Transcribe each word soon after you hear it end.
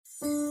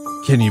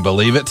Can you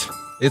believe it?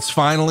 It's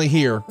finally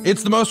here.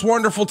 It's the most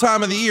wonderful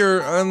time of the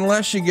year,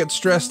 unless you get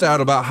stressed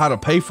out about how to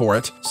pay for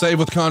it.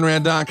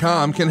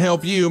 SaveWithConrad.com can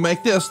help you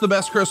make this the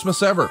best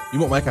Christmas ever. You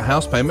won't make a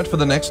house payment for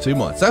the next 2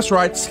 months. That's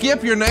right.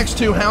 Skip your next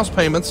 2 house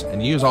payments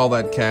and use all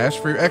that cash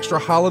for your extra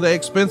holiday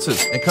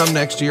expenses. And come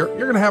next year,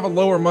 you're going to have a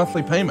lower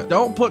monthly payment.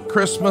 Don't put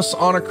Christmas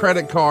on a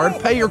credit card.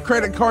 Pay your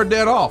credit card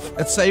debt off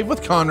at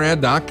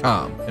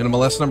SaveWithConrad.com.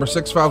 NMLS number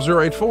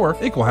 65084,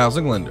 Equal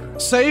Housing Lender.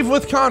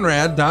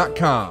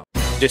 SaveWithConrad.com.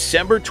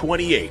 December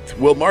 28th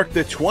will mark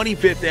the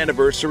 25th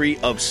anniversary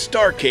of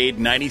Starrcade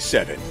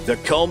 97, the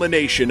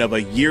culmination of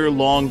a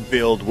year-long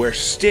build where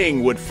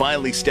Sting would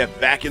finally step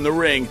back in the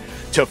ring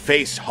to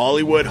face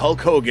Hollywood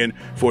Hulk Hogan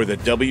for the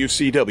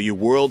WCW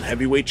World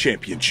Heavyweight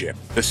Championship.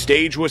 The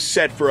stage was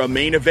set for a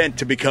main event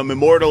to become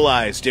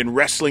immortalized in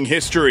wrestling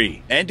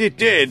history, and it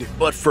did,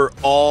 but for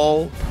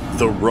all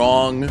the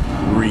wrong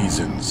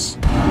reasons.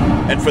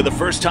 And for the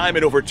first time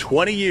in over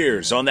 20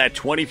 years on that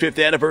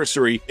 25th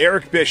anniversary,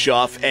 Eric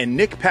Bischoff and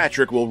Nick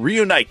Patrick will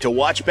reunite to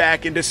watch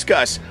back and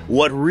discuss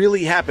what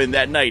really happened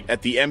that night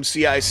at the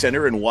MCI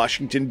Center in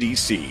Washington,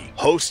 D.C.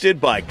 Hosted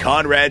by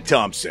Conrad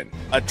Thompson,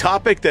 a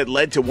topic that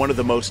led to one of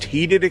the most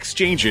heated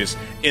exchanges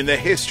in the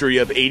history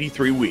of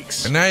 83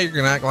 weeks. And now you're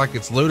going to act like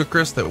it's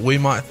ludicrous that we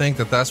might think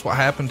that that's what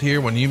happened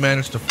here when you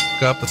managed to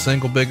fuck up the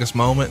single biggest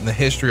moment in the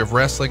history of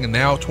wrestling, and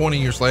now 20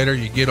 years later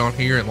you get on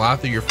here and lie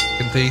through your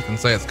fucking teeth and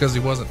say it's because he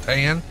wasn't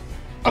tan.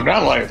 I'm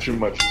not lying through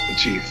my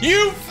teeth.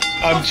 You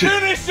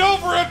finished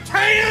over a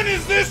tan?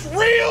 Is this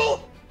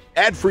real?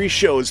 Ad-Free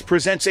Shows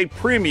presents a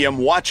premium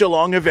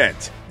watch-along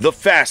event, The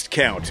Fast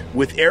Count,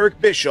 with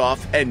Eric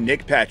Bischoff and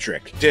Nick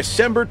Patrick,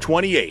 December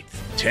 28th,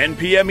 10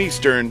 p.m.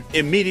 Eastern,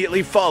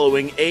 immediately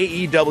following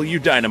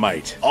AEW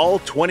Dynamite. All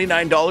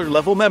 $29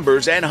 level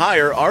members and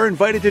higher are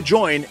invited to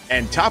join,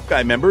 and Top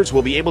Guy members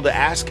will be able to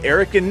ask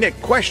Eric and Nick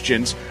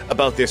questions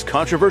about this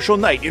controversial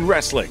night in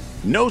wrestling.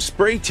 No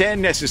spray tan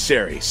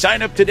necessary.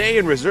 Sign up today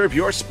and reserve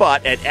your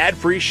spot at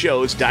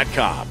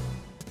adfreeshows.com.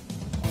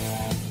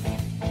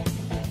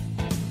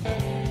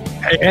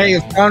 Hey,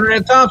 it's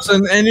Conrad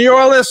Thompson, and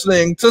you're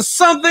listening to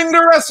Something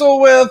to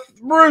Wrestle with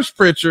Bruce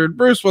Prichard.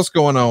 Bruce, what's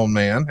going on,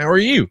 man? How are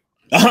you?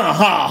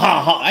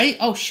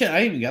 Oh, shit.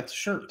 I even got the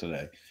shirt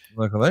today.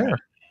 Look there.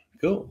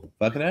 Cool.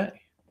 Fucking A.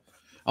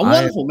 I'm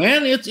wonderful,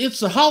 man. It's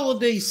the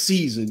holiday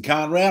season,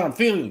 Conrad. I'm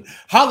feeling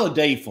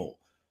holidayful.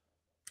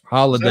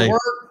 Holiday.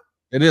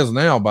 It is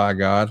now, by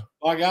God.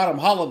 By God, I'm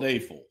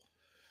holidayful.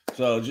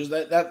 So just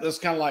that's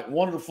kind of like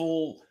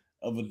wonderful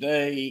of a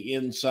day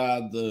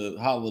inside the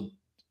holiday.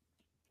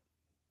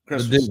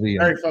 Christmas.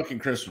 Merry fucking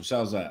Christmas.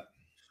 How's that?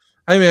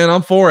 Hey, man,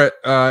 I'm for it.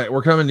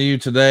 We're coming to you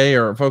today,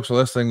 or folks are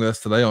listening to this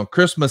today on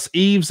Christmas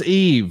Eve's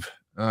Eve.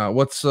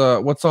 What's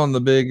on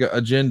the big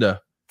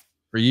agenda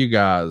for you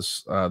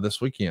guys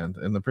this weekend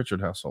in the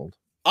Prichard household?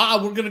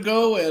 We're going to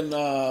go,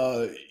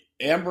 and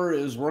Amber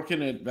is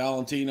working at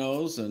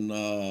Valentino's, and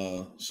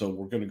so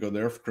we're going to go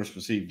there for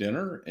Christmas Eve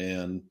dinner,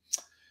 and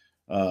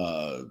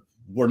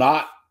we're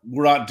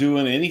not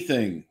doing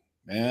anything,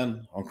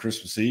 man, on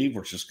Christmas Eve.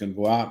 We're just going to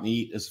go out and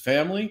eat as a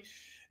family,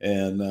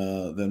 and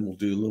then we'll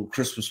do a little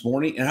Christmas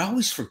morning. And I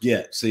always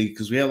forget, see,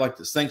 because we have like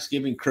this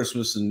Thanksgiving,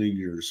 Christmas, and New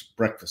Year's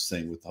breakfast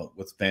thing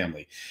with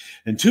family.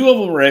 And 2 of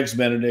them are Eggs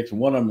Benedict,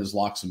 and 1 of them is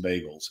lox and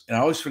bagels. And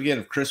I always forget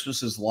if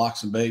Christmas is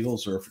lox and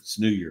bagels or if it's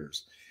New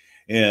Year's.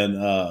 And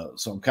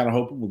so I'm kind of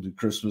hoping we'll do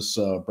Christmas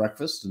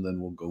breakfast, and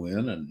then we'll go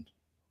in and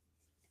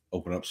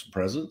open up some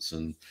presents,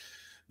 and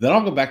then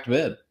I'll go back to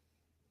bed.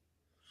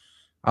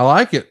 I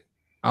like it.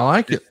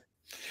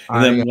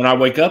 And then when I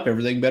wake up,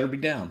 everything better be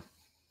down.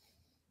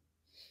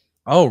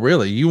 Oh,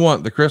 really? You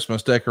want the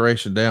Christmas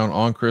decoration down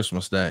on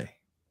Christmas Day?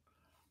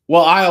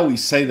 Well, I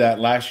always say that.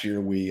 Last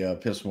year, we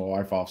pissed my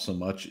wife off so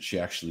much that she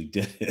actually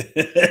did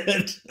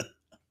it.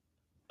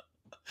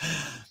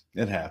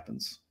 It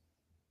happens.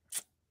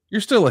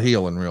 You're still a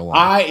heel in real life.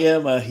 I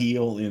am a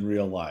heel in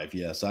real life.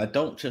 Yes, I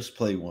don't just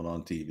play one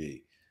on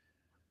TV.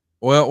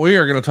 Well, we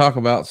are going to talk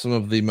about some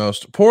of the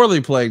most poorly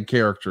played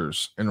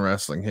characters in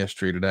wrestling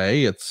history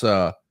today. It's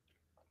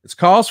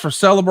cause for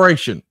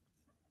celebration.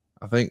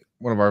 I think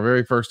one of our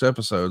very first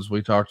episodes,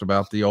 we talked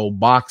about the old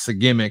box of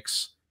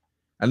gimmicks.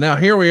 And now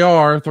here we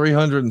are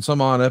 300 and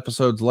some odd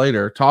episodes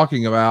later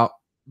talking about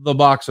the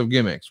box of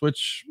gimmicks,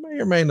 which may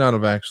or may not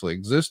have actually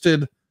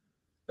existed.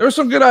 There were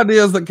some good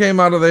ideas that came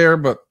out of there,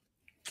 but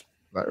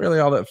not really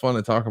all that fun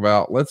to talk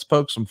about. Let's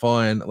poke some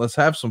fun. Let's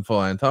have some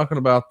fun talking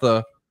about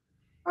the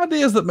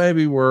ideas that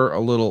maybe were a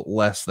little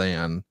less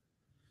than.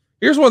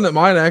 Here's one that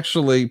might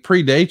actually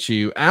predate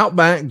you.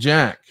 Outback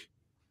Jack.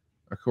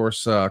 Of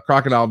course,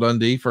 Crocodile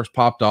Dundee first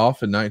popped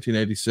off in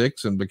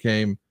 1986 and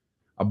became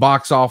a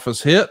box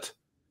office hit.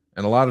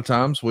 And a lot of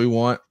times we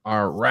want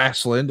our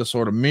wrestling to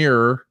sort of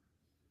mirror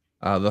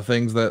the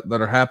things that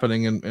are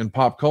happening in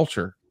pop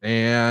culture.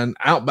 And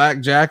Outback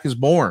Jack is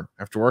born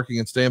after working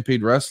in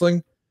Stampede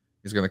Wrestling.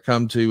 He's going to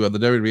come to the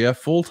WWF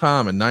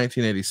full-time in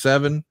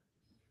 1987.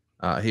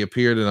 He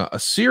appeared in a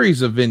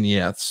series of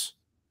vignettes,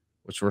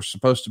 which were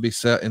supposed to be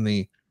set in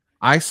the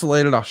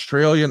isolated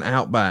Australian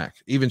outback,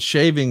 even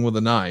shaving with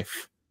a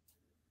knife.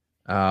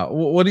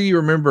 What do you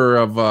remember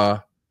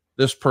of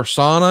this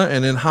persona?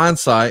 And in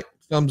hindsight,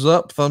 thumbs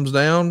up, thumbs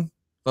down,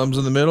 thumbs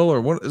in the middle,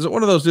 or what? Is it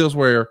one of those deals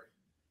where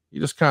you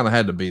just kind of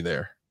had to be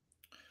there?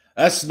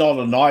 That's not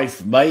a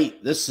knife,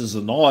 mate. This is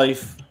a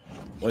knife.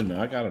 Wait a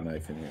minute, I got a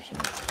knife in here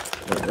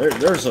somewhere.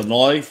 There's a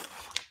knife.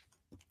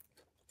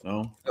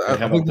 No,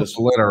 I think this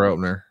letter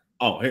opener.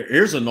 Oh,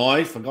 here's a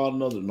knife. I got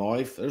another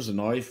knife. There's a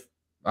knife.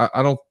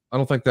 I don't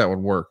think that would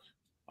work.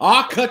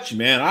 I'll cut you,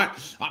 man. I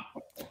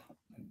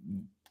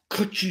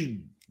cut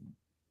you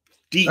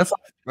deep.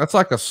 That's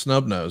like a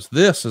snub nose.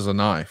 This is a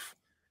knife.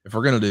 If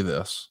we're gonna do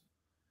this,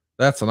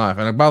 that's a knife.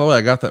 And by the way,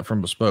 I got that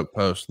from Bespoke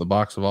Post, the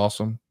box of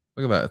awesome.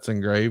 Look at that, it's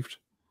engraved.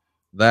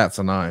 That's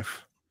a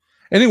knife.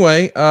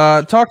 Anyway,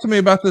 talk to me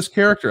about this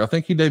character. I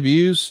think he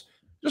debuts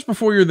just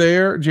before you're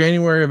there,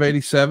 January of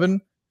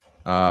 '87,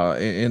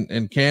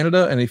 in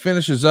Canada, and he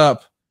finishes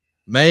up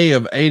May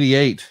of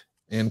 '88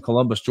 in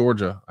Columbus,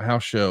 Georgia, a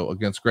house show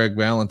against Greg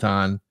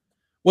Valentine.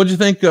 What'd you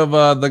think of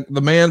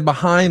the man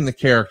behind the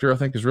character? I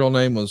think his real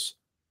name was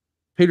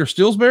Peter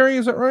Stillsbury.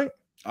 Is that right?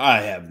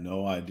 I have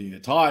no idea.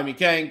 Tommy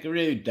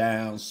Kangaroo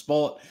down,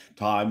 sport.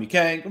 Tommy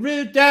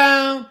Kangaroo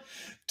down.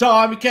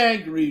 Tommy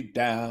Kangaroo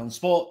down,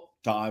 sport.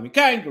 Tommy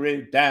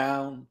Kangaroo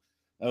down.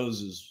 That was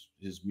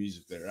his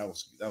music there. That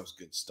was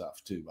good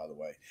stuff too, by the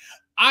way.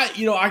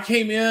 I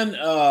came in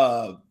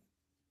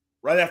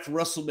right after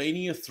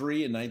WrestleMania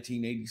 3 in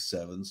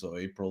 1987, so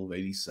April of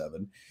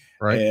 '87.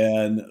 Right.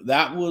 And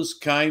that was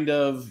kind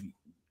of,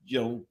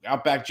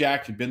 Outback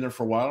Jack had been there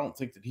for a while. I don't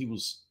think that he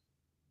was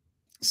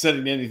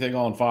setting anything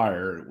on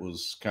fire. It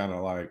was kind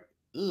of like,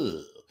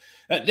 ugh.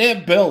 That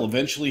damn bell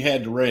eventually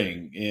had to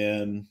ring,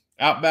 and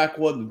Outback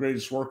wasn't the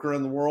greatest worker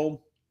in the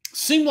world.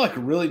 Seemed like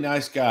a really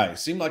nice guy.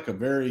 Seemed like a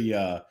very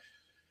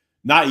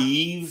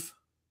naive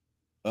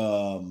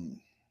guy.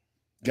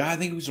 I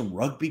think he was a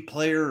rugby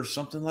player or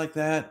something like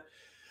that.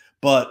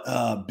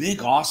 But big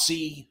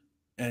Aussie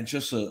and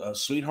just a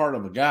sweetheart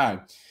of a guy.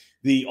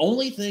 The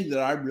only thing that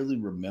I really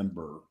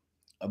remember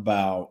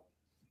about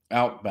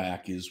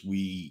Outback is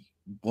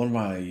one of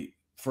my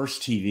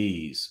first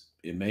TVs,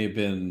 it may have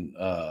been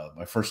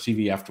my first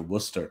TV after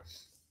Worcester,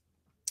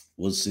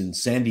 was in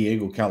San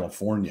Diego,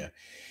 California.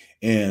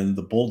 And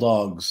the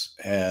Bulldogs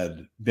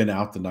had been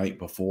out the night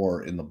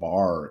before in the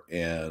bar,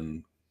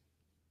 and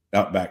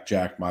Outback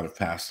Jack might have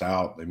passed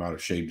out. They might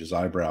have shaved his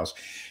eyebrows,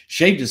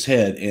 shaved his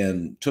head,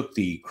 and took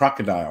the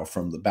crocodile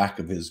from the back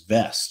of his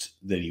vest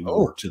that he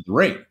wore to the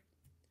ring.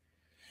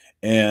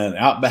 And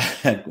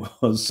Outback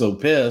was so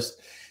pissed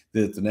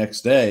that the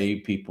next day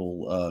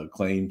people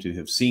claimed to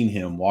have seen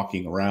him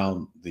walking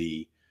around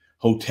the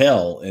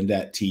hotel and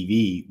at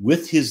TV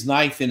with his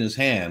knife in his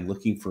hand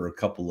looking for a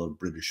couple of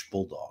British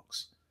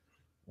Bulldogs.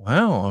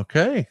 Wow.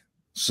 Okay.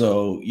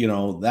 So,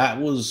 that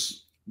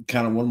was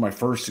kind of one of my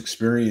first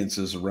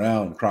experiences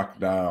around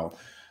Crocodile,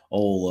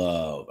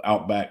 old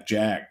Outback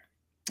Jack.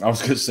 I was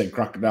going to say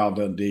Crocodile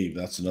Dundee,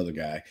 but that's another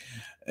guy.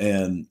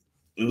 And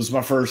it was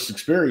my first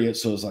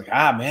experience. So it was like,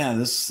 man,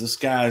 this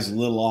guy's a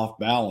little off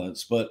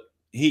balance, but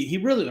he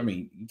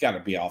really, you got to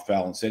be off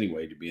balance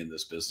anyway to be in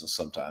this business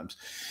sometimes.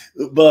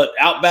 But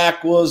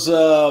Outback was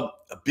a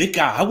big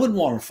guy. I wouldn't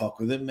want to fuck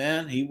with him,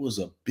 man. He was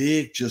a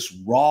big, just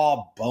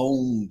raw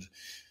boned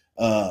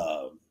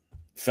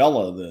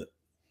fella that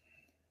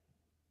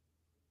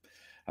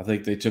I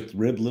think they took the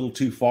rib a little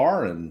too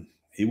far, and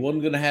he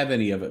wasn't going to have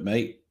any of it,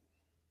 mate.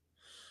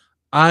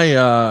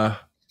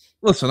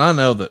 Listen, I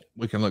know that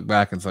we can look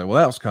back and say, well,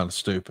 that was kind of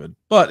stupid,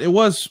 but it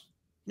was,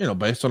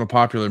 based on a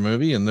popular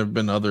movie, and there've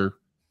been other.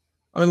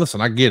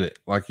 Listen, I get it.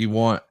 Like, you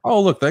want,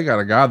 oh, look, they got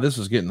a guy. This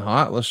is getting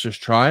hot. Let's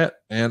just try it.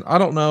 And I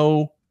don't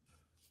know.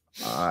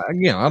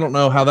 Again, I don't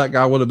know how that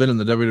guy would have been in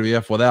the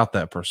WWF without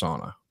that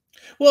persona.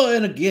 Well,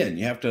 and again,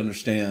 you have to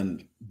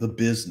understand the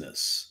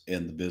business,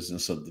 and the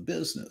business of the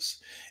business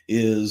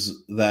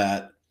is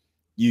that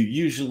you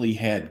usually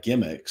had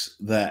gimmicks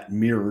that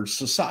mirrored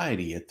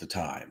society at the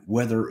time,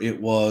 whether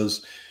it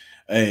was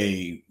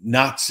a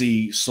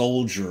Nazi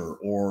soldier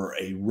or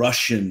a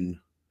Russian,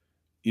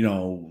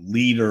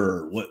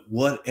 leader,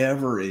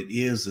 whatever it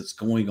is that's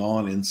going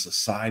on in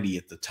society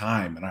at the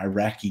time, an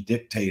Iraqi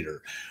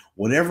dictator,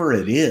 whatever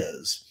it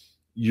is,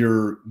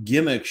 your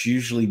gimmicks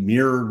usually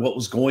mirrored what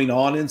was going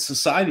on in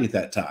society at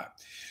that time.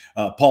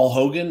 Paul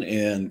Hogan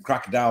and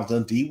Crocodile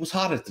Dundee was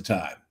hot at the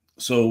time.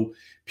 So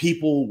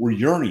people were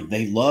yearning.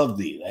 They loved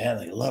they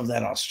loved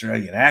that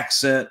Australian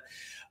accent.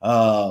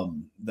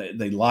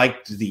 They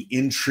liked the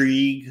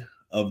intrigue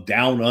of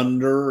Down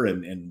Under,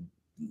 and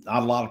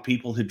not a lot of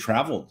people had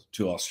traveled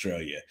to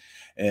Australia.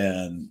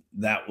 And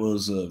that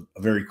was a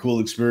very cool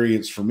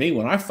experience for me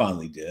when I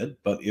finally did,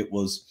 but it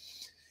was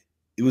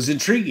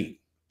intriguing.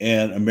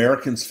 And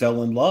Americans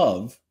fell in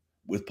love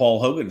with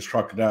Paul Hogan's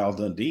Crocodile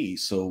Dundee.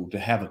 So to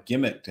have a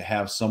gimmick, to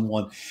have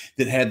someone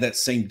that had that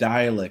same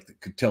dialect,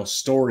 that could tell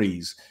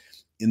stories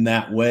in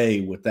that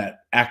way with that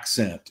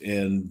accent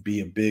and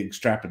be a big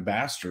strapping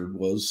bastard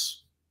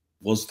was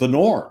the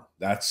norm.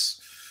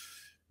 That's,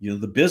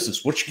 the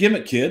business. What's your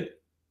gimmick, kid?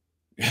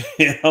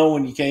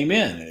 When you came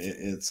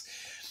in,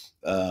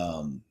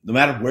 no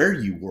matter where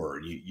you were,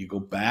 you go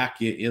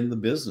back in the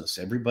business,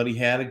 everybody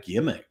had a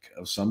gimmick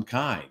of some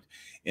kind.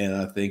 And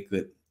I think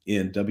that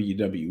in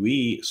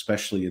WWE,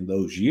 especially in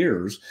those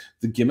years,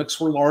 the gimmicks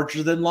were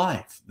larger than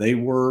life. They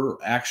were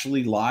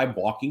actually live,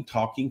 walking,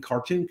 talking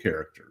cartoon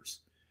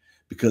characters,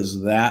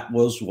 because that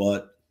was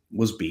what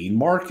was being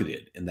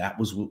marketed. And that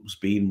was what was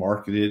being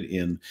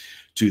marketed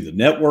to the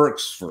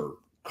networks for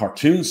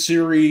cartoon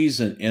series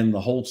and the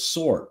whole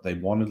sort. They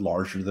wanted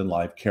larger than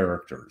life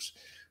characters.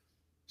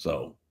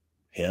 So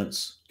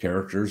hence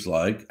characters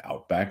like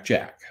Outback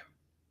Jack.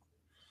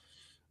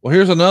 Well,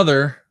 here's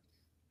another,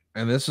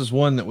 and this is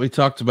one that we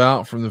talked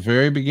about from the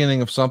very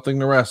beginning of Something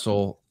to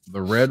Wrestle,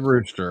 the Red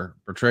Rooster,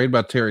 portrayed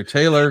by Terry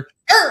Taylor.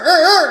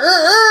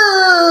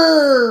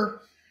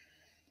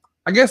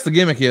 I guess the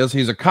gimmick is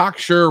he's a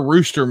cocksure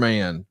rooster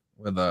man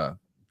with a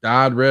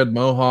dyed red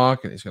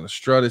mohawk, and he's going to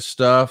strut his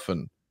stuff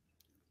and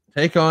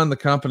take on the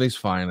company's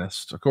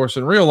finest. Of course,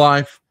 in real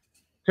life,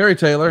 Terry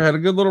Taylor had a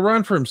good little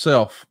run for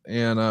himself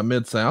in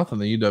Mid-South in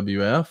the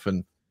UWF.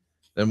 And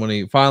then when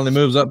he finally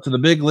moves up to the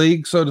big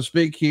league, so to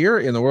speak, here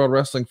in the World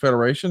Wrestling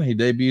Federation, he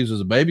debuts as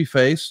a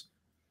babyface,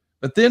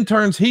 but then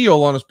turns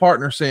heel on his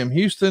partner, Sam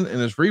Houston, and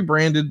is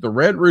rebranded the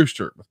Red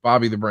Rooster with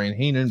Bobby the Brain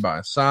Heenan by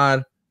his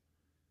side.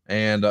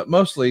 And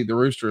mostly the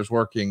Rooster is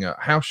working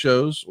house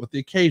shows with the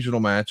occasional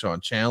match on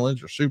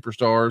Challenge or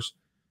Superstars.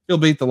 He'll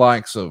beat the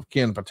likes of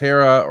Ken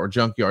Patera or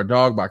Junkyard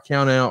Dog by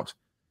countout.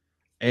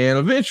 And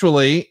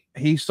eventually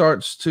he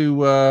starts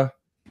to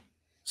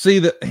see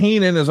that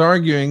Heenan is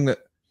arguing that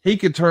he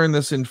could turn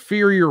this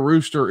inferior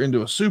Rooster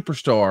into a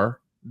superstar,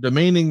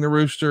 demeaning the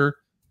Rooster,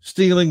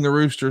 stealing the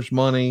Rooster's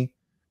money,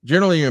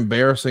 generally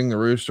embarrassing the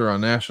Rooster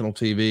on national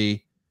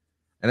TV.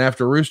 And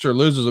after Rooster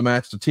loses a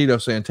match to Tito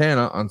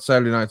Santana on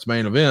Saturday night's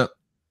main event,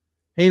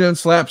 Heenan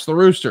slaps the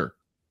Rooster.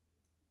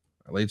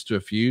 That leads to a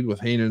feud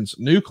with Heenan's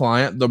new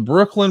client, the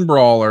Brooklyn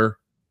Brawler,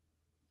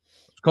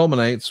 which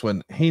culminates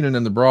when Heenan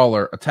and the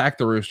Brawler attack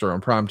the Rooster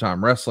on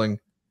Primetime Wrestling.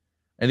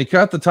 And he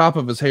cut the top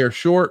of his hair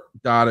short,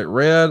 dyed it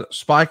red,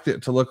 spiked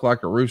it to look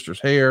like a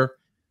rooster's hair.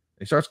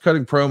 He starts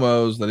cutting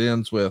promos that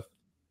ends with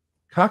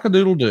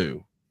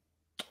cock-a-doodle-doo.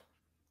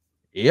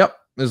 Yep.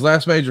 His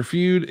last major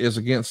feud is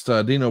against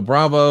Dino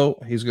Bravo.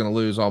 He's going to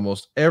lose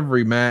almost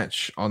every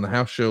match on the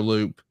house show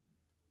loop.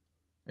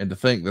 And to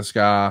think this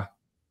guy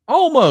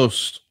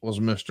almost was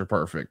Mr.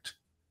 Perfect.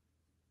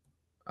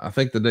 I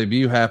think the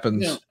debut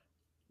happens. No.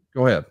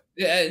 Go ahead.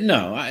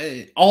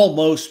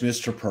 Almost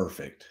Mr.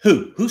 Perfect.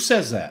 Who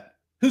says that?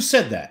 Who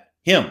said that?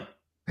 Him.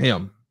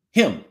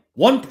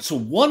 One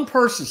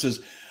person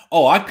says,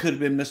 "Oh, I could have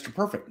been Mr.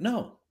 Perfect."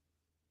 No.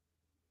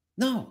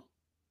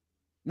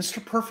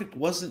 Mr. Perfect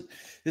wasn't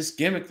this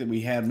gimmick that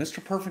we had.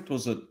 Mr. Perfect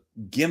was a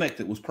gimmick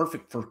that was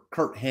perfect for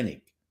Curt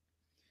Hennig.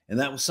 And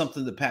that was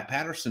something that Pat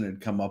Patterson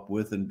had come up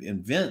with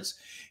and Vince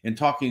in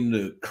talking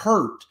to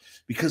Curt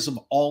because of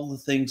all the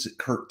things that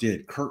Curt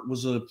did. Curt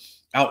was a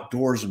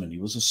outdoorsman. He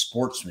was a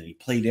sportsman. He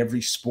played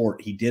every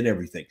sport. He did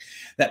everything.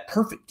 That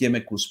perfect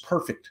gimmick was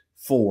perfect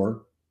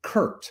for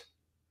Curt.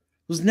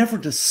 It was never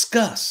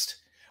discussed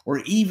or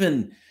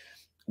even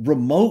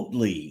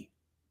remotely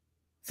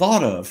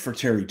thought of for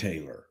Terry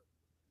Taylor.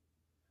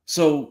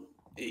 So,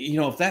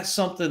 if that's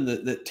something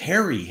that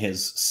Terry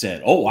has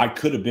said, "Oh, I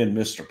could have been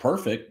Mr.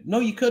 Perfect." No,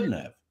 you couldn't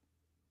have.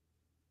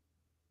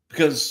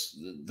 Because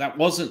that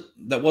wasn't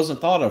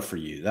thought of for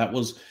you. That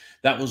was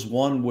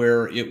one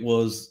where it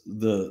was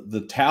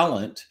the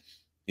talent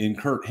in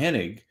Curt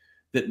Hennig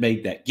that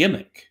made that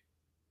gimmick.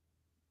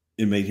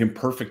 It made him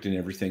perfect in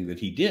everything that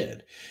he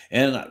did.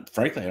 And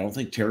frankly, I don't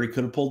think Terry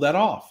could have pulled that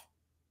off.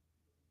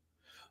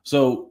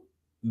 So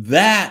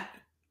that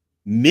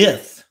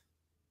myth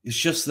is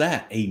just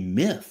that, a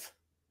myth.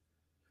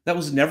 That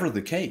was never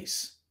the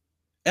case,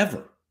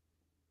 ever.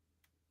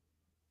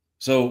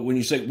 So when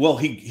you say, well,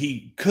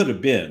 he could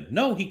have been.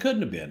 No, he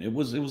couldn't have been. It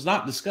was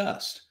not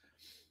discussed.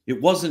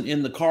 It wasn't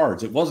in the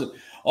cards. It wasn't,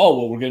 "Oh,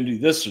 well, we're going to do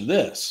this or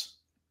this."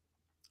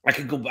 I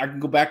can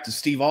go back to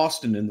Steve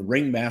Austin and the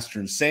Ringmaster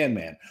and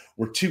Sandman,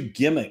 were two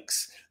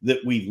gimmicks that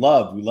we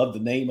loved. We loved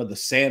the name of the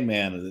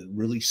Sandman, a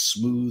really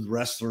smooth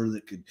wrestler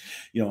that could,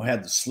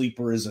 had the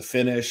sleeper as a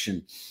finish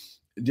and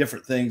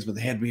different things, but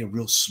they had to be a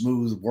real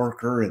smooth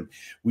worker. And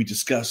we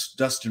discussed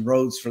Dustin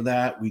Rhodes for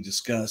that. We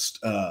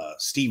discussed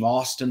Steve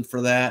Austin for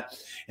that.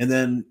 And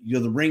then,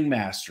 the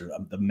Ringmaster,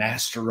 the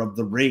master of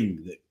the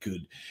ring that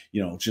could,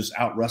 just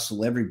out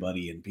wrestle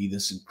everybody and be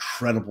this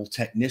incredible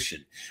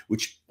technician,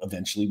 which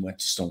eventually went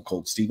to Stone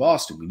Cold Steve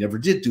Austin. We never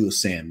did do a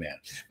Sandman,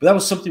 but that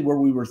was something where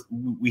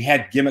we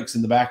had gimmicks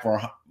in the back of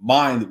our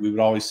mind that we would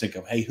always think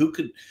of, hey, who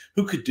could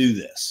do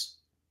this?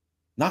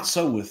 Not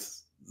so with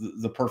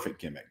the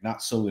perfect gimmick,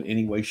 not so in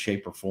any way,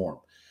 shape, or form.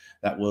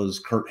 That was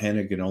Curt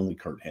Hennig and only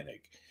Curt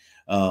Hennig.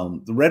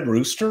 The Red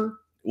Rooster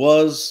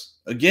was,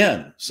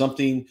 again,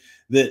 something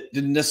that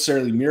didn't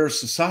necessarily mirror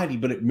society,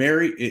 but it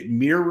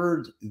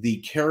mirrored the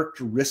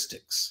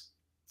characteristics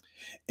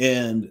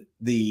and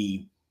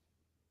the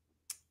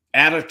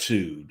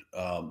attitude,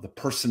 the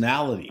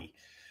personality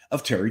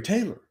of Terry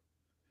Taylor.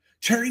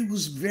 Terry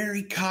was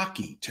very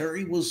cocky.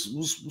 Terry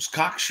was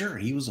cocksure.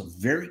 He was a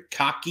very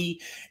cocky,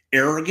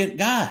 arrogant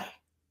guy.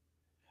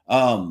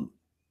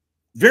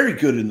 Very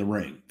good in the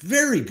ring.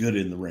 Very good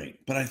in the ring.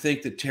 But I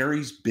think that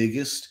Terry's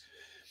biggest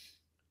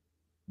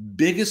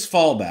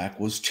fallback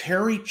was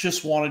Terry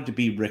just wanted to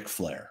be Ric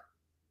Flair.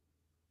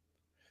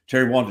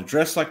 Terry wanted to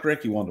dress like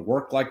Rick. He wanted to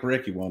work like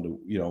Rick. He wanted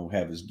to,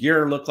 have his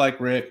gear look like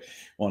Rick.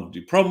 Wanted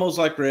to do promos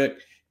like Rick.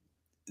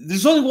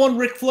 There's only one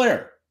Ric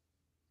Flair.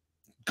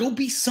 Go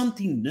be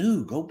something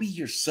new. Go be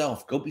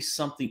yourself. Go be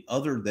something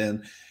other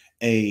than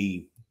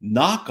a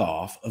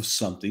knockoff of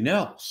something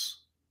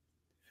else.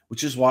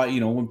 Which is why,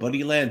 when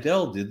Buddy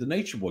Landell did the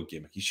Nature Boy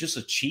gimmick, he's just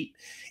a cheap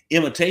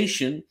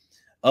imitation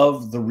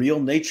of the real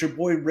Nature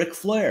Boy Ric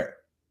Flair.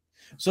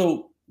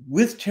 So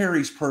with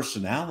Terry's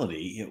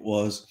personality, it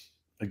was,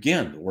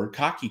 again, the word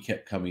cocky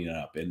kept coming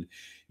up. And,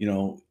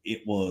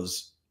 it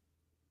was,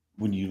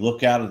 when you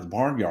look out at the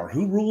barnyard,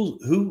 who rules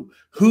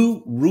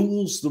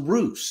the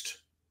roost?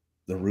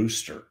 The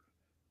rooster.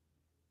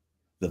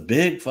 The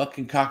big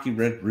fucking cocky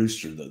red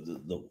rooster,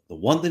 the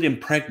one that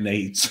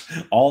impregnates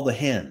all the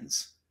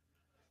hens.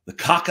 The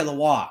cock of the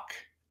walk.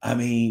 I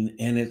mean,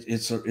 and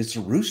it's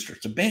a rooster.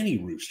 It's a banty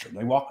rooster.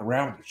 They walk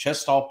around with their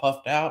chest all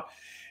puffed out,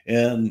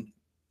 and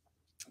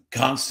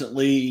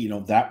constantly,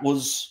 that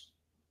was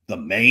the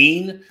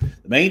main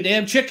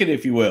damn chicken,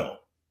 if you will.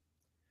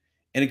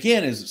 And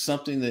again, is it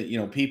something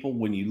that people,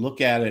 when you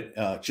look at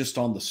it just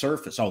on the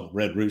surface, oh, the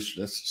red rooster,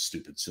 that's a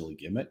stupid, silly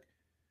gimmick.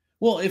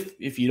 Well,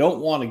 if you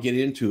don't want to get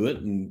into it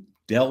and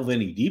delve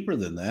any deeper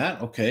than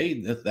that,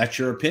 okay, that's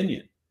your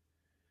opinion.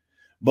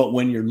 But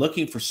when you're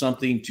looking for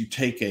something to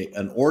take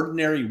an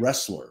ordinary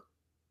wrestler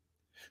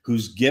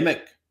whose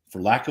gimmick, for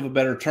lack of a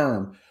better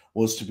term,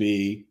 was to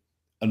be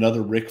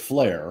another Ric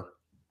Flair,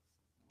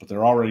 but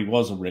there already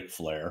was a Ric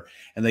Flair,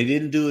 and they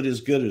didn't do it as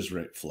good as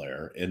Ric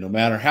Flair, and no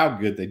matter how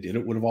good they did,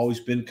 it would have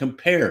always been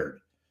compared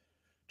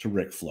to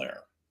Ric Flair.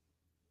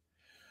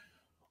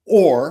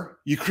 Or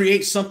you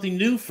create something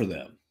new for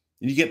them,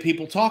 and you get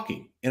people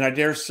talking. And I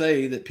dare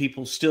say that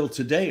people still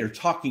today are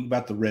talking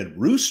about the Red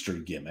Rooster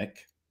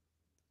gimmick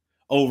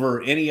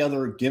over any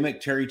other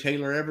gimmick Terry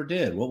Taylor ever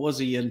did. What was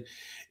he in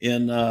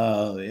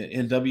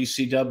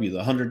WCW,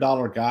 the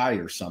 $100 guy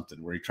or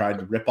something, where he tried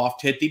to rip off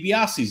Ted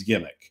DiBiase's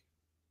gimmick?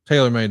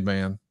 Tailor-made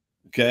man.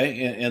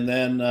 Okay, and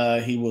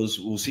then he was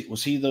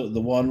he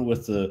the one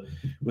with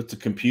the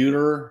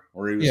computer,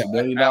 or he was $1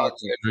 million?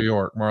 Alexandra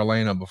York,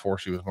 Marlena before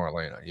she was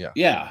Marlena. Yeah.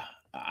 Yeah.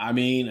 I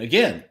mean,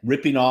 again,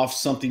 ripping off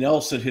something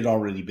else that had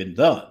already been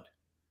done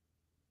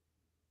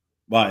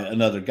by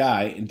another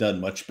guy and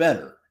done much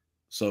better.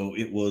 So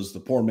it was the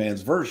poor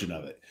man's version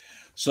of it.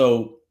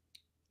 So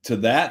to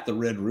that, the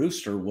Red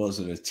Rooster was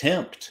an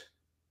attempt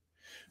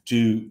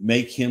to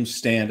make him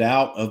stand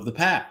out of the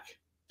pack,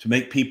 to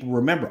make people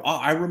remember. Oh,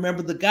 I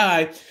remember the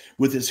guy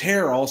with his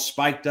hair all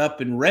spiked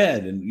up in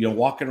red and,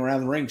 walking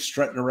around the ring,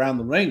 strutting around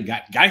the ring.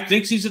 Guy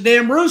thinks he's a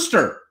damn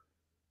rooster.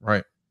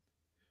 Right.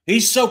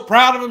 He's so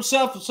proud of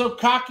himself and so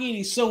cocky, and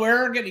he's so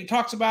arrogant. He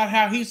talks about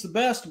how he's the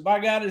best, and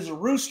by God, he's a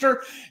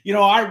rooster.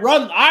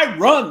 I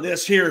run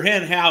this here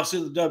hen house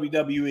in the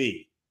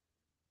WWE.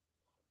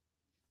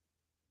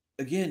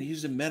 Again,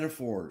 using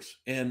metaphors,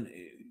 and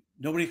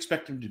nobody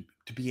expected him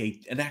to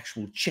be an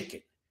actual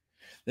chicken.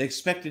 They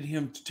expected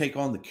him to take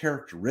on the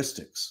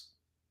characteristics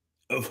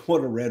of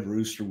what a red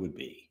rooster would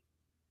be,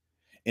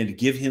 and to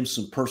give him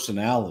some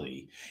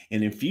personality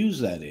and infuse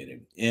that in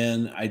him.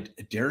 And I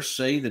dare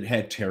say that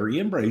had Terry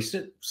embraced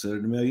it, said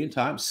it a million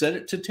times, said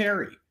it to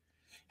Terry,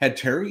 had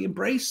Terry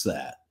embraced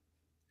that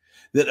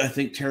I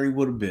think Terry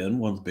would have been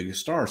one of the biggest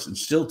stars. And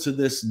still to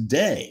this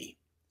day,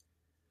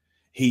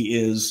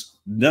 he is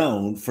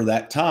known for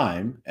that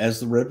time as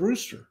the Red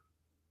Rooster.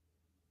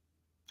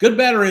 Good,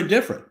 bad, or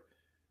indifferent.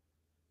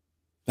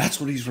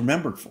 That's what he's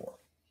remembered for.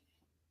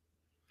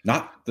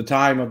 Not the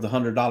time of the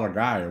 $100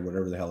 guy or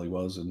whatever the hell he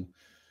was in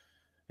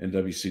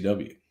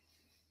WCW.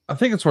 I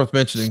think it's worth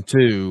mentioning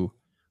too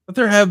that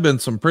there have been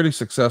some pretty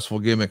successful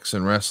gimmicks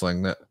in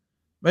wrestling that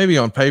maybe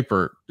on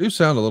paper do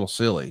sound a little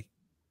silly.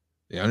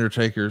 The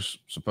Undertaker's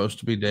supposed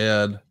to be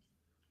dead.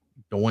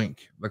 Doink,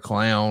 the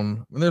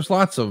clown. I mean, there's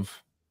lots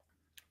of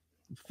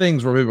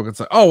things where people can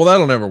say, oh, well,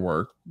 that'll never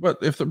work. But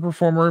if the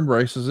performer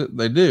embraces it,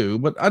 they do.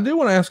 But I do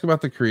want to ask about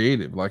the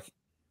creative. Like,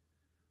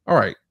 all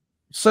right,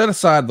 set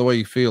aside the way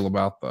you feel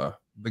about the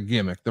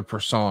gimmick, the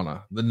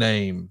persona, the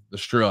name, the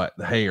strut,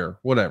 the hair,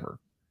 whatever.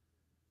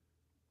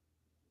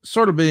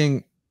 Sort of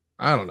being,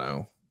 I don't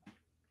know,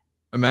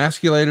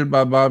 emasculated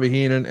by Bobby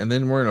Heenan, and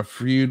then we're in a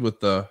feud with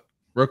the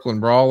Brooklyn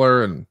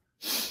Brawler and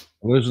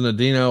losing to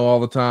Dino all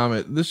the time.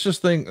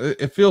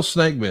 It feels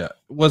snake bit.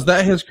 Was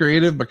that his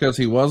creative because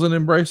he wasn't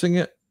embracing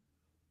it?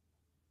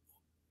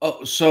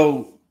 Oh,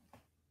 so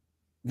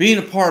being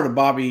a part of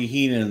Bobby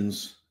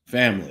Heenan's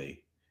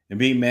family and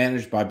being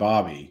managed by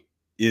Bobby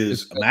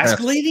is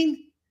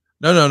emasculating?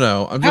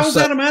 No. How is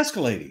that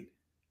emasculating?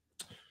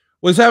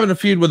 Well, he's having a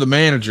feud with the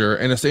manager,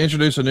 and it's to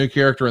introduce a new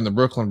character in the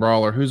Brooklyn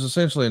Brawler who's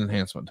essentially an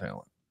enhancement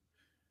talent.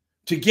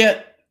 To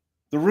get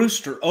the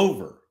Rooster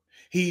over,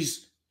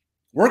 he's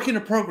working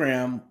a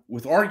program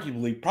with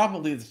arguably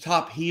probably the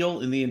top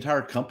heel in the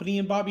entire company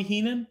in Bobby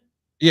Heenan.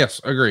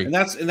 Yes, agree. And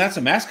that's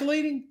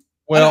emasculating.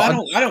 Well,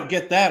 I don't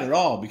get that at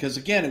all, because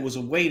again, it was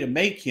a way to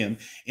make him,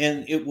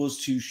 and it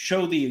was to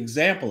show the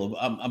example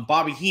of I'm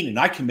Bobby Heenan.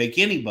 I can make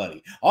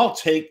anybody. I'll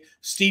take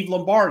Steve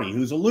Lombardi,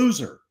 who's a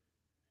loser,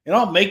 and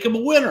I'll make him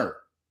a winner.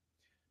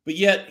 But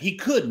yet he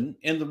couldn't,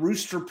 and the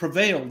Rooster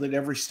prevailed at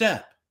every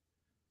step.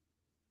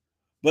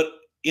 But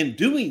in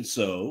doing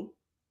so,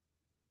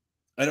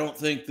 I don't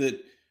think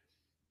that,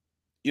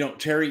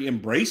 Terry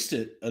embraced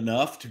it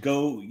enough to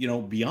go,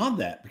 beyond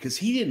that, because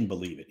he didn't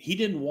believe it. He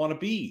didn't want to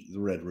be the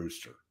Red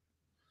Rooster.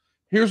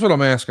 Here's what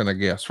I'm asking, I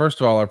guess.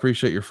 First of all, I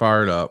appreciate you're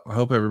fired up. I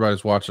hope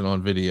everybody's watching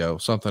on video,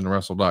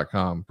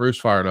 somethingwrestle.com. Bruce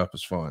Fired Up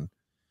is fun.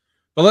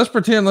 But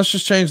let's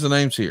just change the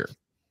names here.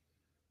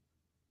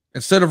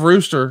 Instead of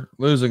Rooster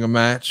losing a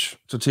match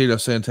to Tito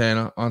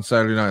Santana on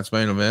Saturday night's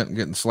main event and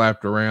getting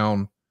slapped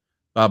around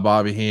by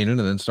Bobby Heenan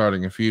and then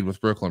starting a feud with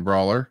Brooklyn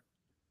Brawler,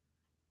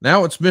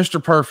 now it's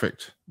Mr.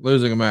 Perfect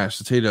losing a match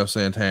to Tito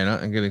Santana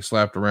and getting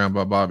slapped around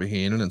by Bobby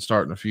Heenan and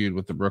starting a feud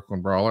with the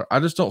Brooklyn Brawler. I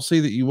just don't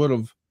see that you would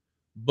have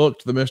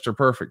booked the Mr.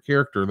 Perfect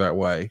character that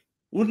way.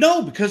 Well,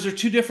 no, because they're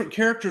two different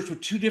characters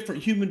with two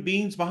different human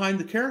beings behind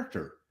the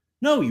character.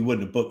 No, you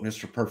wouldn't have booked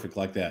Mr. Perfect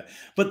like that.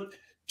 But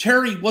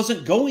Terry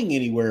wasn't going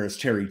anywhere as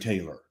Terry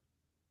Taylor.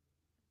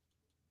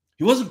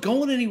 He wasn't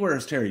going anywhere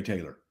as Terry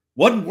Taylor.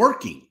 Wasn't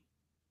working.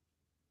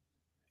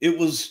 It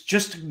was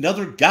just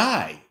another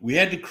guy. We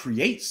had to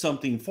create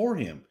something for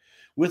him.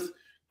 With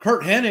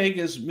Kurt Hennig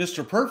as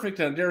Mr. Perfect,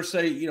 and I dare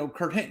say,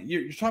 Kurt Hennig,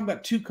 you're talking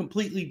about two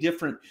completely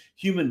different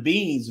human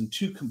beings and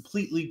two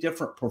completely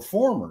different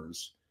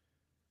performers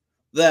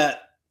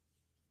that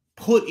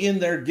put in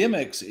their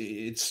gimmicks.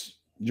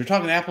 You're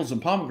talking apples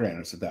and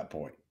pomegranates at that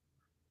point.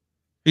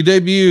 He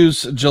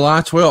debuts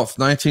July 12th,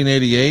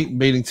 1988,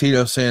 beating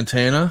Tito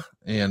Santana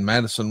in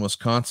Madison,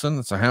 Wisconsin.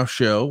 It's a house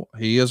show.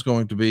 He is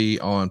going to be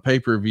on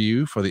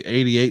pay-per-view for the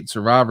 88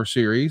 Survivor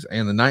Series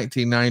and the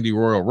 1990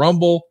 Royal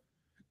Rumble.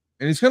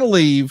 And he's going to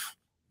leave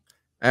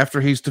after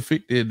he's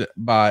defeated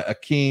by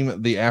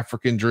Akeem the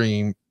African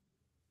Dream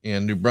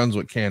in New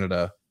Brunswick,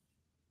 Canada.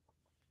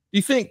 Do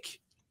you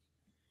think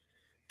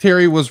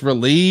Terry was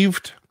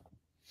relieved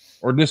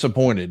or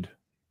disappointed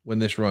when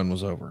this run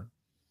was over?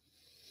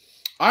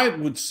 I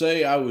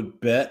would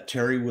bet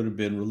Terry would have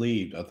been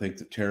relieved. I think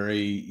that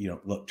Terry,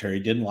 Terry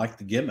didn't like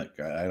the gimmick.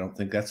 I don't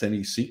think that's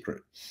any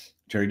secret.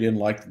 Terry didn't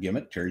like the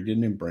gimmick. Terry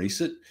didn't embrace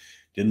it,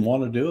 didn't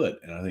want to do it.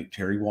 And I think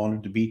Terry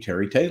wanted to be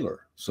Terry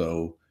Taylor.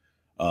 So,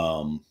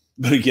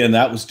 but again,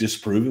 that was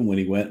disproven when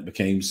he went and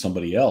became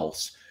somebody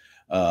else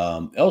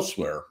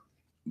elsewhere.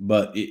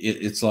 But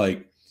it's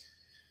like,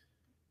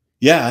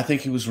 yeah, I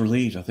think he was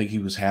relieved. I think he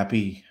was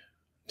happy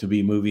to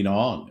be moving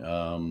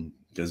on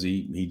because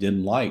he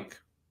didn't like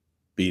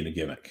being a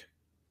gimmick.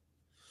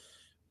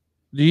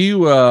 Do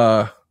you,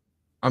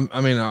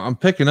 I'm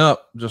picking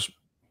up just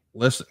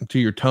listening to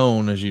your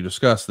tone as you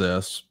discuss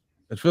this.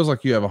 It feels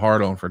like you have a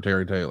hard on for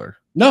Terry Taylor.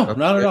 No,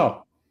 not at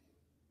all.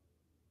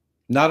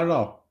 Not at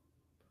all.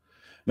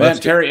 Man,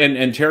 Terry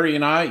and Terry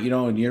and I,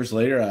 and years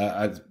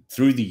later,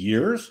 through the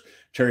years,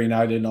 Terry and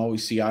I didn't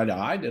always see eye to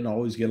eye, didn't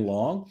always get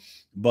along.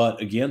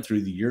 But again,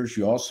 through the years,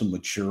 you also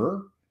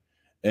mature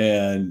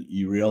and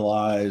you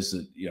realize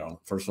that,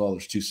 first of all,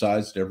 there's two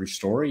sides to every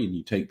story and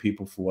you take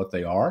people for what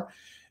they are.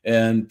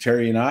 And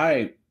Terry and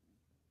I,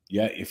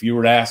 yeah, if you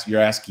were to ask, you're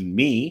asking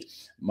me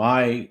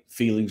my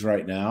feelings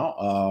right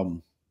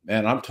now.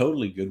 Man, I'm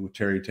totally good with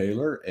Terry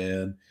Taylor.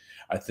 And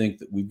I think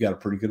that we've got a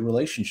pretty good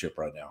relationship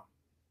right now.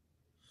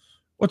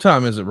 What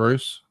time is it,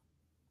 Bruce?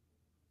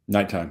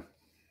 Nighttime.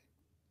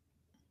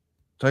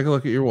 Take a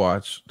look at your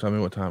watch. Tell me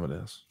what time it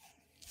is.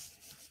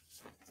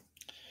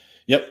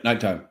 Yep,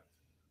 nighttime.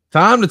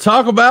 Time to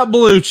talk about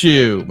Blue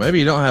Chew. Maybe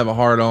you don't have a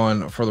hard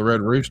on for the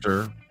Red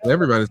Rooster.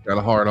 Everybody's got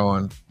a hard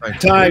on.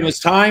 It's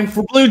time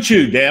for Blue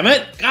Chew, damn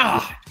it.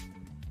 God.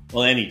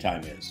 Well,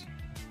 anytime is.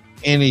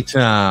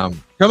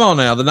 Anytime. Come on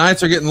now. The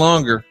nights are getting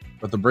longer,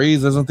 but the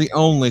breeze isn't the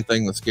only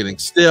thing that's getting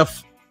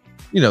stiff.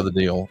 You know the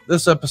deal.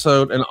 This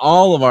episode and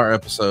all of our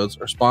episodes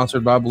are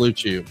sponsored by Blue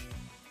Chew.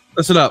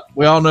 Listen up.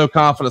 We all know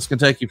confidence can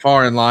take you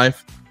far in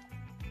life,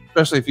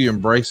 especially if you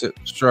embrace it,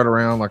 strut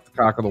around like the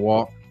cock of the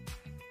walk.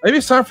 Maybe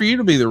it's time for you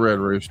to be the Red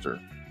Rooster.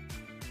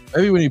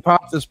 Maybe when you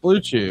pop this Blue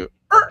Chew,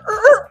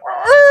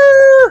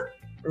 we're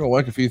going to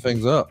wake a few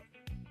things up.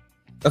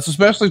 That's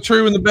especially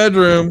true in the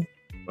bedroom.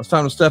 It's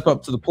time to step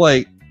up to the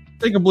plate.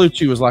 Think of Blue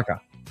Chew as like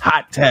a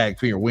hot tag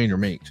for your wiener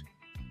meat.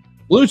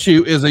 Blue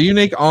Chew is a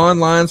unique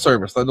online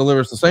service that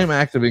delivers the same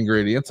active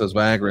ingredients as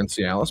Viagra and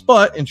Cialis,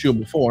 but in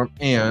chewable form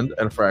and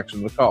at a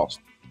fraction of the cost.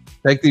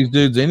 Take these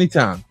dudes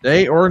anytime,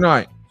 day or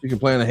night. You can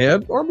plan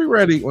ahead or be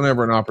ready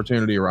whenever an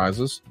opportunity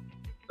arises.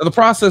 Now, the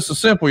process is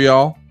simple,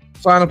 y'all.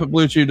 Sign up at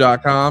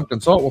BlueChew.com,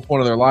 consult with one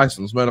of their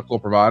licensed medical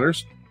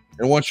providers,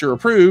 and once you're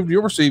approved,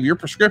 you'll receive your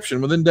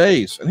prescription within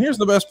days. And here's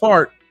the best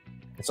part.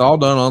 It's all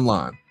done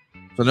online.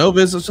 So no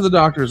visits to the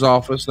doctor's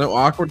office, no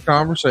awkward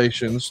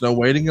conversations, no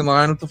waiting in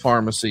line at the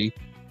pharmacy.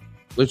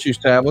 Blue Chew's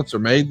tablets are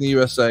made in the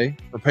USA,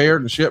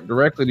 prepared and shipped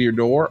directly to your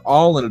door,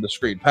 all in a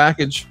discreet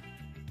package.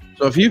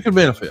 So if you can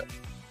benefit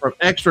from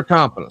extra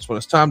confidence when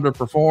it's time to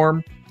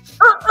perform,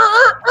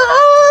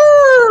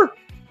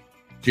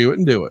 chew it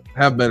and do it.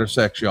 Have better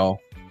sex, y'all.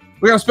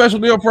 We got a special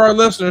deal for our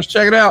listeners.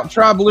 Check it out.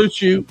 Try Blue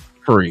Chew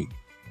free.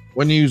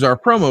 When you use our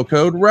promo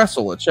code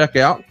WRESTLE at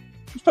checkout,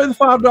 just pay the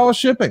 $5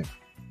 shipping.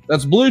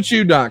 That's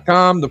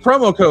BlueChew.com. The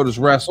promo code is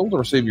WRESTLE to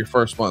receive your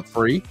first month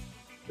free.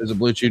 Visit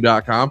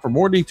BlueChew.com for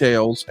more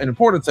details and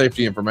important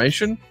safety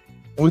information.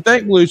 And we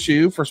thank Blue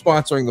Chew for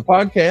sponsoring the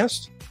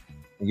podcast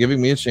and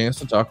giving me a chance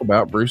to talk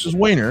about Bruce's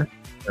wiener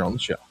here on the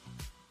show.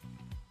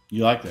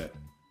 You like that?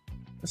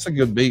 That's a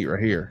good beat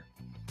right here.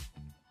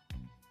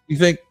 You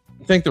think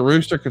the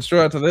rooster could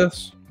throw out to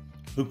this?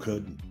 Who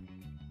couldn't?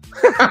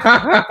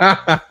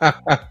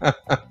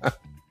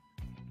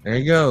 There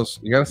he goes.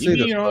 You got to see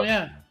this.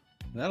 Yeah.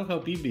 That'll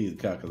help you be the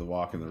cock of the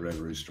walk and the red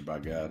rooster, by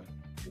God.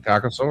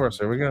 Cockosaurus.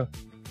 Here we go.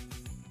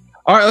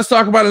 All right, let's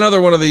talk about another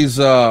one of these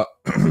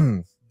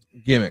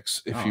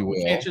gimmicks, if you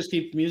will. Can't just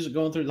keep the music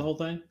going through the whole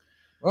thing?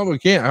 Well, we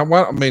can't.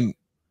 I mean,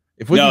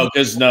 if we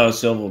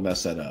Silva will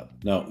mess that up.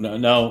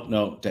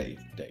 No, Dave,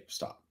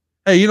 stop.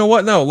 Hey, you know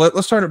what? No,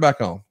 let's turn it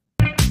back on.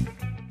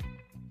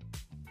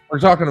 We're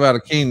talking about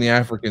Akeem, the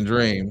African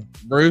Dream.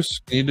 Bruce,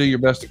 can you do your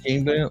best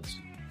Akeem dance?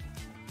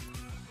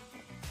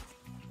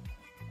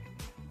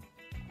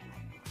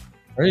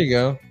 There you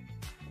go.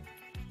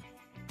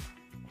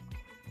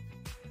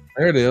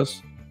 There it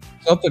is.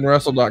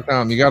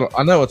 SomethingWrestle.com.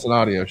 I know it's an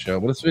audio show,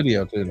 but it's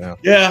video too now.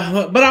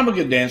 Yeah, but I'm a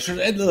good dancer.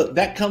 And look,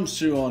 that comes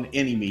through on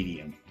any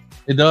medium.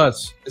 It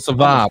does. It's a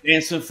vibe.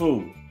 Dancing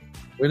fool.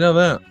 We know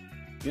that.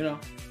 You know.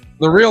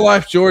 The real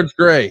life George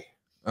Gray,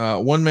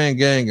 One Man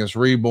Gang, is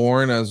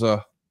reborn as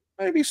a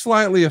maybe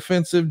slightly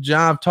offensive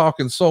jive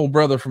talking soul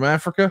brother from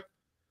Africa,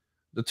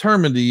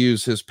 determined to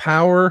use his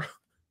power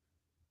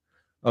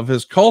of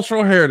his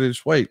cultural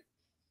heritage. Wait,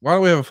 why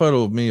do we have a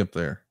photo of me up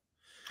there?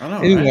 I know.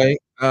 Anyway,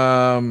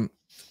 right?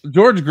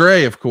 George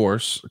Gray, of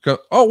course.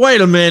 Oh,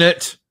 wait a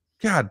minute.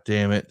 God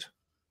damn it.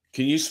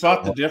 Can you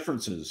spot the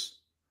differences?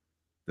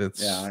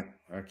 I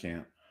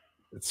can't.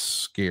 It's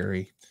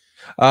scary.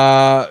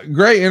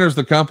 Gray enters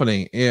the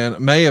company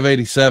in May of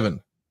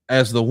 '87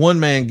 as the One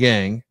Man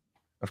Gang.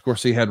 Of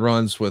course, he had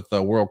runs with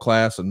World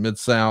Class and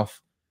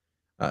Mid-South.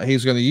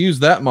 He's going to use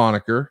that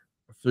moniker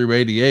through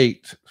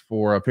 '88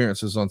 for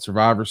appearances on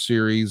Survivor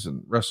Series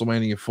and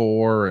WrestleMania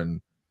 4.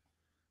 And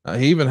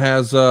he even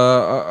has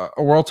a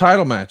world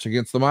title match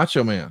against the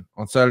Macho Man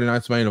on Saturday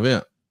night's main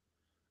event.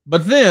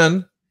 But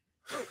then,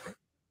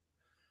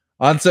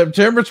 on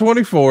September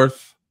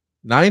 24th,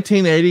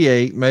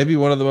 1988, maybe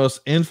one of the most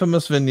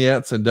infamous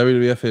vignettes in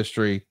WWF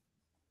history,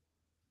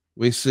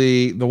 we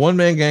see the One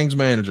Man Gang's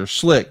manager,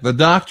 Slick, the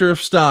Doctor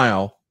of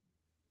Style,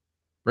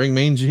 bring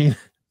Mean Gene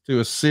to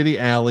a city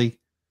alley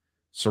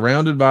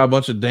surrounded by a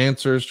bunch of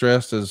dancers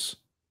dressed as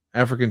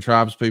African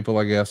tribes people,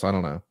 I guess. I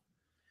don't know.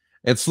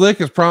 And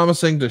Slick is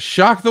promising to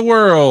shock the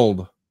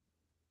world.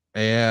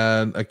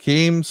 And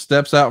Akeem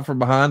steps out from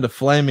behind a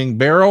flaming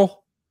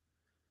barrel.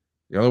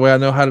 The only way I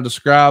know how to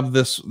describe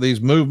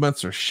these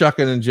movements are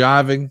shucking and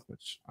jiving,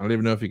 which I don't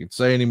even know if you can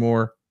say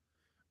anymore.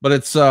 But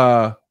it's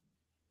a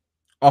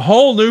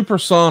whole new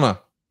persona.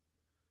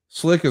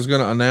 Slick is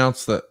going to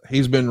announce that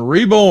he's been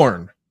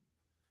reborn.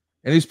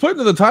 And he's put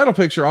into the title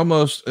picture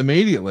almost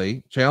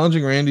immediately,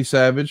 challenging Randy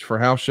Savage for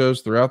house shows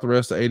throughout the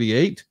rest of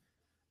 '88.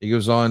 He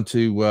goes on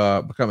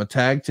to become a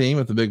tag team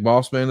with the Big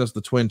Boss Man as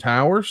the Twin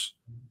Towers.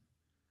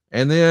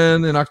 And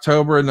then in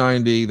October of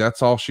 '90,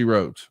 that's all she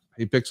wrote.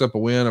 He picks up a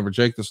win over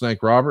Jake the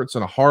Snake Roberts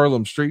in a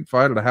Harlem street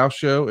fight at a house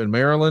show in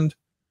Maryland.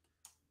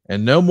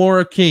 And no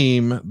more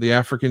Akeem, the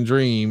African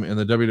Dream, in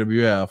the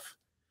WWF.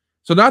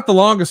 So not the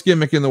longest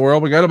gimmick in the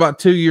world. We got about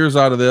 2 years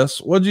out of this.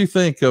 What do you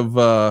think of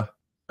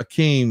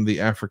Akeem,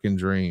 the African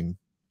Dream?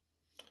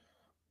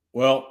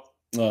 Well,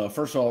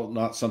 first of all,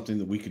 not something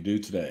that we could do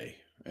today.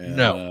 And,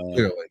 no,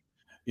 clearly.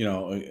 You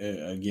know,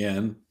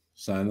 again,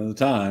 sign of the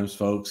times,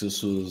 folks.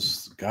 This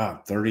was,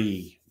 God,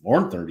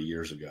 more than 30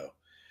 years ago.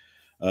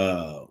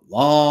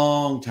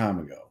 Long time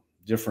ago,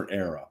 different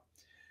era.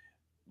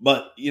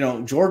 But, you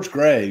know, George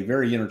Gray,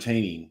 very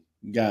entertaining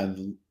guy in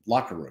the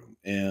locker room.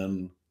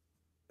 And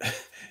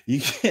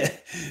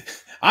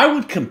I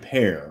would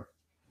compare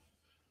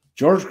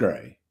George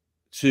Gray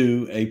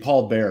to a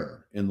Paul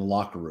Bearer in the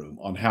locker room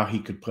on how he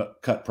could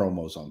cut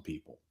promos on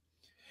people,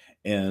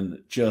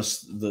 and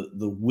just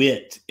the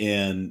wit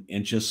and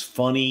just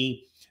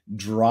funny,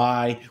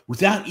 dry,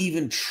 without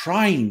even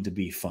trying to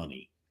be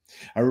funny.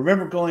 I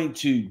remember going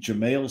to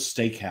Jamel's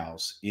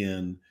Steakhouse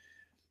in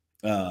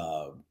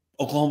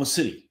Oklahoma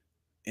City,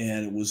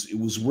 and it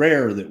was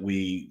rare that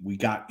we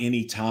got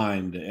any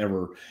time to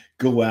ever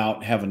go out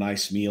and have a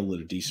nice meal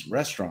at a decent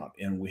restaurant.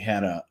 And we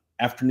had a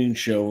afternoon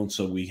show, and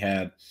so we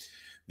had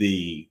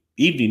the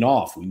evening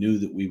off. We knew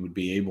that we would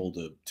be able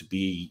to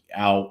be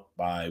out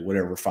by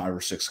whatever 5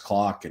 or 6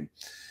 o'clock, and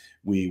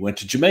we went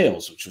to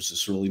Jamel's, which was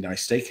this really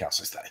nice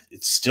steakhouse. I thought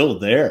it's still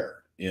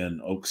there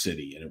in Oak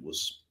City, and it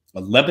was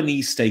a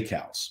Lebanese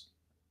steakhouse.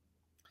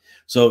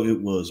 So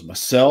it was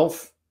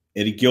myself,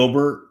 Eddie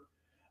Gilbert,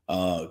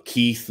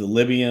 Keith the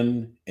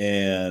Libyan,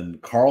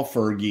 and Carl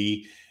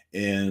Fergie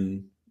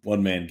in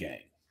One Man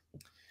Gang.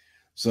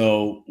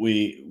 So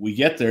we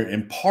get there,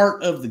 and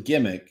part of the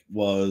gimmick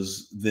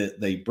was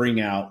that they bring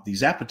out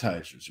these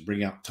appetizers. They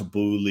bring out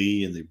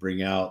tabbouleh, and they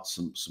bring out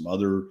some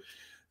other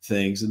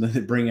things, and then they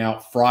bring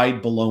out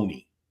fried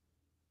bologna,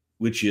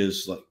 which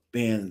is like,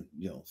 man,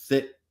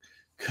 thick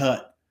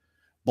cut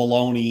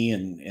bologna,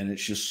 and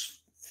it's just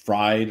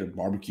fried or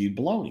barbecued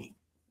bologna,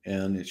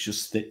 and it's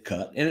just thick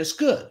cut, and it's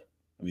good.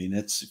 I mean,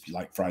 it's, if you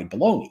like fried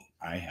bologna.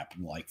 I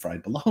happen to like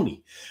fried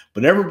bologna,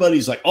 but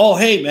everybody's like, "Oh,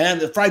 hey, man,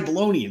 the fried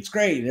bologna, it's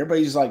great." And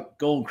everybody's like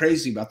going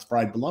crazy about the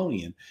fried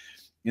bologna.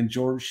 And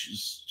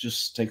George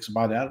just takes a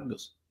bite out and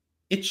goes,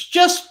 "It's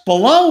just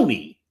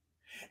bologna."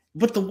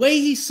 But the way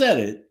he said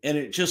it, and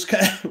it just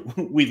kind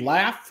of, we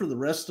laughed for the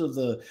rest of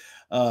the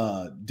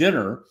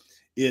dinner.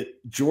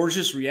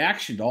 George's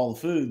reaction to all the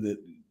food, that,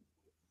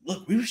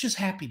 look, we were just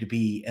happy to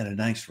be at a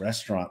nice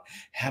restaurant,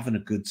 having a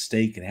good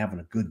steak and having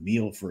a good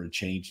meal for a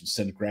change,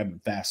 instead of grabbing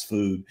fast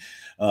food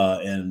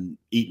and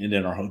eating it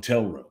in our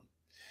hotel room.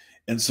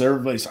 And so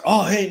everybody's like,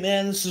 "Oh, hey,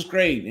 man, this is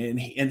great."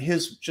 And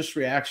his just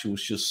reaction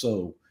was just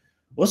so,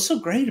 "What's so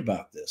great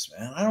about this,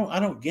 man? I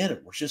don't get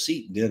it. We're just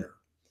eating dinner."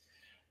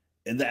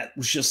 And that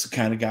was just the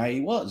kind of guy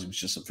he was. He was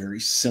just a very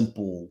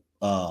simple,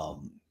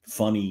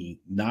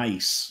 funny,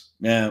 nice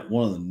man,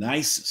 one of the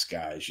nicest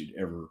guys you'd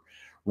ever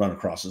run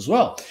across as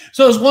well.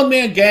 So his One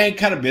Man Gang,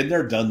 kind of been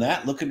there, done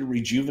that, looking to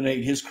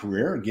rejuvenate his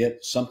career and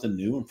get something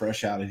new and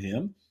fresh out of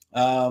him.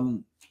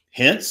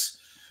 Hence,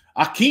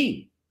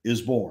 Akeem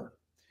is born.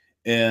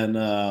 And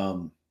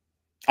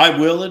I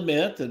will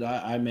admit that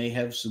I may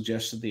have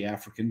suggested the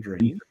African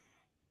Dream.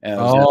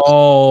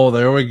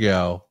 There we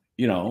go.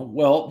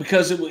 Well,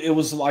 because it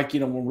was like,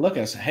 when we're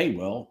looking, I said, hey,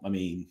 well, I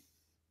mean,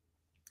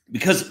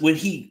 because when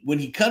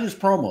he cut his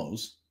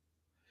promos,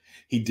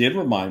 he did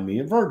remind me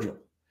of Virgil.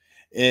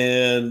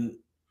 And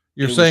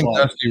you're saying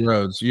like, Dusty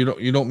Rhodes. You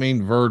don't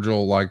mean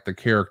Virgil like the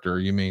character.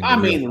 You mean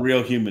the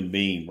real human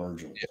being,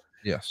 Virgil.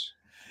 Yes.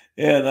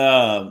 And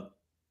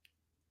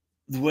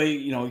the way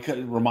he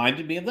kind of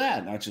reminded me of that.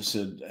 And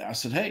I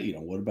said, hey,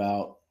 what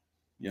about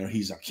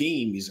he's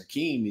Akeem,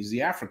 he's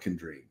the African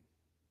Dream.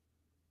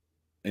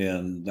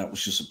 And that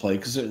was just a play,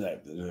 because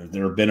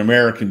there have been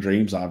American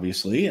Dreams,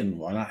 obviously, and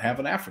why not have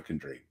an African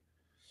Dream?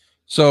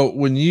 So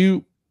when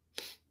you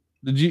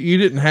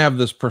didn't have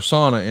this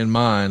persona in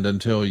mind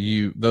until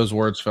those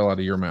words fell out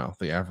of your mouth,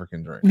 the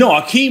African Dream. No,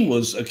 Akeem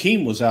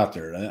was out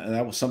there. And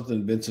that was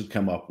something Vince had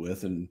come up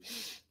with, and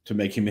to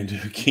make him into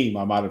Akeem,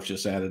 I might have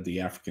just added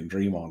the African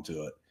Dream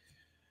onto it.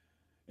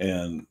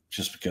 And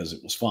just because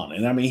it was fun.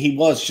 And I mean, he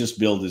was just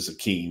billed as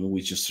Akeem, and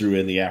we just threw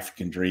in the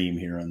African Dream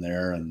here and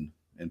there, and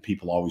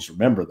people always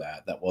remember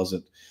that. That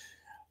wasn't,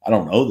 I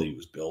don't know that he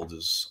was billed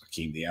as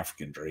Akeem the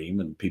African Dream,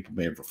 and people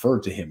may have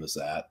referred to him as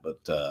that,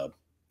 but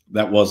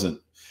that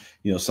wasn't,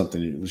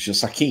 something. It was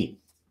just Akeem.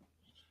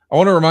 I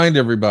want to remind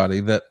everybody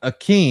that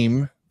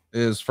Akeem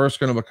is first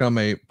going to become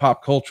a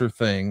pop culture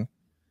thing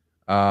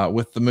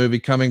with the movie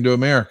Coming to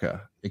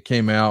America. It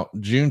came out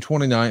June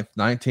 29th,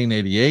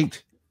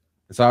 1988.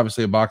 It's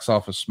obviously a box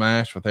office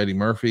smash, with Eddie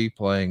Murphy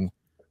playing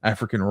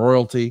African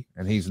royalty,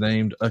 and he's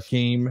named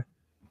Akeem.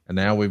 And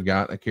now we've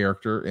got a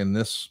character in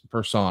this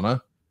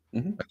persona,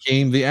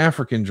 Akeem the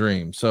African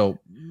Dream. So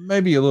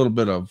maybe a little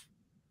bit of,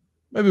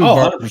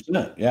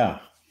 100%. Yeah.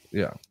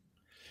 Yeah.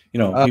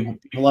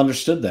 People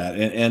understood that.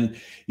 And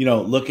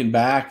looking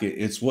back,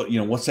 it's what,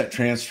 what's that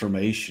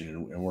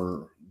transformation? And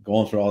we're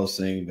going through all this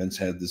thing. Vince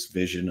had this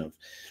vision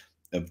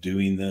of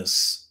doing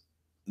this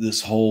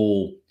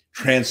whole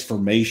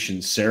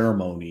transformation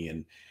ceremony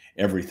and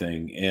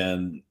everything.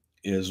 And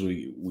as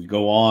we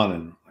go on,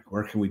 and like,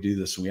 where can we do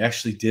this? And we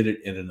actually did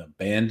it in an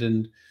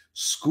abandoned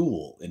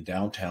school in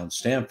downtown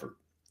Stamford.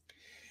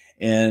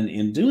 And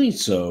in doing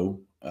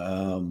so,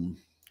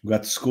 we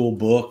got the school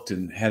booked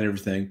and had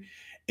everything.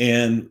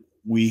 And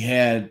we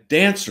had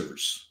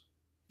dancers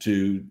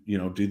to,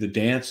 do the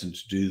dance and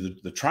to do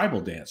the tribal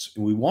dance.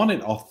 And we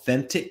wanted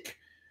authentic,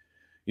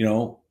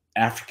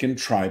 African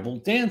tribal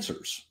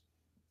dancers,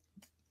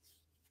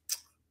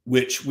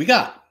 which we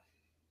got.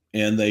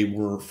 And they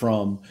were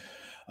from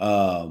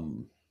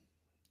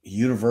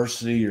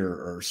university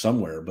or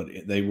somewhere, but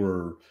they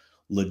were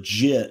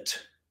legit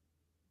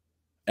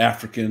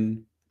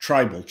African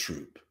tribal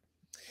troupe.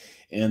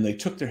 And they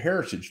took their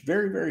heritage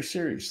very, very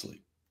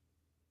seriously,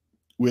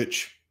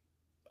 which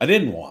I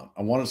didn't want.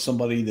 I wanted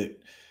somebody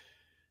that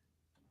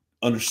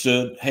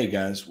understood, hey,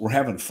 guys, we're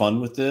having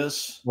fun with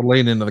this. We're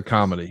laying into the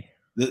comedy.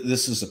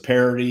 This is a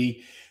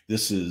parody.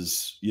 This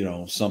is,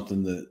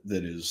 something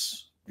that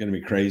is going to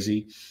be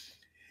crazy.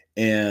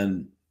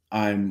 And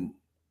I'm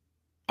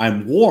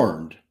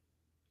warned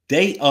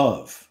night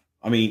of.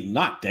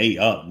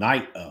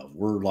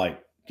 We're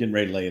like getting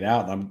ready to lay it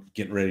out, and I'm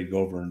getting ready to go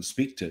over and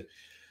speak to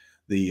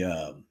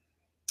the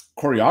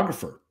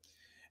choreographer.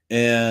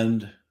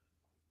 And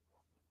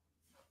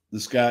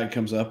this guy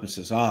comes up and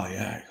says,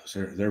 yeah,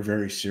 they're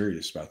very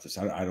serious about this.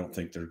 I don't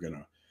think they're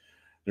gonna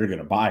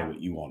buy what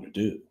you want to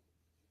do.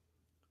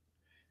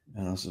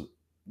 And I said,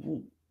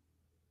 well,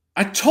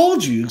 I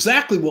told you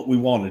exactly what we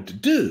wanted to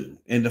do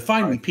and to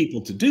find me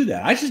people to do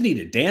that. I just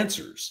needed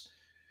dancers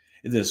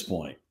at this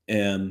point.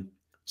 And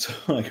so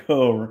I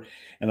go over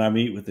and I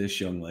meet with this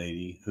young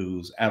lady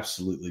who's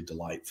absolutely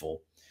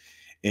delightful.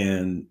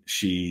 And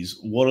she's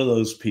one of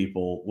those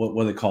people,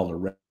 what they call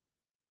her.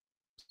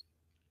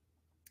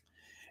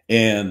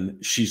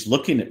 And she's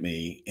looking at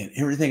me, and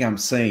everything I'm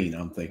saying,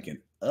 I'm thinking,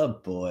 oh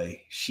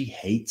boy, she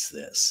hates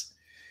this.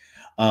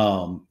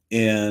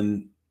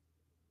 And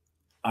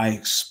I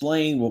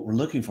explained what we're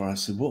looking for. I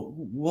said,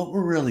 what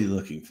we're really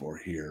looking for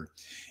here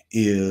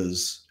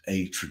is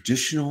a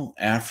traditional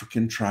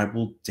African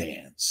tribal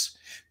dance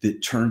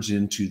that turns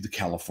into the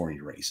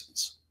California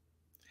Raisins.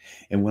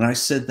 And when I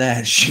said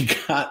that, she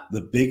got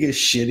the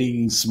biggest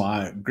shitting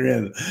smile,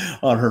 grin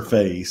on her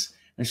face.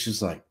 And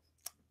she's like,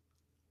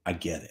 I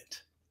get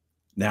it.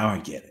 Now I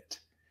get it.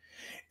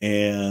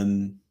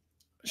 And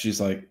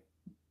she's like,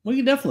 we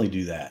can definitely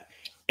do that.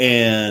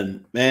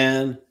 And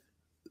man,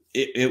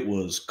 it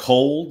was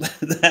cold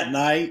that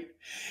night,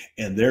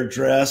 and they're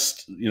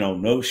dressed, you know,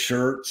 no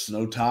shirts,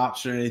 no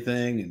tops or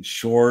anything, and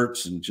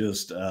shorts and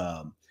just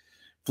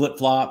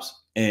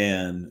flip-flops.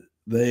 And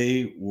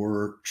they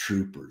were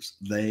troopers.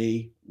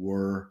 They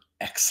were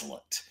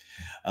excellent,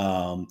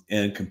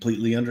 and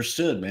completely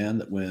understood, man,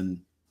 that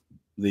when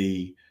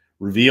the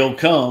reveal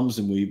comes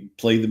and we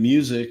play the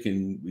music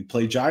and we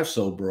play Jive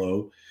Soul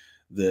Bro,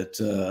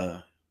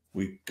 that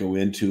we go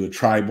into a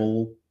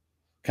tribal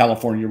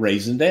California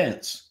raisin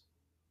dance.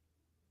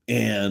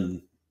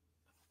 And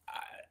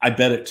I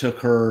bet it took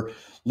her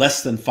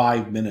less than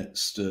 5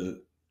 minutes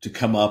to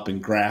come up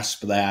and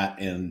grasp that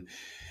and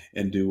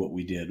do what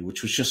we did,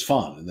 which was just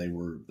fun. And they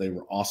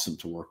were awesome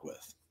to work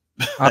with.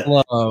 I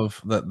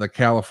love that the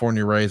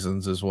California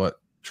Raisins is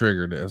what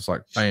triggered it. It's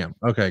like, bam,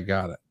 okay,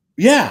 got it.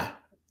 Yeah.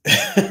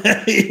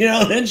 You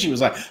know, then she was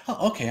like,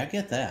 oh, okay, I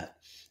get that.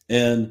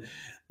 And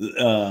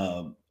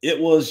it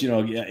was, you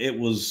know, yeah, it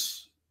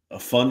was a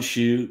fun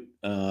shoot.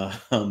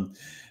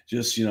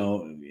 Just, you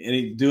know,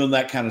 doing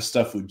that kind of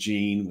stuff with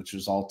Gene, which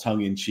was all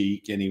tongue in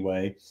cheek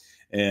anyway,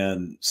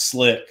 and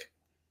Slick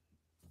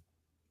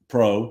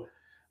Pro.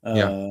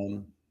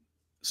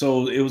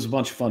 So it was a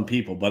bunch of fun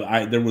people,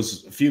 but there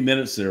was a few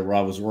minutes there where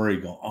I was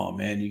worried, going, oh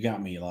man, you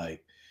got me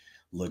like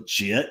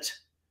legit,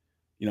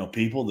 you know,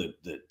 people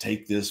that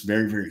take this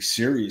very, very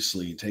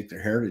seriously and take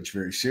their heritage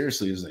very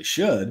seriously, as they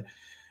should.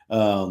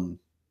 But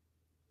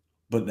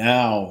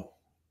now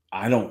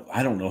I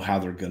don't know how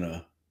they're going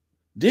to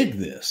dig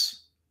this.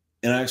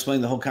 And I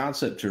explained the whole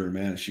concept to her,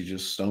 man. She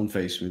just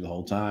stone-faced me the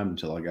whole time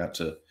until I got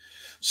to,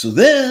 so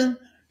then,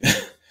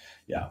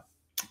 yeah,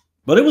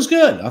 but it was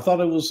good. I thought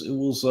it was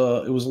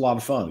a lot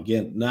of fun.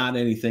 Again, not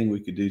anything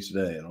we could do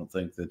today. I don't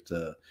think that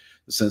the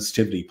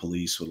sensitivity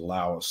police would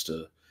allow us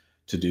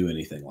to do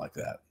anything like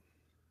that.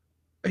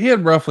 He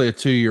had roughly a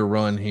 2-year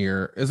run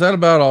here. Is that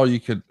about all you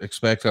could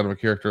expect out of a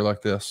character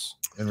like this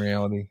in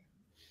reality?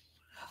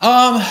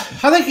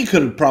 I think he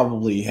could have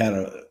probably had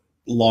a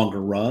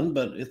longer run,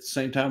 but at the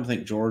same time, I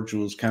think George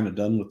was kind of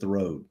done with the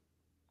road.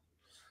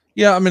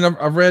 Yeah, I mean,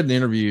 I've read in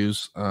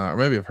interviews, or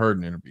maybe I've heard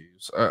in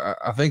interviews.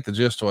 I think the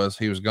gist was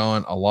he was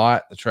gone a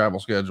lot. The travel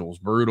schedule was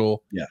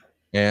brutal. Yeah.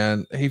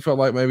 And he felt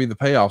like maybe the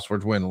payoffs were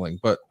dwindling,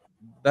 but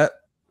that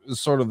is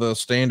sort of the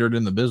standard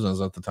in the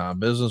business at the time.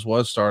 Business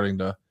was starting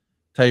to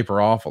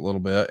taper off a little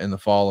bit in the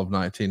fall of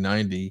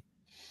 1990.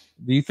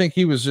 Do you think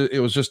it was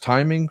just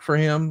timing for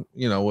him,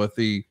 you know, with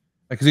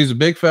because he's a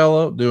big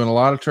fellow doing a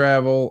lot of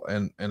travel,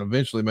 and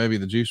eventually maybe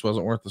the juice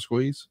wasn't worth the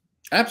squeeze?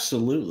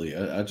 Absolutely.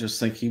 I just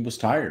think he was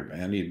tired,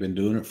 man. He had been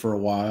doing it for a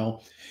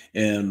while.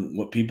 And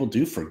what people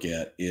do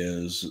forget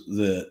is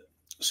that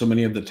so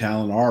many of the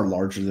talent are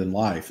larger than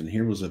life. And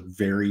here was a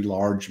very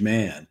large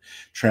man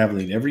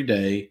traveling every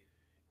day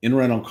in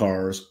rental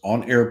cars,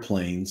 on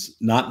airplanes,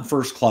 not in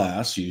first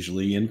class,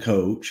 usually in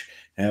coach,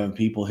 having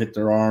people hit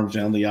their arms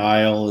down the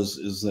aisle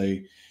as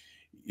they,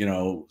 you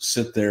know,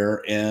 sit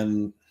there,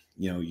 and,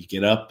 you know, you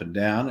get up and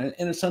down,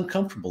 and it's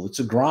uncomfortable. It's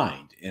a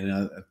grind. And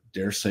I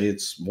dare say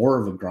it's more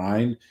of a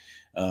grind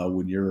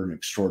when you're an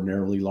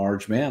extraordinarily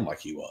large man like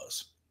he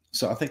was.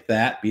 So I think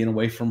that being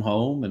away from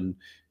home and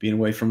being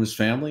away from his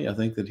family, I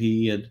think that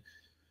he had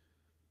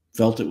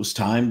felt it was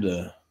time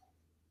to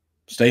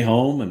stay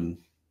home and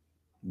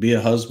be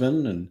a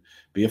husband and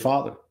be a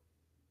father.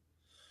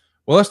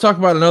 Well, let's talk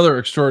about another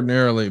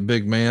extraordinarily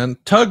big man,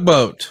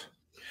 Tugboat.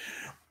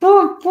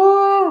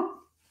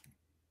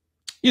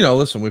 You know,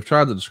 listen, we've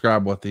tried to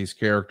describe what these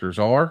characters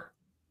are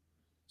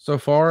so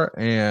far,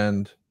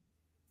 and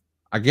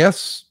I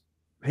guess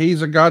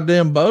he's a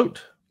goddamn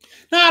boat.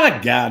 Not a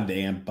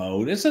goddamn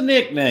boat. It's a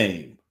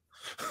nickname.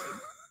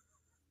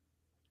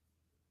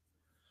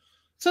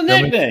 It's a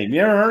nickname.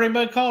 You ever heard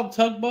anybody called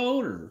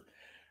Tugboat or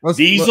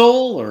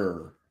Diesel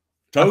or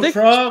tow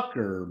truck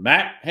or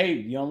Mac? Hey,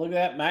 you know, look at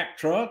that Mac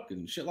truck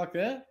and shit like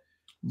that.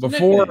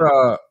 Before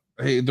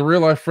the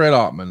real life Fred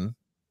Ottman,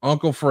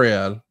 Uncle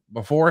Fred,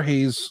 before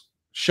he's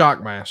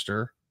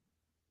Shockmaster,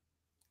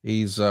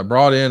 he's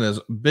brought in as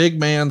Big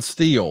Man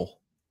Steel,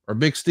 or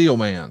Big Steel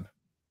Man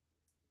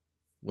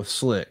with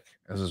Slick.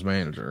 as his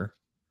manager.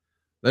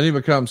 Then he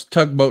becomes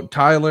Tugboat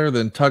Tyler,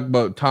 then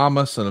Tugboat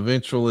Thomas, and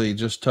eventually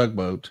just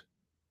Tugboat.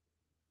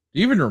 Do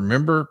you even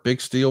remember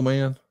Big Steel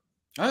Man?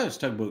 I think it's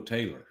Tugboat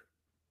Taylor.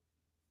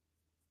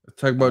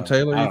 Tugboat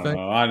Taylor, I you don't think?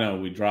 know. I know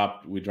we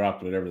dropped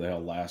whatever the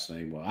hell last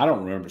name was. I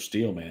don't remember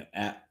Steel Man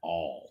at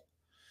all.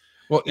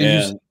 Well,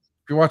 if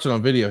you're watching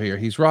on video here,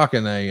 he's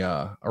rocking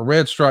a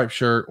red striped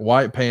shirt,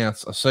 white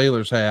pants, a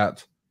sailor's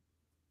hat.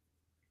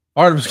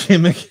 Part of his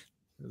gimmick,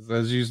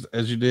 as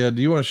you did.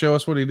 Do you want to show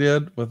us what he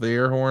did with the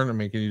air horn? I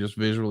mean, can you just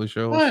visually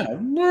show us?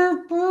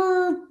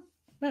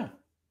 Yeah.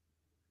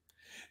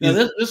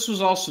 Now, this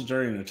was also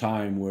during a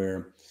time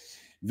where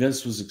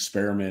Vince was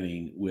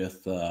experimenting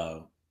with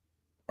a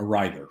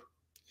writer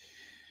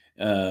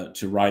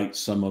to write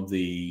some of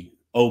the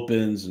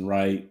opens and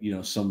write,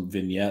 some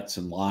vignettes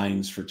and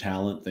lines for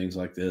talent, things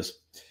like this.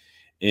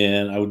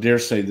 And I would dare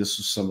say this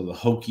was some of the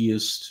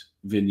hokiest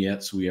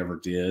vignettes we ever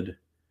did,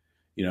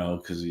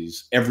 because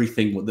he's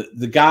everything.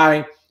 The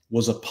guy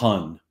was a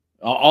pun.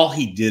 All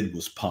he did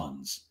was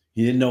puns.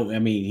 He didn't know. I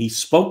mean, he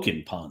spoke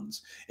in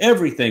puns.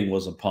 Everything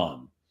was a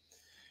pun.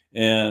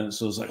 And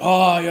so it's like,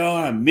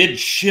 I'm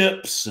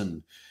midships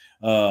and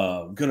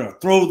gonna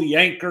throw the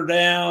anchor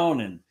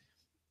down. And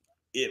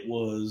it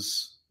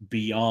was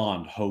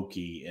beyond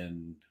hokey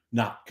and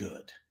not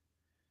good.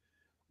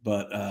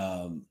 But,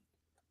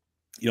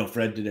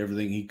 Fred did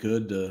everything he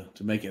could to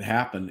make it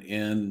happen.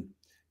 And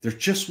there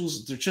just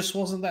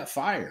wasn't that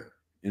fire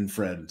in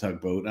Fred and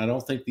Tugboat. And I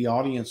don't think the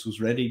audience was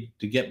ready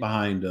to get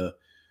behind a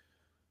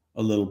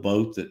little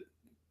boat that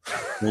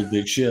pulled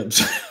big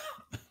ships.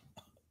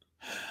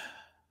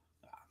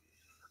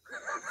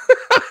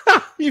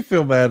 You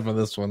feel bad for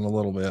this one a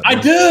little bit. I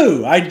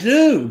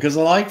do, because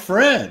I like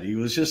Fred. He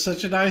was just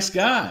such a nice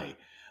guy.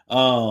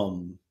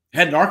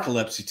 Had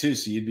narcolepsy too,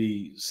 so you'd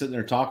be sitting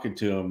there talking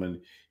to him,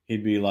 and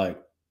he'd be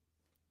like,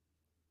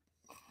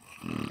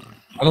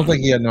 I don't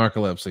think he had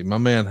narcolepsy. My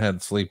man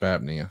had sleep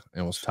apnea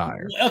and was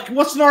tired.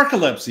 What's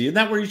narcolepsy? Isn't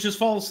that where you just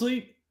fall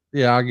asleep?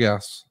 Yeah, I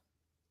guess.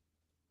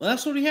 Well,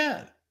 that's what he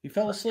had. He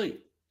fell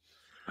asleep.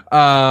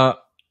 I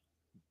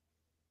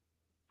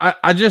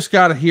just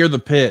got to hear the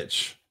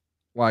pitch.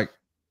 Like,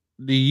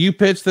 do you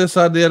pitch this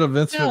idea to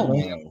Vince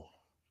McMahon? No.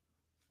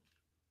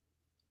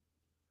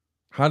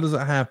 How does it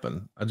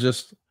happen? I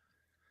just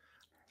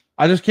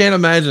can't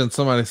imagine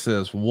somebody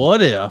says,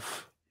 "What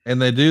if?" and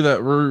they do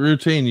that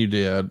routine you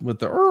did with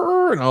the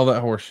and all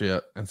that horse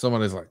shit, and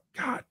somebody's like,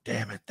 "God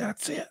damn it,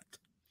 that's it."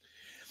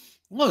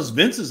 Well, it was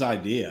Vince's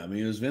idea. I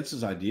mean, it was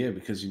Vince's idea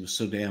because he was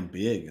so damn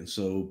big and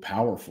so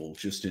powerful,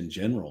 just in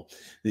general,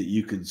 that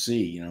you could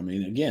see.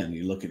 Again,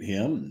 you look at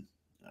him, and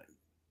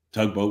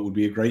Tugboat would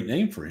be a great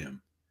name for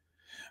him.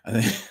 I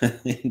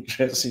think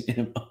dressing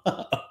him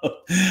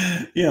up,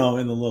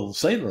 in the little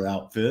sailor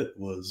outfit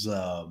was,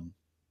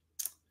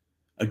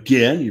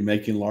 again, you're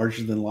making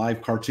larger than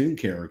life cartoon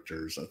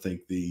characters. I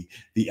think the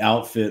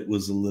outfit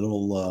was a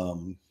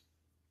little,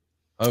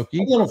 hokey,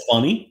 a little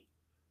funny.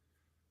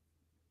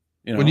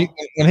 When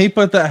he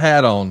put that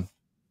hat on,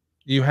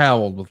 you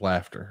howled with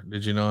laughter.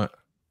 Did you not?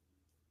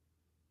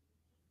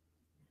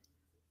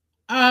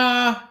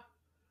 It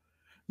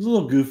was a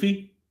little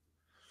goofy.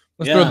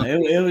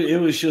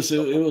 It was just,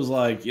 it was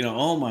like,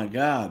 oh my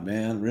God,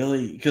 man,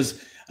 really?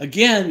 Because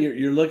again,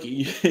 you're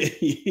looking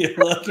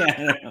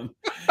at him,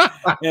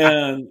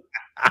 and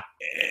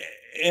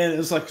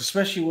it's like,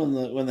 especially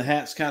when the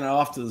hat's kind of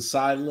off to the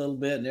side a little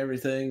bit and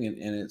everything,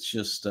 and it's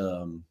just,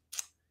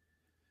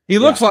 he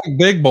looks like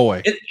Big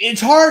Boy.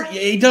 It's hard.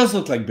 He does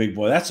look like Big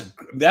Boy.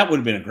 That would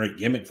have been a great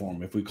gimmick for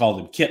him if we called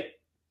him Kip.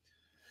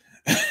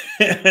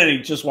 And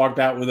he just walked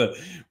out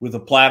with a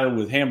platter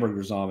with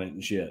hamburgers on it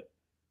and shit.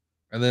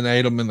 And then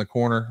ate them in the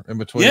corner in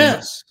between.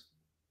 Yes,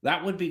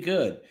 that would be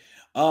good.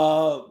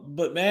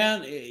 But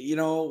man,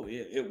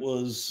 it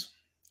was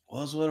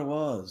what it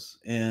was.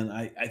 And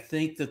I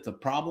think that the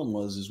problem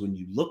is when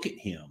you look at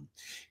him,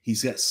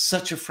 he's got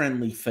such a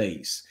friendly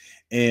face.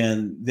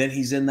 And then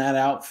he's in that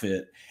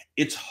outfit.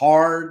 It's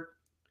hard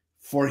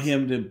for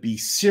him to be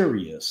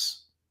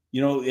serious,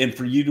 and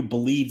for you to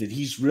believe that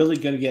he's really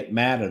going to get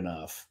mad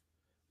enough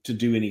to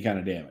do any kind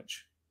of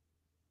damage.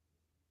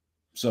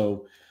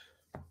 So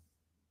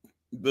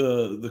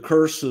the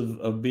curse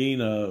of being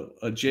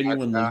a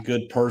genuinely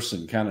good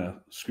person kind of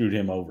screwed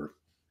him over.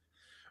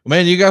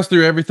 Man, you guys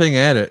threw everything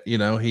at it. He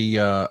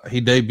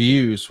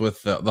debuts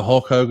with the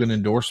Hulk Hogan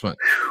endorsement.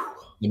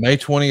 The May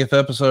 20th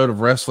episode of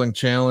Wrestling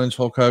Challenge,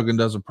 Hulk Hogan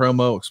does a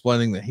promo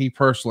explaining that he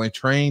personally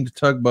trained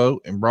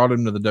Tugboat and brought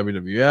him to the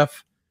WWF.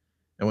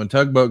 And when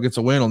Tugboat gets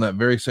a win on that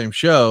very same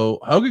show,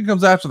 Hogan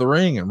comes after the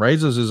ring and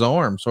raises his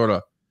arm, sort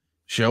of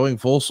showing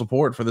full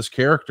support for this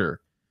character.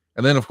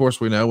 And then, of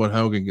course, we know when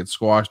Hogan gets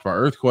squashed by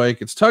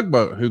Earthquake, it's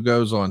Tugboat who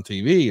goes on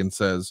TV and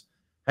says,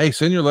 "Hey,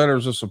 send your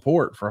letters of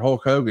support for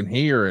Hulk Hogan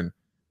here, and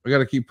we got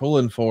to keep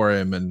pulling for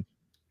him." And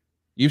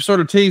you've sort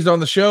of teased on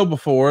the show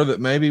before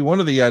that maybe one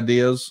of the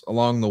ideas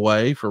along the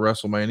way for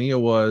WrestleMania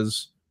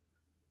was,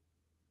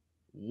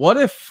 what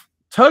if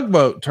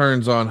Tugboat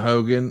turns on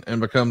Hogan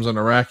and becomes an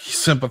Iraqi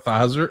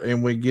sympathizer,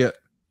 and we get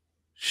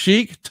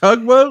Sheik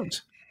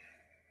Tugboat?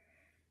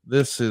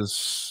 this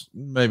is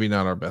maybe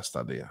not our best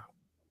idea.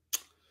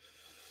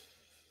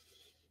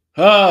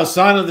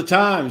 Sign of the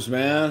times,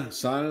 man.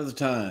 Sign of the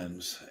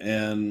times.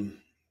 And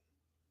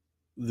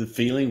the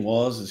feeling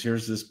is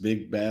here's this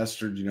big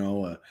bastard,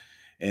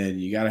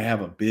 and you got to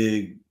have a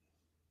big,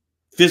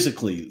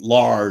 physically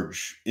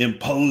large,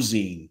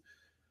 imposing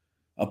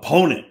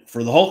opponent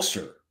for the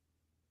Hulkster.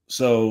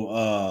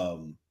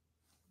 So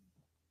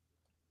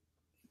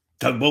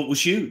Tugboat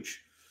was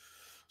huge.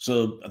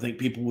 So I think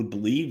people would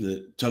believe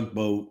that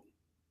Tugboat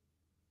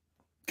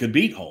could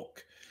beat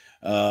Hulk.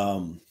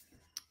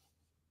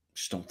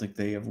 Just don't think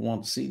they ever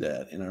want to see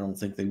that. And I don't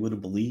think they would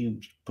have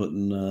believed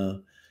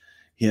putting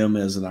him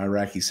as an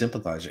Iraqi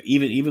sympathizer,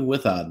 even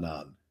with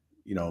Adnan,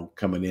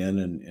 coming in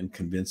and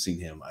convincing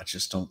him. I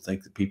just don't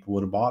think that people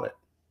would have bought it.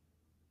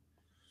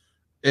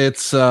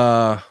 It's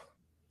not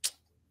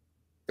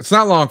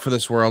long for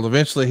this world.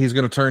 Eventually he's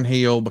going to turn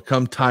heel,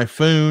 become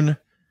Typhoon,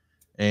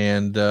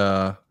 and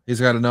he's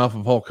got enough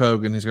of Hulk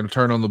Hogan. He's going to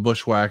turn on the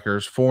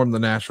Bushwhackers, form the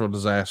Natural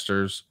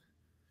Disasters.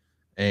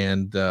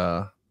 And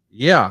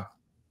yeah,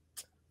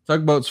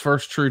 Tugboat's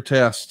first true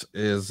test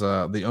is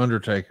the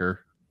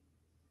Undertaker,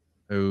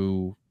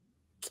 who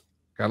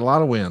got a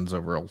lot of wins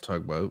over old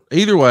Tugboat.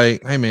 Either way,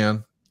 hey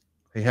man,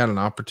 he had an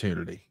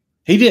opportunity.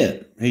 He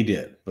did,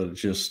 but it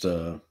just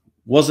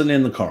wasn't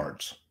in the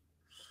cards.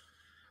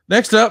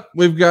 Next up,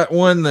 we've got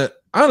one that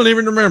I don't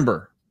even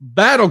remember.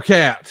 Battle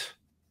Cat.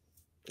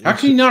 How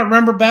can you not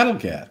remember Battle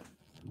Cat?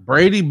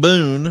 Brady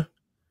Boone,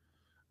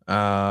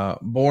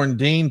 born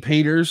Dean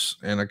Peters,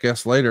 and I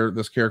guess later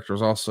this character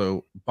was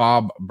also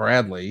Bob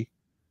Bradley.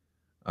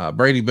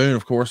 Brady Boone,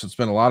 of course, had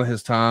spent a lot of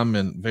his time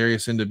in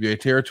various NWA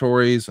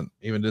territories and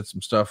even did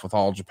some stuff with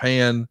All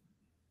Japan.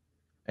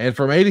 And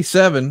from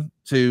 87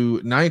 to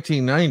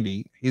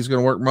 1990, he's going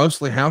to work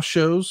mostly house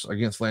shows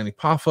against Lanny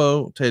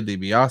Poffo, Ted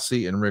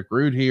DiBiase, and Rick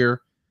Rude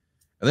here.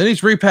 And then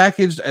he's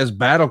repackaged as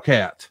Battle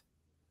Cat.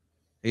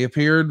 He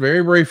appeared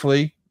very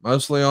briefly,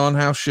 mostly on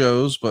house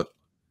shows, but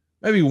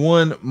maybe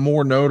one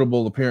more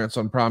notable appearance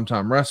on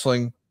Primetime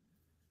Wrestling.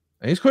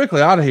 And he's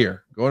quickly out of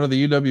here, going to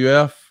the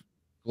UWF,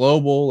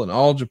 Global, and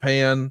All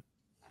Japan.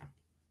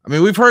 I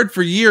mean, we've heard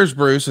for years,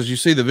 Bruce, as you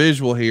see the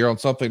visual here on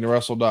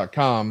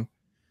somethingtowrestle.com,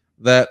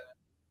 that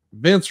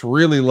Vince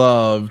really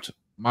loved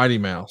Mighty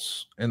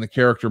Mouse and the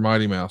character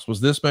Mighty Mouse. Was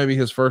this maybe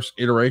his first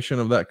iteration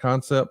of that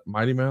concept,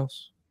 Mighty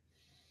Mouse?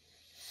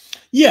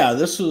 Yeah,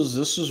 this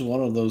was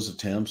one of those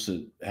attempts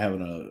at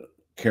having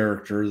a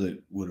character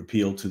that would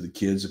appeal to the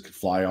kids that could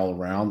fly all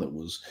around, that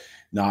was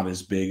not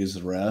as big as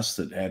the rest,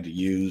 that had to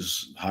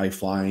use high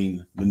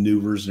flying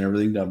maneuvers and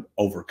everything to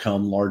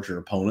overcome larger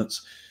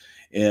opponents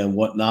and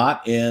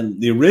whatnot. And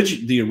the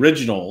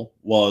original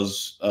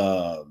was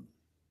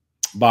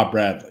Bob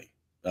Bradley,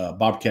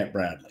 Bobcat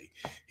Bradley.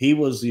 He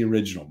was the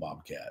original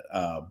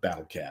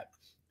Battle Cat.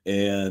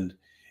 And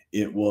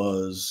it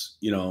was,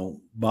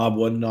 Bob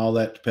wasn't all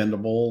that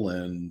dependable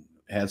and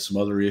had some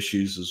other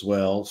issues as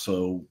well.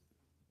 So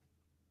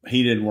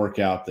he didn't work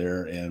out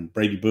there, and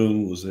Brady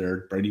Boone was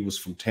there. Brady was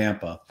from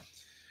Tampa,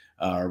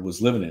 or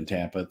was living in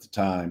Tampa at the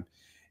time,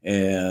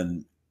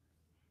 and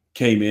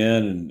came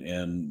in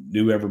and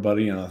knew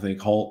everybody. And I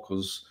think Hulk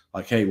was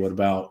like, hey, what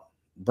about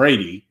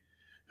Brady,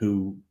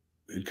 who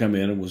had come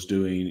in and was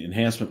doing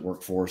enhancement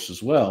work for us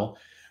as well.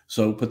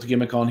 So put the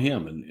gimmick on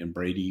him, and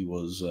Brady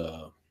was,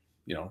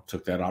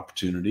 took that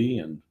opportunity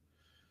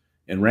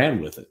and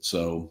ran with it.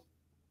 So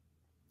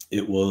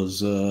it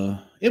was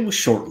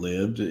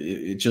short-lived.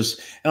 It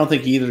just, I don't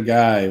think either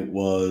guy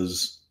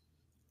was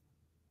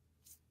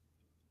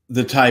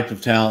the type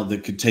of talent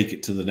that could take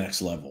it to the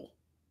next level.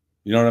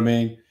 You know what I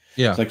mean?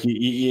 Yeah. It's like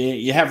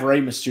you have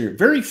Rey Mysterio.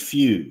 Very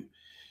few,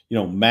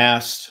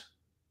 masked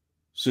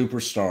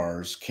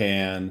superstars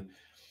can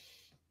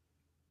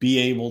be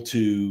able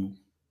to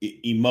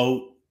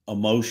emote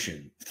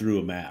emotion through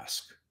a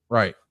mask.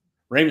 Right.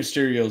 Rey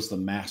Mysterio's the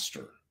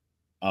master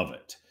of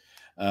it.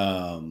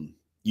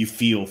 You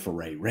feel for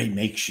Rey. Rey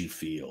makes you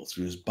feel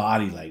through his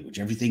body language,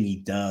 everything he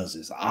does,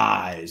 his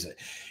eyes,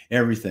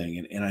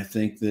 everything. And I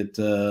think that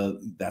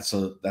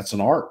that's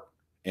an art.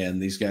 And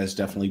these guys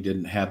definitely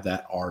didn't have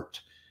that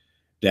art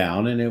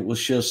down. And it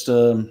was just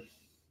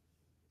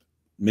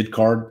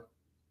mid-card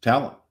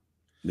talent,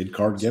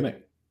 mid-card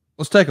gimmick.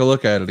 Let's take a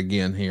look at it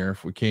again here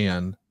if we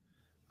can.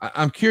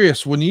 I'm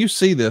curious, when you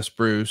see this,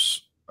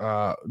 Bruce,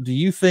 do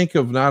you think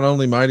of not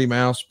only Mighty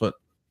Mouse, but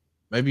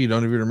maybe you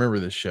don't even remember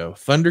this show,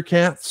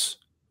 Thundercats?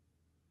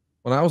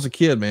 When I was a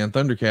kid, man,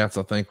 Thundercats,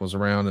 I think, was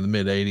around in the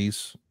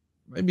mid-'80s,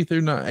 maybe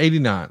through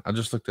 89. I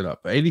just looked it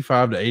up,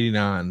 85 to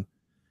 89.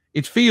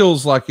 It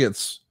feels like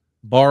it's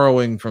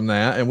borrowing from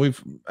that. And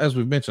as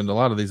we've mentioned, a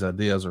lot of these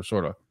ideas are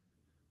sort of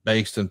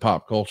based in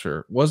pop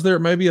culture. Was there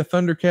maybe a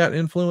Thundercat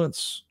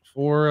influence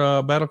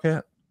for Battle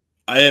Cat?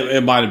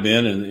 It might have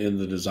been in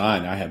the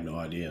design. I have no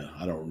idea.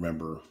 I don't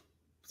remember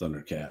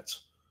Thundercats.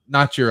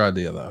 Not your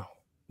idea, though.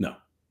 No.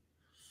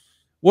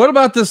 What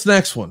about this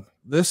next one?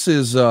 This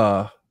is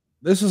an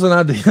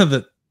idea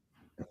that,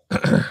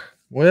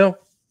 well,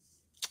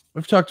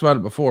 we've talked about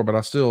it before, but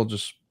I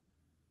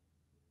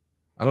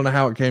I don't know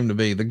how it came to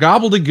be. The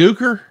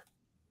gobbledygooker.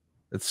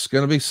 It's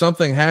going to be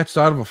something hatched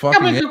out of a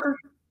fucking egg.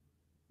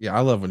 Yeah,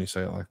 I love when you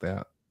say it like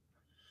that.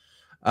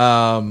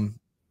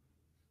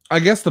 I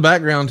guess the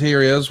background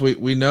here is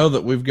we know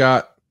that we've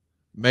got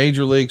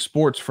major league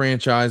sports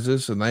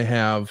franchises and they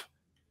have,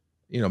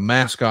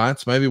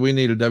 mascots. Maybe we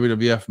need a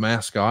WWF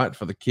mascot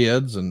for the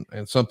kids and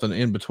something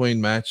in between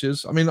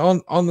matches. I mean,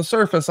 on the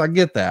surface, I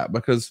get that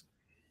because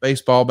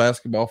baseball,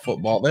 basketball,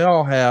 football, they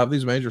all have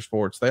these major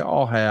sports. They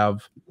all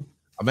have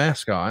a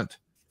mascot.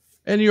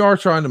 And you are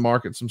trying to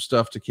market some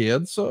stuff to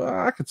kids, so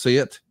I could see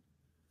it.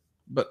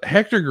 But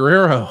Hector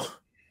Guerrero,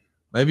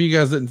 maybe you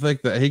guys didn't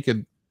think that he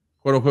could,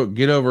 quote unquote,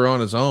 get over on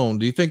his own.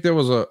 Do you think there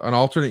was an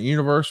alternate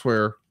universe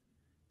where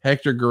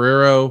Hector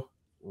Guerrero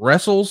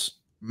wrestles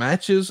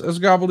matches as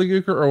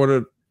Gobbledygooker, or would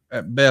it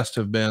at best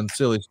have been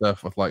silly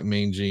stuff with like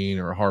Mean Gene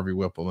or Harvey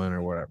Whippleman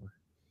or whatever?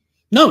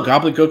 No,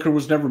 Gobbledygooker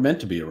was never meant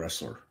to be a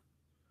wrestler,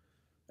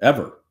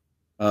 ever.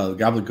 The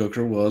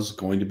Gobbledygooker was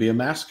going to be a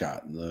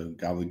mascot. And the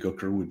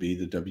Gobbledygooker would be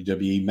the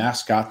WWE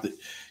mascot that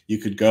you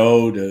could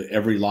go to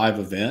every live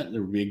event.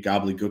 There would be a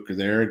Gobbledygooker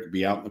there. It could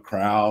be out in the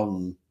crowd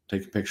and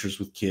taking pictures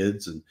with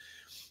kids. And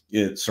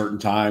at a certain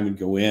time, and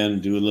go in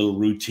and do a little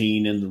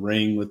routine in the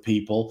ring with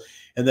people.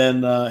 And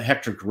then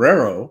Hector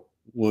Guerrero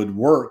would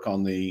work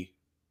on the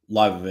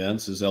live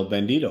events as El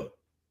Bandito.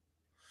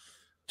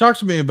 Talk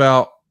to me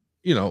about,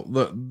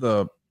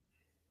 the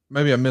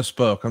maybe I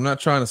misspoke. I'm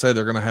not trying to say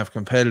they're going to have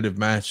competitive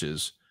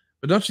matches,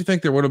 but don't you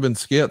think there would have been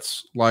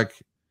skits like,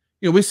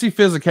 we see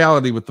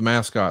physicality with the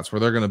mascots where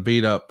they're going to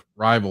beat up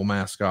rival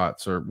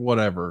mascots or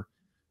whatever.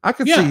 I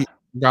could see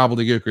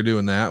Gobbledygooker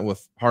doing that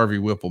with Harvey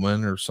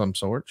Whippleman or some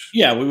sort.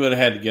 Yeah, we would have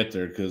had to get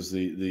there because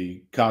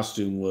the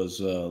costume was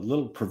a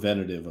little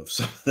preventative of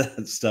some of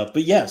that stuff.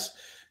 But yes,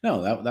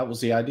 no, that was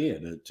the idea,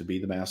 to be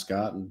the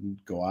mascot and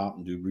go out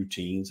and do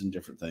routines and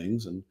different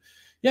things. And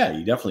yeah,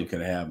 you definitely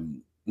could have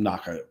him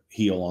knock a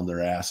heel on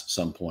their ass at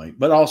some point.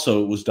 But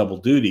also it was double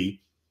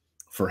duty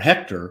for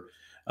Hector,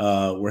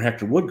 where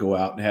Hector would go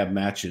out and have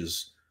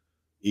matches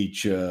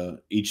each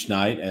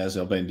night as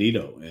El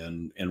Bandito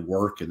and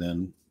work and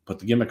then put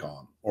the gimmick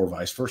on, or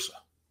vice versa.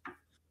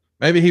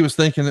 Maybe he was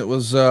thinking it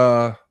was,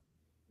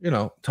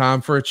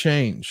 time for a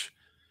change.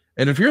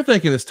 And if you're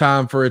thinking it's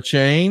time for a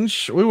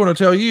change, we want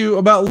to tell you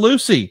about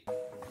Lucy.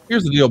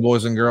 Here's the deal,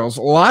 boys and girls.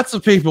 Lots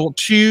of people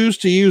choose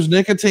to use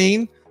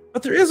nicotine,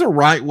 but there is a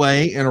right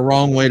way and a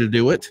wrong way to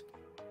do it.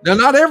 Now,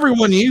 not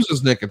everyone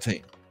uses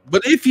nicotine,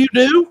 but if you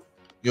do,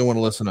 you'll want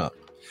to listen up.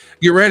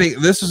 Get ready.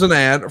 This is an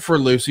ad for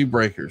Lucy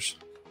Breakers.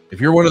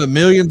 If you're one of the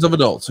millions of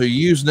adults who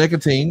use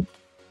nicotine,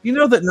 you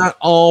know that not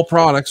all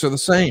products are the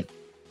same.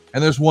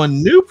 And there's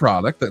one new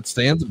product that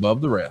stands above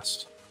the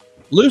rest.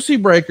 Lucy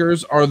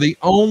Breakers are the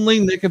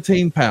only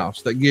nicotine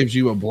pouch that gives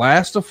you a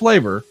blast of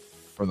flavor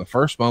from the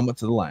first moment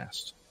to the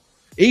last.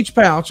 Each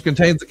pouch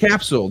contains a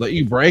capsule that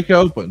you break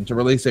open to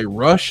release a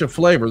rush of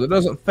flavor that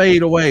doesn't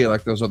fade away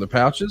like those other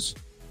pouches.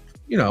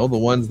 The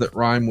ones that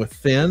rhyme with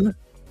thin.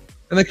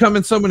 And they come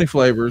in so many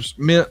flavors: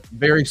 mint,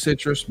 berry,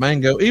 citrus,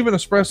 mango, even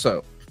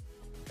espresso.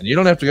 And you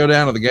don't have to go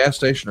down to the gas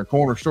station or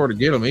corner store to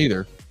get them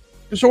either.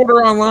 Just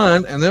order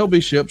online and they'll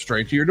be shipped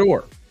straight to your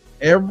door.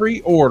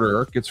 Every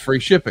order gets free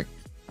shipping.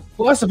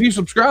 Plus, if you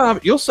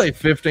subscribe, you'll save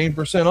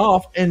 15%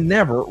 off and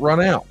never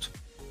run out.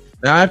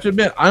 Now, I have to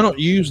admit, I don't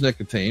use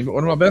nicotine, but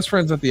one of my best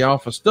friends at the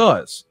office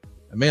does.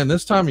 And man,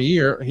 this time of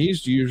year,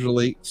 he's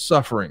usually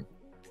suffering,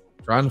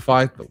 trying to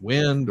fight the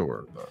wind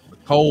or the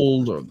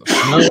cold or the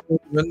snow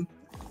even.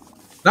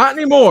 Not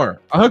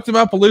anymore. I hooked him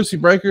up with Lucy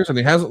Breakers and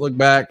he hasn't looked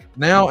back.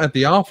 Now at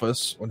the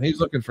office, when he's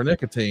looking for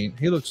nicotine,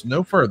 he looks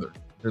no further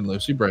than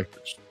Lucy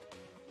Breakers.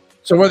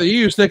 So whether you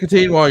use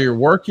nicotine while you're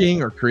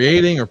working or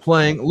creating or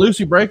playing,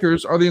 Lucy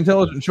Breakers are the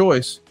intelligent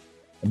choice.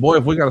 And boy,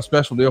 if we got a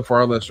special deal for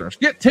our listeners.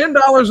 Get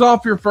 $10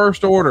 off your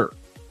first order.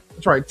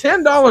 That's right,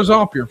 $10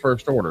 off your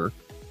first order.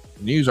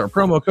 And use our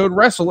promo code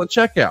WRESTLE at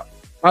checkout.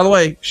 By the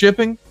way,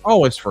 shipping,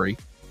 always free.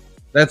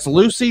 That's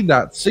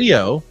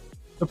lucy.co.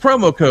 The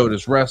promo code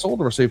is WRESTLE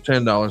to receive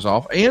 $10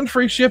 off and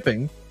free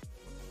shipping.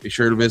 Be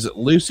sure to visit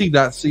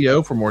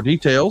lucy.co for more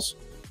details.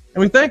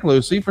 And we thank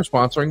Lucy for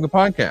sponsoring the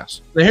podcast.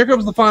 Now, here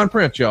comes the fine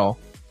print, y'all.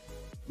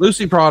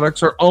 Lucy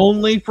products are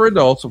only for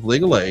adults of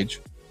legal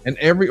age, and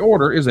every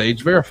order is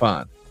age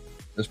verified.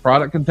 This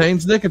product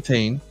contains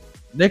nicotine.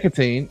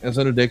 Nicotine is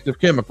an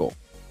addictive chemical.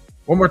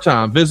 One more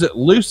time, visit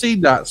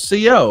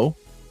lucy.co.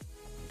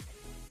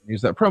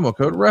 Use that promo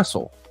code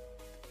WRESTLE.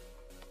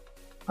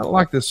 I don't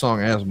like this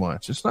song as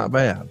much. It's not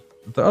bad.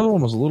 But the other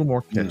one was a little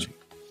more catchy. Yeah.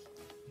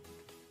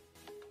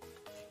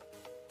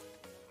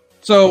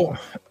 So,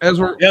 as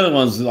we're... The other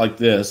one's like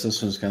this.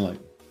 This one's kind of like...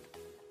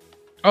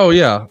 Oh,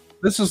 yeah.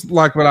 This is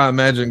like what I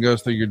imagine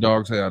goes through your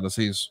dog's head as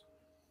he's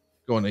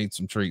going to eat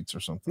some treats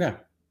or something. Yeah.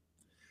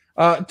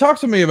 Talk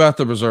to me about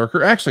the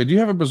Berserker. Actually, do you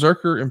have a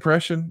Berserker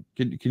impression?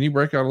 Can you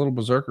break out a little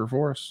Berserker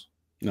for us?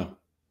 No.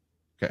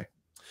 Okay.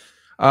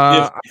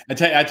 I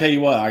tell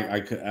you what,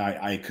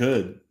 I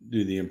could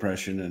do the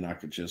impression and I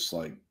could just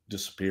like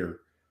disappear.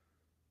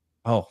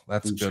 Oh,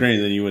 that's from good.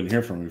 screen, then you wouldn't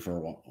hear from me for a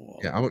while.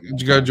 Yeah,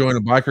 did you go join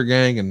a biker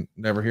gang and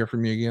never hear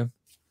from you again?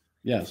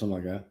 Yeah, something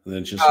like that. And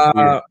then just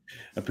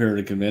appear at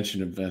a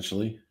convention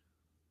eventually.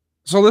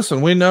 So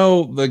listen, we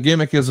know the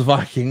gimmick is a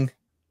Viking,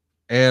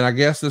 and I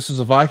guess this is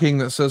a Viking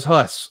that says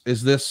Huss.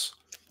 Is this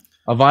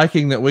a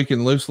Viking that we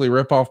can loosely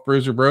rip off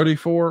Bruiser Brody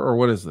for, or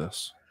what is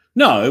this?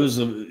 No, it was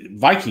a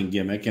Viking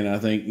gimmick, and I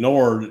think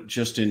Nord,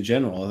 just in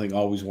general, I think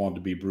always wanted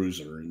to be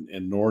Bruiser,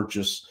 and Nord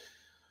just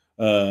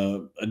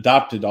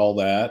adopted all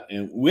that.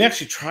 And we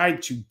actually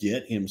tried to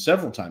get him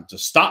several times to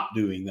stop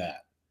doing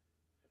that.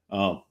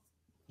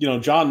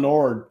 John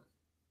Nord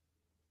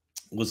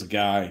was a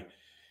guy.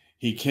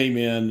 He came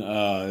in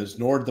as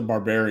Nord the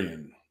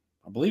Barbarian.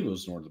 I believe it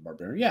was Nord the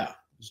Barbarian. Yeah, it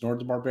was Nord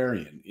the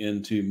Barbarian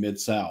into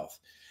Mid-South.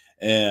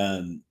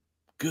 And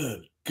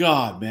good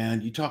God,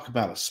 man, you talk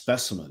about a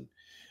specimen.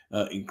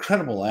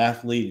 Incredible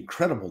athlete,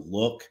 incredible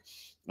look,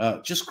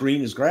 just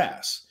green as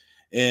grass.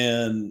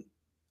 And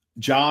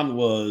John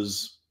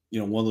was,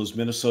 one of those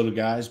Minnesota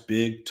guys,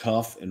 big,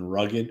 tough, and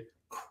rugged,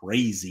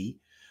 crazy.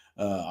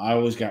 I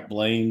always got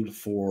blamed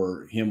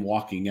for him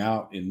walking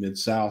out in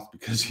Mid-South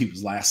because he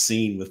was last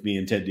seen with me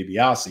and Ted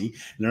DiBiase. And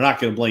they're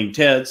not going to blame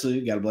Ted, so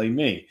you got to blame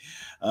me.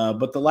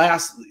 But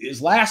his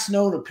last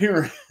known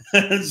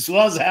appearance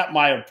was at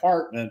my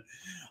apartment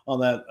on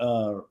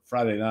that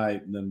Friday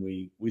night, and then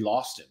we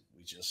lost him.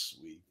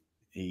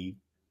 He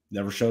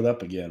never showed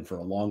up again for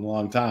a long,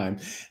 long time,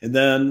 and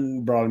then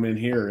we brought him in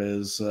here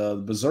as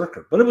the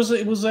Berserker. But it was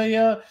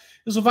a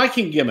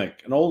Viking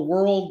gimmick, an old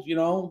world,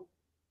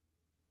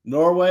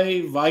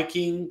 Norway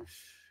Viking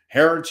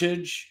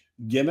heritage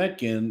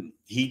gimmick, and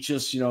he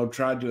just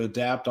tried to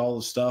adapt all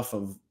the stuff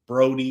of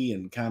Brody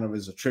and kind of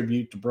as a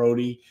tribute to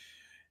Brody,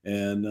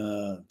 and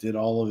did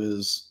all of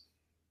his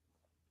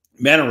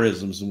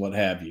mannerisms and what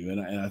have you.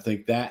 And I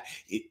think that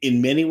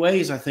in many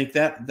ways, I think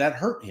that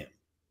hurt him,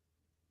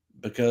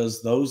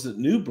 because those that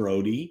knew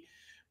Brody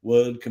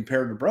would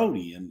compare to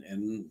Brody,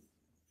 and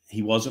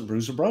he wasn't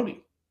Bruiser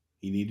Brody.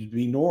 He needed to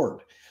be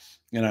Nord.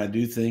 And I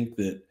do think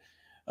that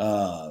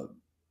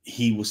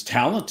he was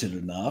talented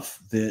enough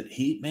that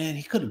he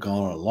could have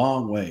gone a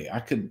long way. I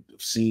could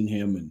have seen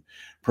him in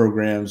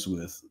programs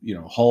with,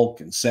 Hulk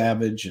and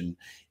Savage and,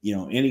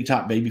 any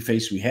top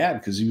babyface we had,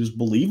 because he was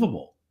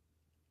believable.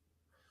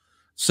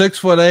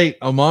 6'8",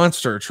 a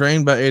monster,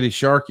 trained by Eddie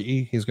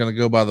Sharkey. He's going to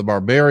go by the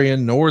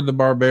Barbarian, Nord the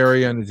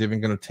Barbarian. He's even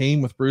going to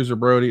team with Bruiser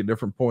Brody at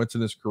different points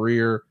in his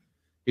career.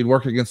 He'd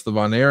work against the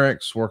Von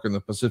Erichs, work in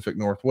the Pacific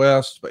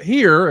Northwest. But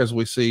here, as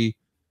we see,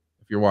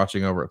 if you're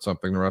watching over at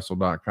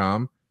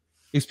somethingtowrestle.com,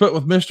 he's put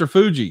with Mr.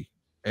 Fuji.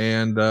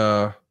 And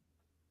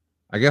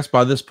I guess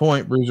by this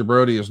point, Bruiser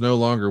Brody is no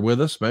longer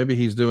with us. Maybe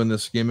he's doing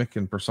this gimmick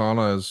and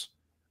persona as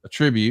a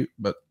tribute,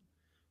 but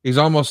he's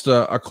almost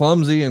a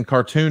clumsy and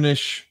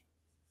cartoonish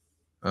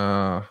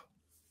Viking.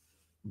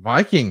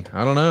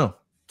 I don't know.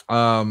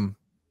 How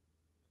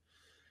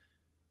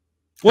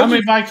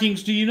many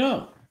Vikings do you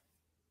know?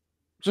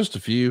 Just a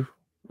few.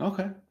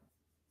 Okay.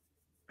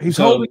 He's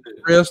holding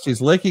his wrist.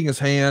 He's licking his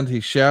hand.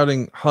 He's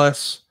shouting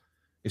Huss.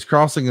 He's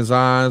crossing his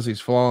eyes.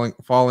 He's falling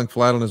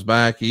flat on his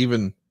back. He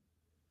even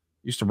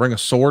used to bring a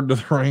sword to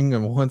the ring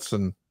and once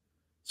and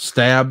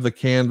stab the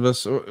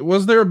canvas.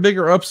 Was there a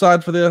bigger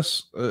upside for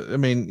this? I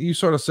mean, you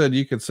sort of said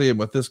you could see him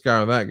with this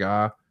guy or that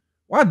guy.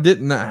 Why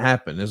didn't that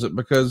happen? Is it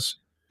because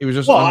he was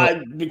just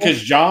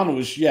because John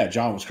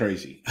was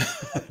crazy.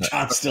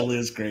 John still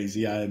is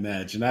crazy, I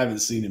imagine. I haven't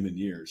seen him in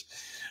years,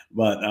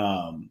 but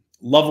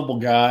lovable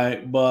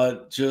guy.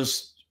 But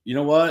just, you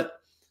know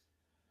what?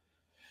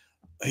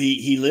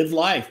 He lived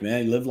life,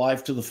 man. He lived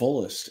life to the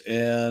fullest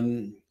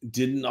and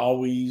didn't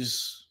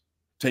always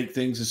take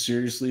things as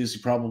seriously as he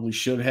probably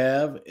should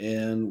have,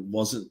 and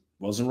wasn't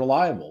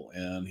reliable.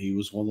 And he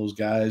was one of those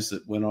guys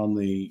that went on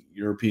the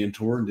European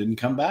tour and didn't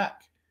come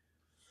back.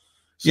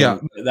 So yeah,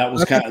 that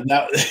was kind of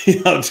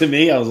that. To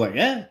me, I was like,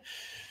 at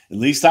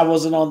least I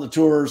wasn't on the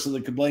tour, so they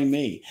could blame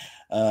me.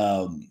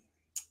 But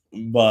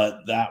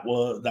that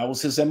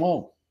was his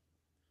MO.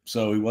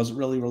 So he wasn't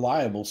really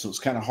reliable. So it's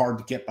kind of hard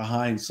to get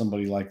behind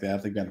somebody like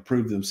that. They've got to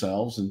prove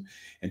themselves, and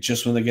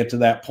just when they get to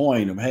that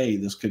point of, hey,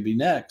 this could be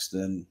next,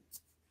 then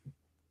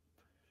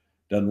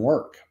doesn't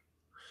work.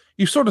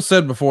 You sort of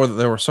said before that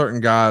there were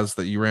certain guys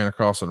that you ran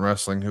across in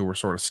wrestling who were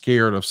sort of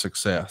scared of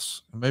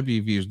success. Maybe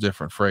you've used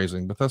different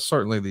phrasing, but that's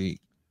certainly the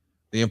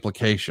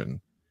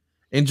implication.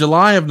 In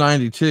July of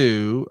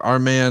 92, our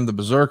man, the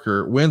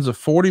Berserker, wins a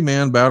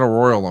 40-man battle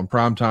royal on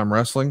Primetime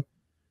Wrestling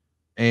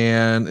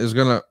and is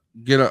going to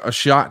get a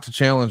shot to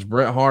challenge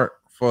Bret Hart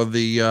for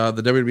the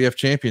WWF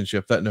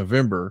Championship that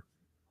November.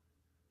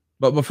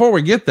 But before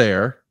we get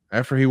there,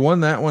 after he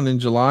won that one in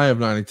July of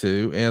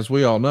 92, as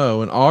we all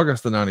know, in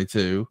August of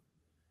 92,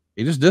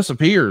 he just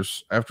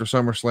disappears after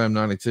SummerSlam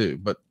 92.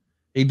 But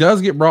he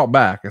does get brought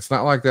back. It's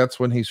not like that's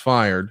when he's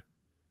fired.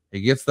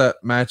 He gets that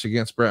match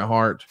against Bret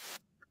Hart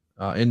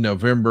in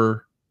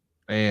November,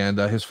 and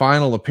his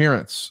final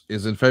appearance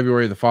is in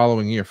February the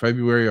following year,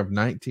 February of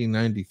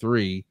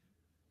 1993.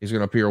 He's going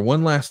to appear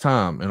one last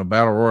time in a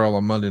battle royal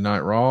on Monday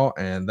Night Raw,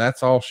 and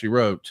that's all she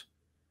wrote.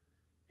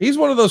 he's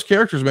one of those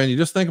characters, man. You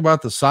just think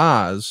about the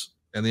size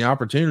and the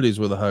opportunities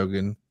with a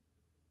Hogan.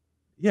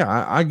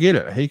 Yeah, I get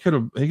it. He could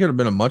have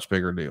been a much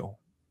bigger deal.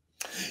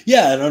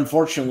 Yeah, and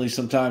unfortunately,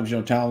 sometimes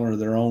talent are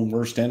their own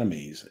worst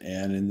enemies,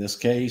 and in this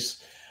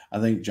case, I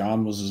think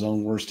John was his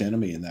own worst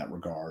enemy in that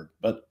regard.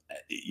 But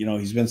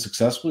he's been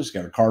successful. He's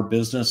got a car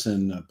business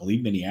in, I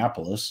believe,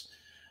 Minneapolis.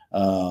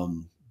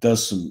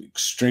 Does some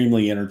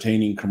extremely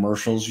entertaining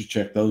commercials. You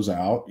check those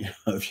out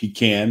if you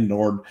can.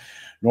 Nord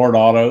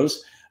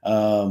Autos.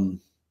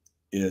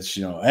 It's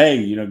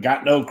hey,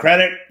 got no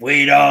credit?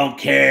 We don't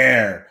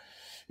care.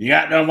 You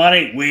got no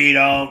money? We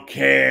don't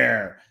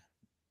care.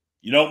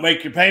 You don't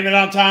make your payment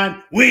on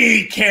time?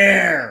 We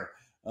care.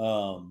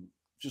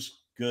 Just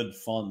good,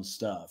 fun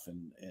stuff.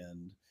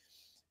 And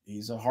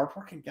he's a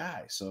hardworking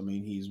guy. So, I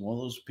mean, he's one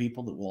of those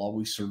people that will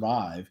always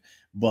survive,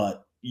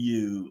 but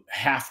you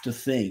have to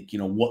think,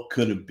 what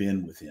could have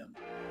been with him.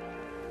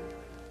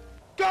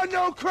 Got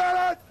no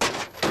credit?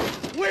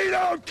 We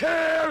don't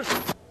care.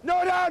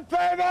 No down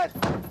payment?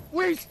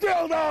 We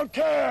still don't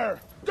care.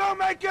 Don't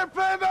make your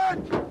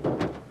payment.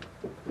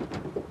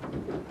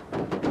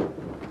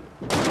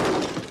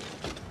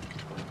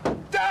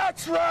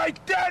 That's right,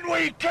 then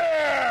we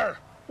care!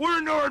 We're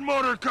Nord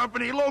Motor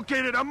Company,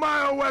 located a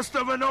mile west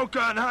of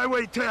Anoka on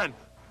Highway 10.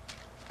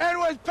 And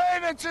with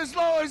payments as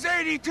low as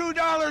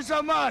 $82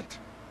 a month.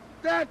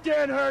 That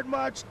didn't hurt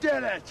much,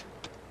 did it?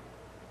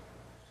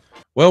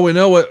 Well, we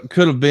know what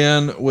could have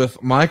been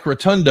with Mike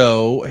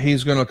Rotundo.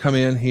 He's going to come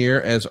in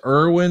here as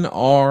Irwin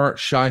R.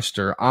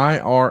 Shyster,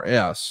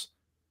 IRS.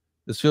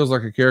 This feels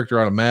like a character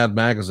out of Mad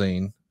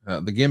Magazine.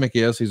 The gimmick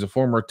is he's a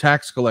former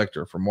tax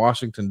collector from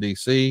Washington,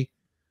 D.C.,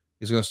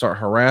 He's going to start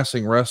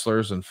harassing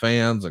wrestlers and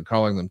fans and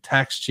calling them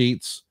tax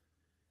cheats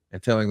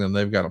and telling them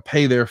they've got to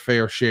pay their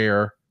fair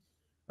share.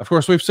 Of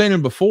course, we've seen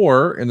him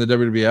before in the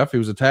WWF. He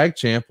was a tag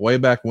champ way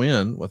back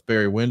when with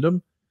Barry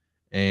Windham,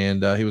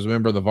 and he was a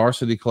member of the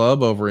Varsity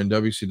Club over in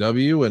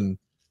WCW, and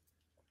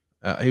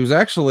he was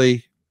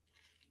actually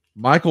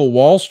Michael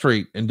Wall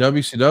Street in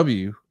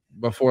WCW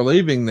before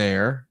leaving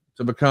there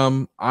to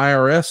become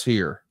IRS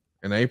here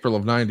in April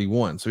of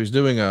 '91. So he's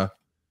doing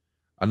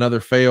another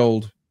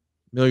failed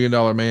 $1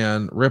 Million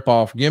Man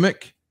ripoff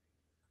gimmick.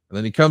 And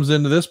then he comes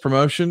into this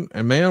promotion,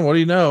 and man, what do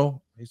you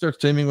know? He starts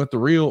teaming with the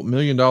real $1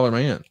 Million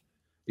Man.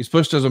 He's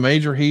pushed as a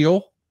major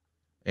heel,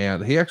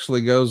 and he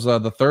actually goes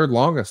the third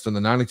longest in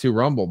the '92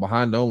 Rumble,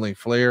 behind only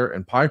Flair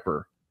and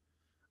Piper.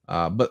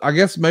 But I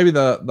guess maybe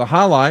the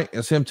highlight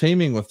is him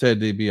teaming with Ted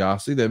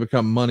DiBiase. They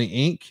become Money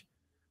Inc.,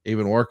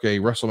 even work a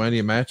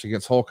WrestleMania match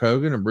against Hulk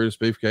Hogan and Brutus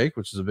Beefcake,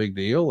 which is a big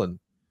deal, and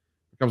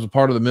becomes a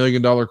part of the $1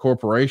 Million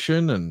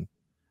Corporation, and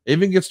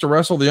even gets to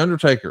wrestle The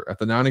Undertaker at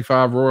the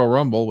 '95 Royal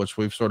Rumble, which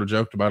we've sort of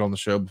joked about on the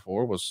show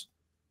before, was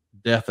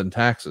death and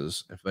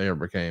taxes if they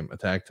ever became a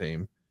tag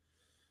team.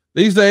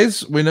 These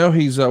days, we know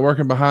he's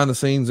working behind the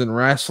scenes in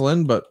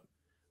wrestling, but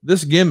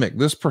this gimmick,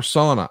 this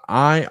persona,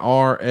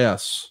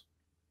 IRS,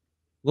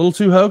 a little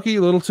too hokey,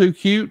 a little too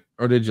cute,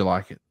 or did you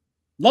like it?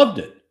 Loved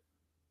it.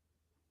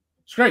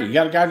 It's great. You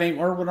got a guy named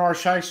Irwin R.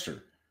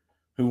 Shyster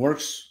who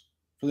works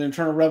for the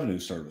Internal Revenue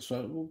Service.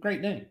 So, great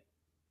name.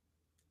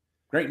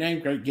 Great name,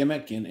 great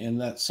gimmick, and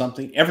that's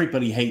something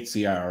everybody hates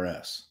the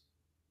IRS.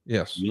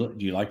 Yes. Do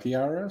you like the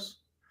IRS?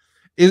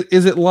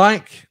 Is it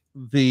like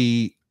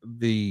the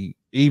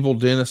evil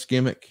dentist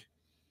gimmick?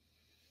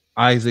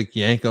 Isaac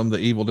Yankem, the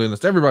evil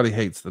dentist. Everybody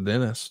hates the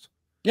dentist.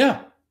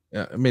 Yeah.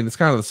 Yeah. I mean, it's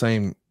kind of the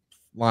same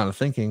line of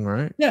thinking,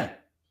 right? Yeah.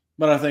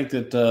 But I think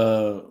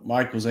that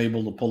Mike was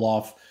able to pull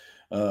off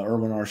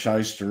Irwin R.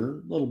 Shyster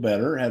a little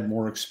better, had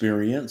more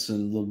experience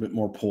and a little bit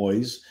more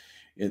poise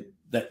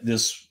at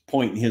this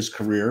point in his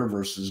career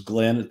versus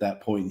Glenn at that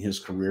point in his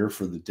career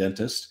for the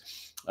dentist.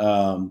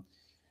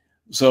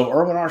 So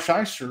Irwin R.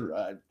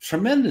 Shyster,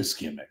 tremendous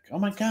gimmick. Oh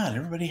my God,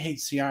 everybody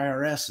hates the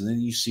IRS. And then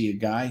you see a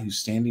guy who's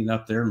standing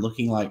up there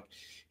looking like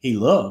he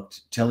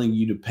looked, telling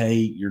you to pay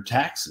your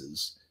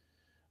taxes.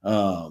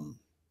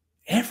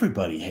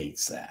 Everybody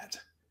hates that.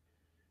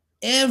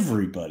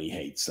 Everybody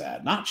hates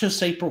that. Not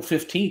just April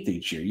 15th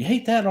each year. You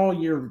hate that all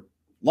year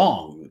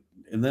long.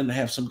 And then to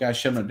have some guy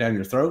shoving it down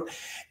your throat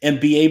and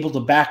be able to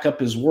back up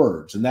his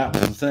words. And that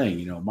was the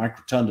thing, Mike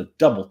Rotunda,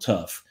 double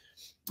tough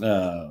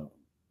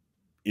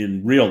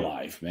in real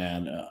life,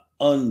 man.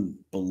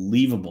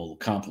 Unbelievable,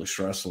 accomplished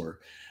wrestler,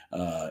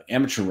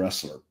 amateur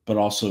wrestler, but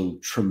also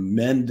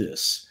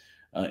tremendous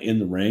in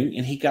the ring.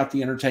 And he got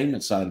the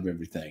entertainment side of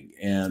everything.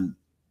 And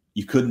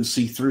you couldn't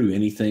see through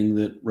anything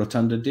that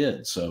Rotunda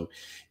did. So,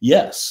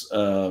 yes,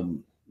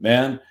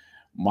 man,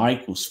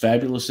 Mike was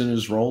fabulous in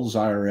his role as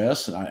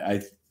IRS.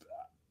 And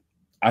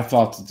I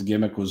thought that the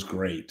gimmick was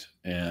great,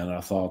 and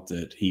I thought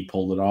that he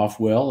pulled it off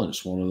well, and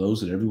it's one of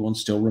those that everyone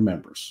still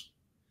remembers.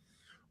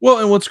 Well,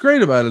 and what's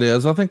great about it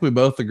is I think we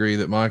both agree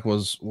that Mike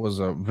was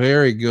a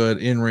very good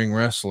in-ring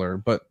wrestler,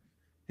 but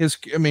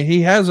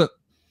he hasn't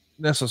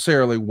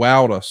necessarily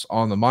wowed us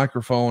on the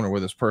microphone or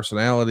with his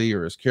personality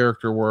or his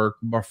character work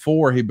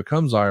before he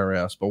becomes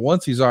IRS. But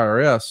once he's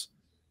IRS,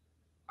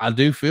 I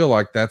do feel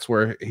like that's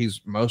where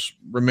he's most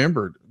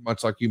remembered,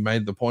 much like you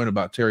made the point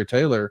about Terry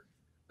Taylor.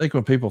 think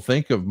when people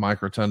think of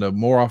Mike Rotundo,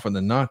 more often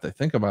than not, they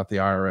think about the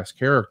IRS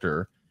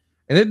character.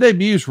 And it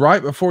debuts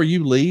right before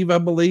you leave, I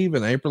believe,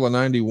 in April of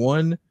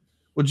 91.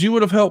 Would you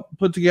have helped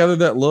put together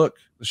that look,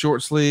 the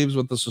short sleeves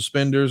with the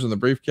suspenders and the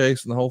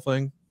briefcase and the whole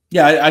thing?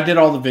 Yeah, I did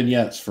all the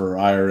vignettes for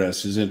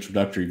IRS, his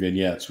introductory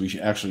vignettes. We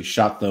actually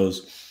shot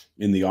those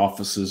in the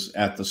offices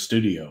at the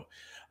studio.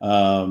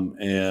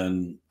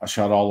 And I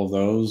shot all of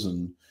those.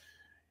 And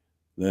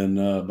then,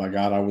 by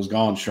God, I was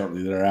gone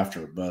shortly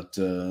thereafter. But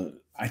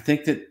I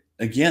think that,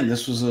 again,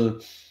 this was a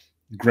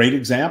great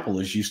example,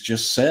 as you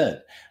just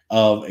said,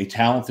 of a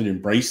talent that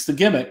embraced the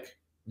gimmick.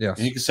 Yes.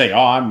 And he could say,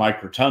 oh, I'm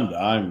Mike Rotunda,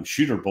 I'm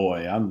Shooter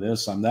Boy, I'm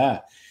this, I'm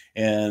that.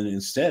 And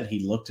instead,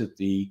 he looked at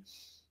the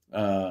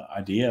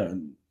idea,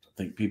 and I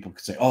think people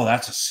could say, oh,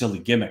 that's a silly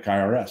gimmick,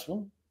 IRS.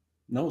 Well,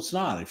 no, it's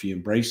not. If you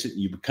embrace it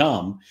and you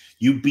become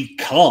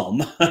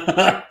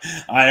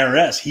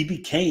IRS. He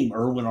became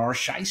Irwin R.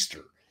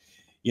 Shyster,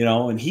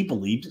 and he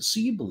believed it, so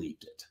you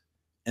believed it.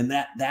 And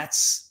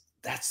that's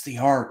the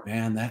art,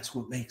 man. That's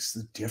what makes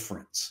the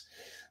difference.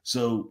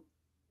 So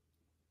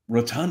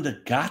Rotunda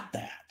got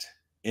that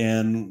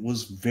and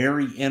was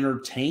very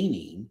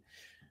entertaining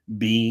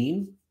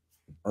being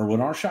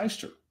Irwin R.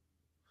 Shyster.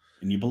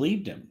 And you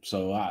believed him.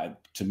 So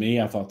to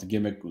me, I thought the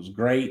gimmick was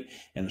great.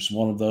 And it's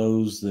one of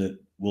those that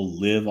will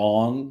live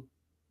on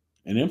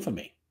in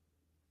infamy.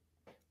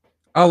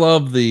 I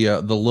love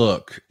the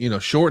look,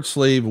 short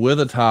sleeve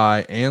with a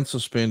tie and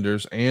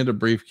suspenders and a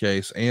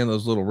briefcase and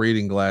those little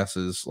reading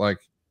glasses. Like,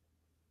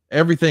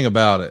 everything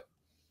about it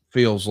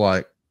feels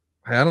like,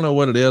 hey, I don't know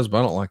what it is, but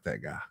I don't like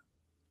that guy.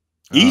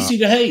 Easy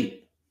to hate.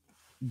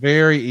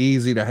 Very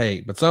easy to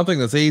hate, but something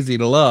that's easy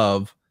to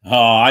love. Oh,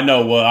 I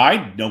know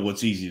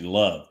what's easy to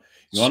love.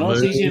 You want to know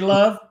what's easy to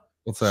love?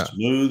 What's that?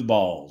 Smooth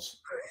balls.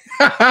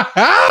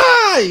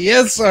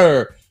 Yes,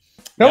 sir.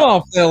 Come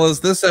on, fellas.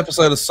 This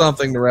episode of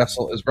Something to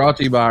Wrestle is brought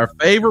to you by our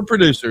favorite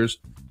producers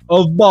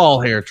of ball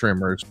hair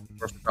trimmers. Of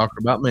course, we're talking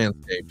about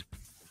Manscaped.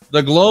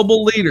 The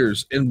global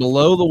leaders in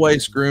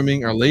below-the-waist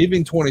grooming are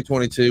leaving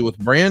 2022 with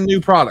brand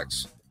new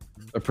products.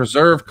 The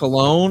Preserve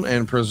Cologne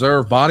and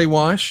Preserve Body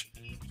Wash.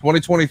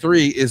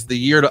 2023 is the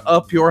year to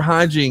up your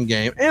hygiene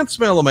game and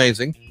smell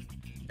amazing.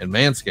 And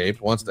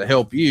Manscaped wants to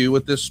help you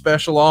with this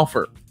special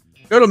offer.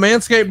 Go to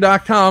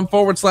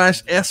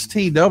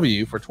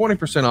manscaped.com/STW for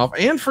 20% off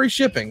and free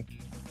shipping.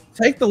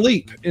 Take the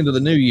leap into the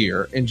new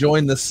year and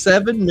join the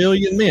 7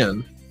 million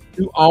men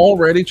who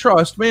already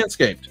trust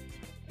Manscaped.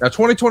 Now,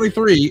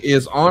 2023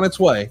 is on its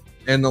way,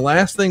 and the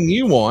last thing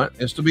you want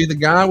is to be the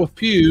guy with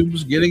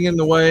pubes getting in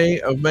the way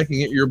of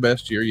making it your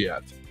best year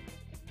yet.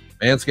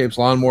 Manscaped's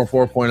Lawnmower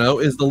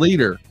 4.0 is the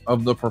leader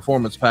of the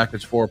Performance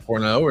Package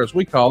 4.0, or as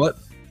we call it,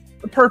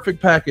 the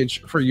perfect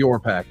package for your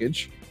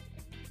package.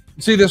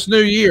 See, this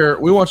new year,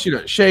 we want you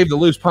to shave the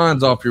loose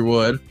pines off your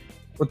wood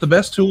with the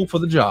best tool for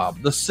the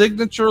job, the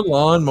Signature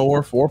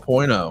Lawnmower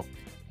 4.0.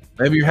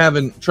 Maybe you're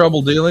having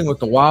trouble dealing with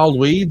the wild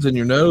weeds in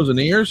your nose and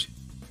ears.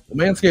 Well,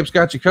 Manscaped's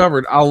got you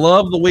covered. I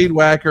love the Weed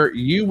Whacker.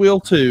 You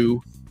will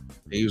too.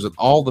 I use it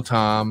all the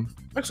time.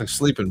 I'm actually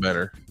sleeping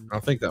better. I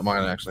think that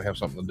might actually have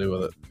something to do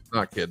with it.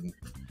 Not kidding.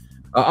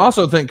 I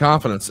also think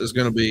confidence is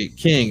going to be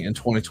king in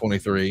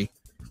 2023.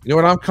 You know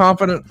what I'm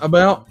confident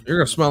about? You're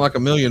going to smell like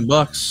 $1 million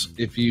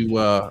if you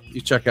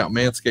check out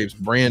Manscaped's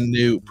brand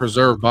new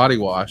Preserve Body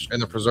Wash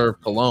and the Preserve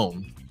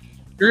Cologne.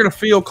 You're going to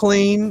feel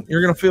clean.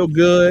 You're going to feel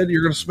good.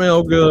 You're going to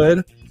smell good.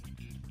 And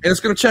it's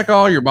going to check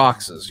all your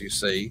boxes, you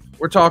see.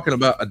 We're talking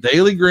about a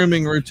daily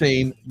grooming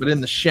routine, but in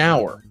the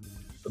shower.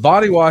 The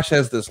body wash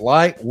has this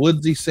light,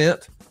 woodsy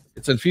scent.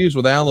 It's infused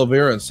with aloe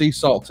vera and sea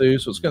salt, too,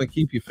 so it's going to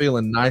keep you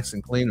feeling nice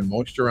and clean and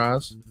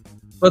moisturized.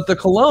 But the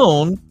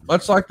cologne,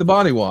 much like the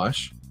body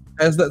wash,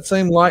 has that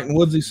same light and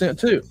woodsy scent,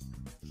 too. So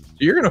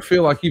you're going to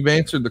feel like you've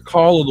answered the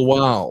call of the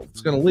wild.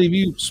 It's going to leave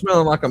you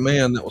smelling like a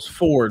man that was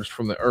forged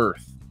from the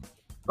earth.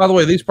 By the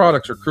way, these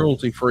products are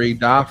cruelty-free,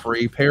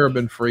 dye-free,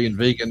 paraben-free, and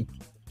vegan.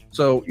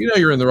 So you know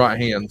you're in the right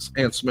hands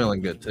and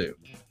smelling good, too.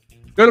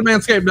 Go to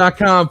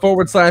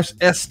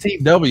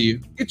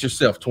manscaped.com/STW. Get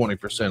yourself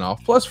 20%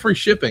 off, plus free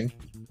shipping.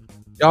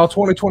 Y'all,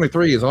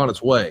 2023 is on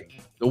its way.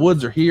 The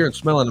woods are here and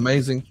smelling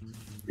amazing.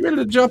 You ready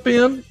to jump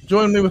in?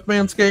 Join me with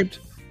Manscaped?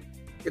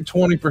 Get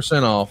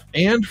 20% off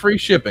and free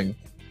shipping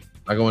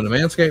by going to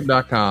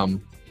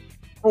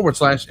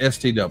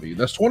manscaped.com/STW.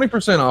 That's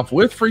 20% off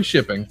with free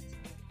shipping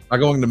by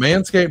going to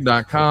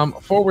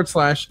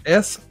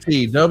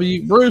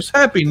manscaped.com/STW. Bruce,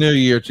 Happy New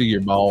Year to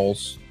your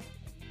balls.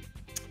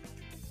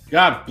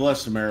 God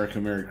bless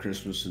America. Merry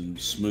Christmas and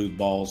smooth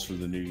balls for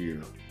the new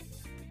year.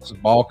 This is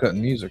ball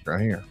cutting music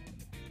right here.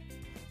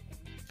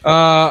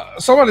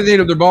 Somebody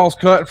needed their balls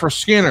cut for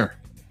Skinner.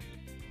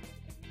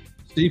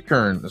 Steve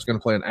Kern is going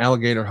to play an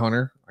alligator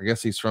hunter. I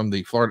guess he's from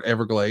the Florida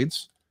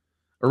Everglades.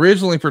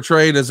 Originally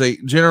portrayed as a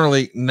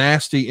generally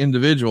nasty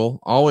individual,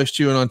 always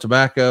chewing on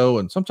tobacco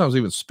and sometimes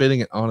even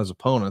spitting it on his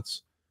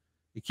opponents.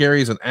 He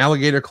carries an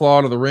alligator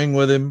claw to the ring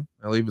with him.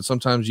 He'll even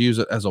sometimes use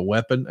it as a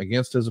weapon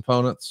against his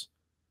opponents.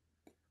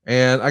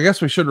 And I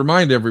guess we should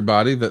remind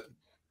everybody that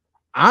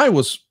I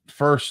was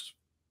first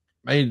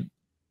made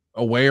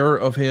aware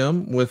of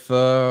him with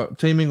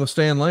teaming with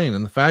Stan Lane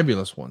and the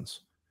Fabulous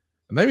Ones.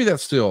 And maybe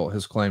that's still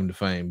his claim to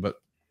fame, but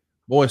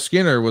boy,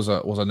 Skinner was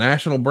a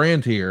national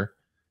brand here.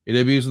 He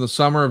debuts in the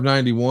summer of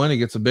 91. He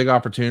gets a big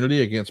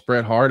opportunity against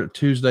Bret Hart at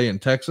Tuesday in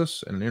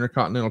Texas in an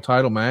Intercontinental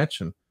title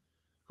match. And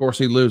of course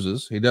he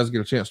loses. He does get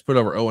a chance to put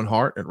over Owen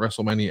Hart at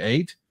WrestleMania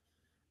 8.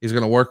 He's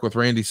going to work with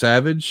Randy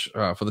Savage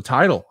for the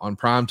title on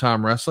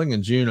Primetime Wrestling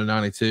in June of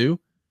 92.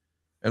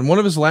 And one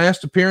of his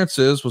last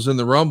appearances was in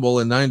the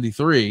Rumble in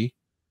 93.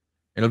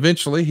 And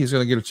eventually he's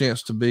going to get a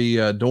chance to be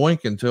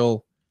Doink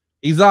until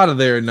he's out of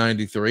there in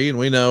 93. And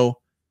we know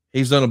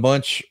he's done a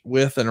bunch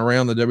with and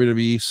around the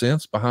WWE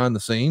since behind the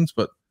scenes.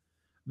 But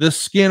this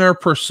Skinner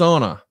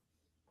persona,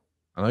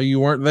 I know you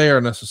weren't there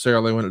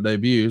necessarily when it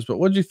debuts, but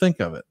what did you think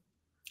of it?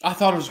 I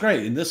thought it was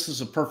great. And this is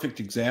a perfect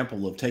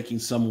example of taking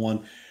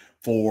someone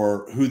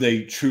for who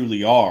they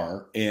truly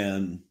are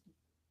and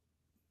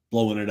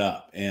blowing it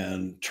up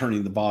and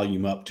turning the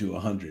volume up to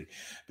 100,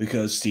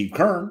 because Steve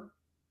Kern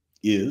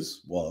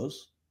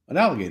was an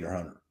alligator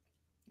hunter.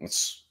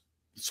 That's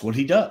what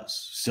he does.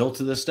 Still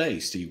to this day,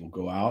 Steve will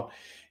go out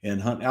and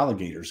hunt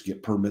alligators,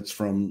 get permits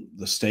from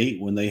the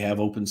state when they have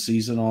open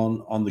season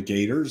on the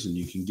gators, and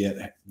you can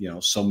get,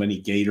 so many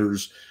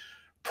gators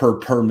per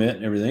permit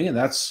and everything. And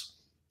that's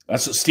what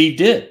Steve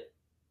did.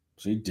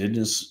 So he did in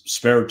his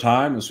spare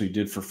time, as we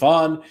did for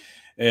fun.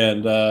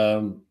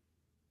 And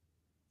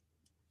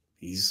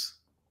he's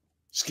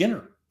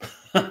Skinner,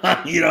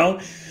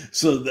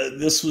 So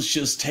this was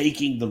just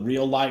taking the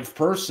real life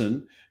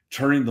person,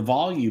 turning the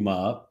volume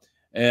up,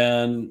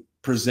 and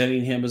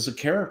presenting him as a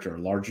character,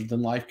 a larger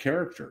than life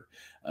character.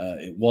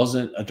 It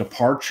wasn't a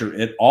departure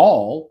at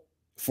all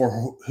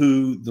for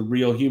who the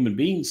real human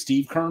being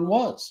Steve Kern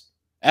was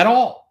at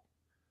all.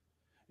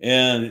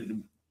 And it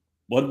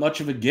wasn't much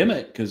of a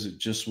gimmick, because it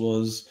just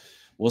was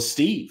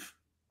Steve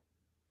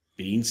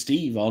being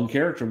Steve on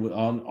character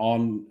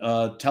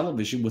on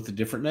television with a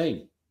different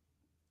name.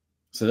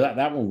 So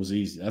that one was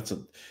easy. That's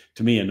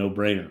to me a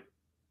no-brainer.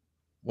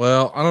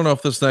 Well, I don't know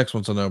if this next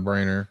one's a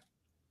no-brainer.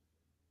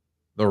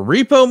 The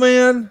Repo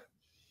Man.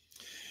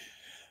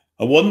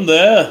 I wasn't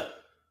there.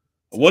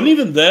 I wasn't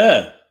even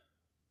there.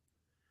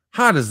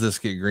 How does this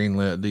get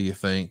greenlit, do you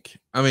think?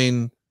 I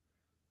mean,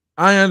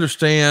 I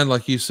understand,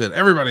 like you said,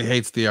 everybody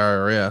hates the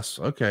IRS.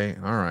 Okay,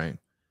 all right.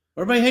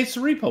 Everybody hates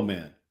the Repo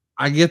Man.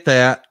 I get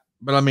that,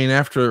 but I mean,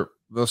 after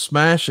the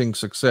smashing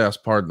success,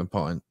 pardon the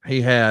pun,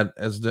 he had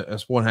as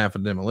one half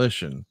of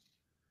Demolition,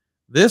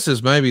 this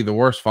is maybe the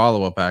worst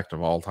follow-up act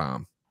of all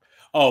time.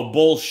 Oh,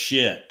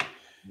 bullshit.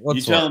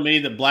 You telling me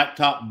that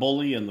Blacktop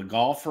Bully and the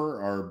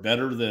Golfer are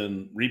better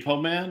than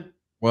Repo Man?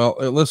 Well,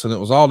 listen, it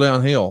was all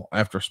downhill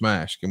after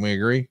Smash. Can we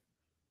agree?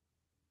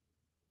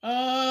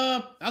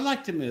 I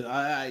liked him.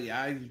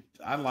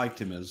 I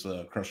liked him as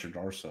Crusher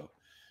Darso.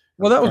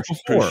 Well, that was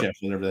before. Khrushchev,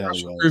 whatever the hell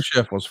he was.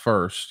 Khrushchev was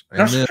first.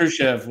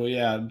 Khrushchev, well,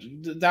 yeah,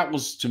 that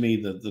was to me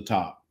the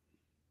top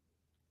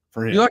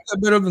for him. You like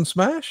that better than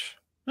Smash?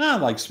 I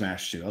like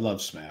Smash too. I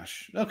love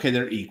Smash. Okay,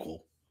 they're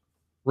equal.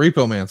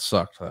 Repo Man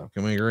sucked, though.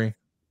 Can we agree?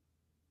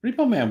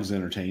 Repo Man was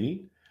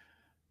entertaining.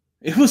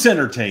 It was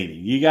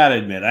entertaining. You got to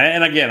admit.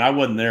 And again, I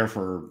wasn't there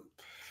for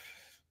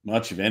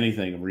much of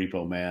anything of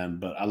Repo Man,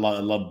 but I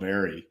love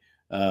Barry.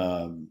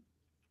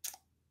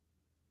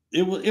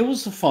 It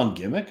was a fun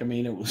gimmick. I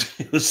mean, it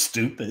was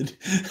stupid.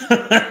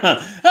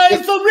 Hey,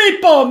 it's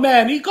the Repo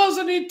Man. He goes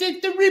and he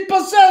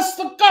repossess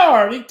the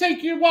car. He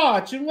take your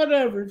watch and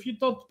whatever if you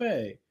don't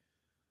pay.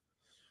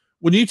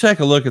 When you take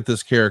a look at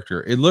this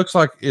character, it looks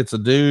like it's a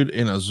dude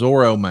in a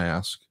Zorro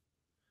mask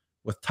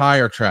with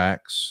tire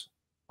tracks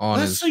on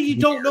That's so you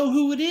don't know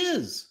who it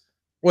is.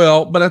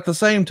 Well, but at the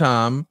same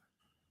time,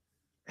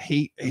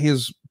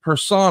 his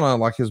persona,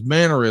 like his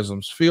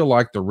mannerisms, feel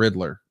like the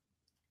Riddler.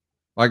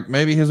 Like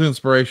maybe his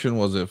inspiration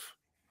was if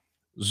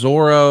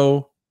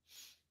Zorro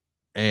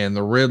and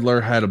the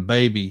Riddler had a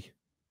baby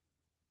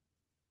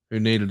who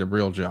needed a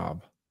real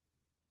job.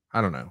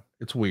 I don't know.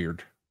 It's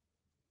weird.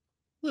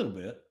 A little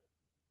bit.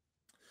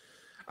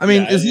 I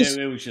mean, yeah,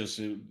 it was just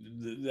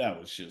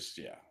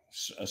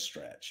a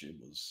stretch. It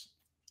was,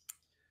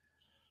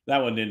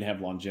 that one didn't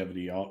have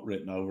longevity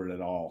written over it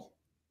at all.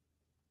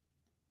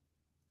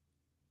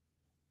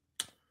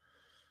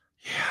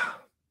 Yeah.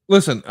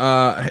 Listen,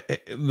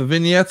 the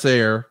vignettes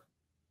air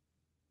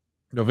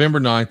November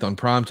 9th on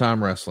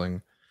Primetime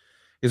Wrestling.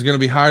 He's going to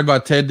be hired by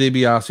Ted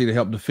DiBiase to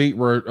help defeat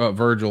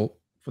Virgil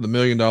for the $1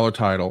 million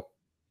title.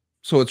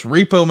 So it's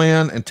Repo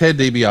Man and Ted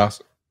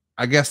DiBiase.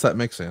 I guess that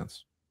makes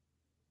sense.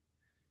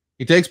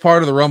 He takes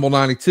part of the Rumble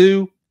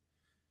 92.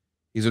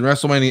 He's in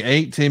WrestleMania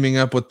 8, teaming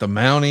up with the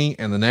Mountie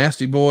and the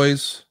Nasty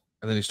Boys.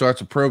 And then he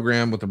starts a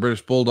program with the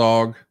British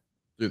Bulldog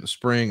through the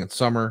spring and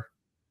summer.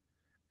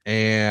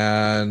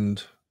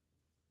 And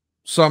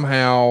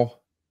somehow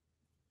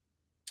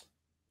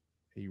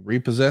he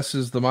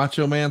repossesses the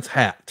Macho Man's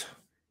hat.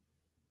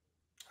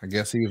 I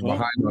guess he was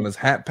behind on his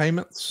hat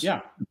payments.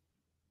 Yeah.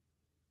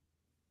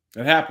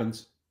 It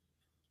happens.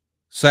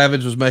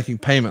 Savage was making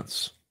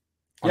payments.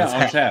 On his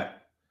hat.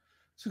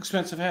 It's an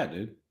expensive hat,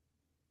 dude.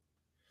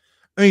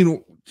 I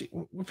mean,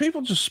 were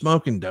people just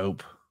smoking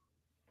dope?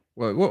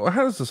 How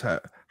does this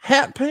happen?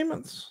 Hat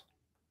payments?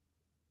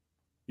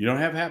 You don't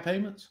have hat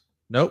payments?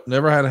 Nope,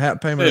 never had a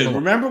hat payment. Dude,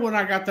 remember when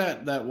I got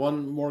that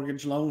one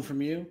mortgage loan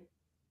from you?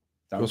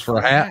 That was for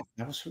a hat?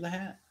 That was for the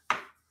hat.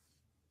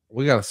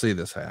 We got to see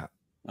this hat.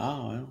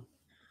 Oh, well.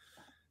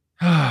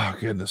 Oh,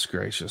 goodness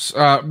gracious.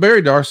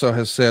 Barry Darsow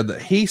has said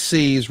that he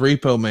sees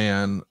Repo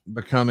Man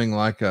becoming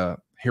like a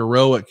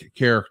heroic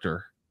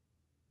character.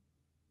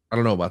 I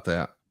don't know about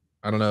that.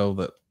 I don't know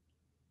that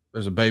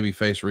there's a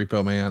babyface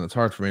Repo Man. It's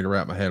hard for me to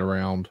wrap my head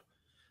around.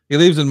 He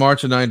leaves in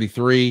March of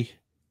 93.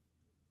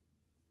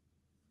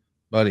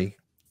 Buddy,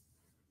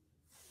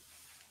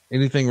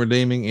 anything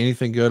redeeming,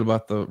 anything good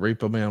about the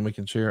Repo Man we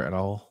can share at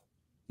all?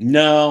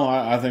 No,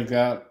 I think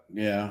that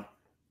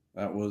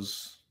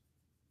was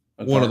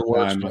one of the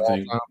worst. I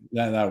think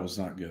that was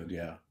not good.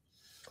 Yeah,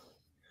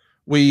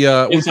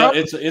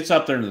 it's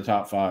up there in the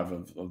top 5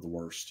 of the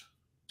worst.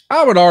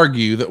 I would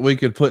argue that we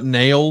could put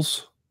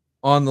Nails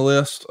on the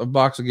list of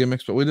Box of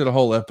Gimmicks, but we did a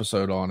whole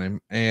episode on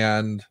him,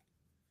 and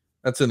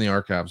that's in the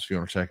archives if you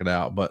want to check it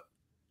out. But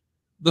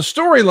the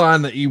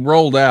storyline that you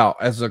rolled out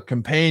as a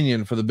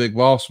companion for the Big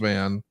Boss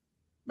Man,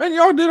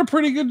 y'all did a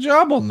pretty good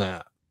job on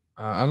that.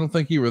 I don't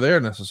think you were there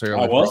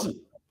necessarily. I wasn't,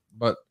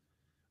 but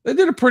they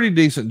did a pretty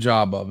decent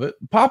job of it.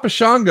 Papa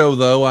Shango,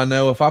 though, I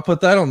know if I put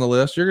that on the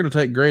list, you're going to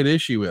take great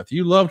issue with.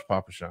 You loved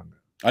Papa Shango.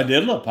 I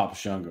did love Papa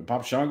Shango.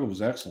 Papa Shango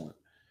was excellent.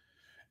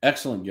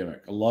 Excellent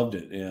gimmick. I loved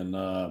it. And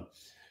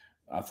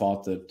I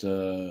thought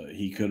that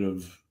he could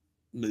have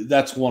 –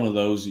 that's one of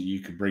those that you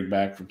could bring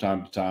back from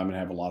time to time and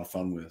have a lot of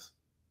fun with.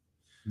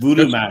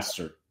 Voodoo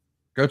Master.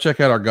 Go check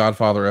out our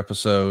Godfather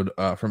episode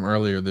from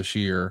earlier this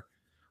year.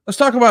 Let's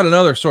talk about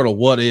another sort of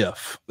what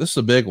if. This is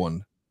a big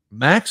one.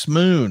 Max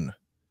Moon.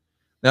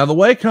 Now, the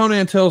way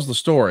Conan tells the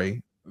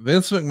story,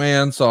 Vince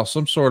McMahon saw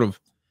some sort of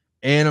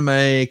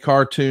anime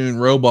cartoon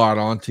robot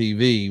on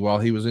TV while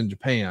he was in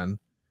Japan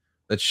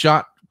that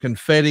shot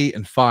confetti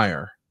and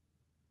fire.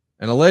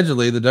 And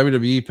allegedly, the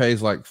WWE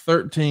pays like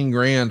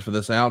 $13,000 for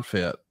this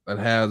outfit that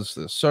has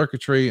the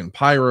circuitry and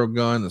pyro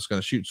gun that's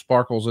going to shoot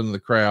sparkles into the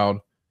crowd.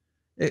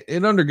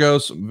 It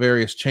undergoes some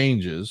various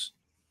changes.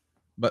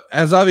 But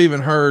as I've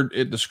even heard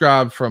it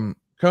described from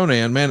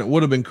Conan, man, it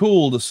would have been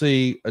cool to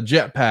see a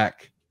jetpack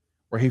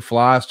where he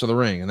flies to the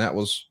ring. And that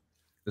was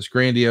this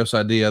grandiose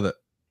idea that,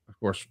 of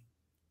course,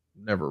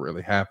 never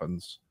really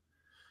happens.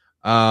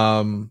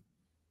 Well,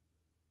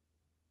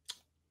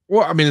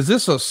 I mean, is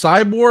this a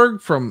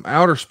cyborg from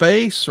outer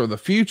space or the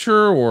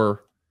future,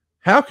 or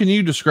how can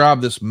you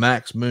describe this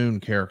Max Moon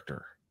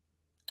character?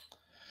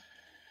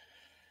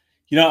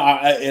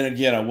 And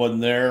again, I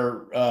wasn't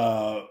there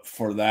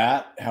for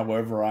that.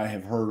 However, I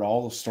have heard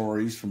all the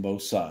stories from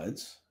both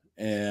sides,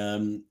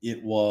 and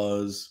it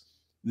was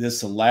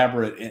this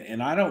elaborate,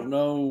 and I don't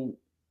know,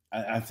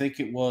 I think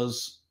it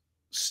was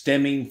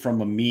stemming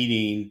from a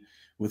meeting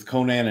with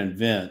Conan and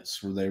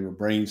Vince where they were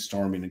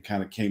brainstorming and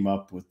kind of came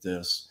up with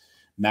this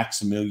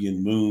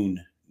Maximilian Moon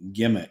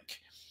gimmick.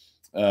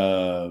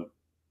 The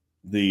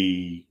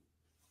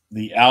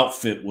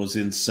outfit was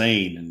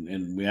insane,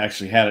 and we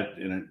actually had it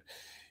in it.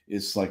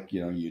 It's like,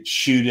 you'd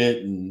shoot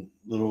it and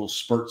little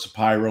spurts of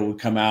pyro would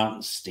come out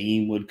and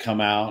steam would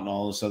come out and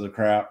all this other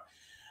crap.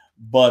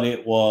 But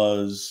it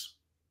was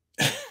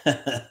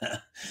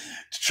to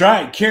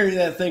try and carry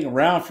that thing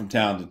around from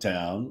town to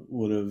town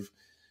would have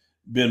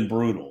been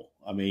brutal.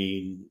 I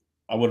mean,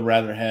 I would have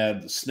rather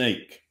had the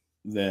snake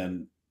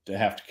than to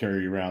have to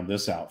carry around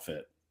this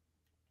outfit.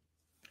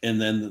 And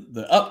then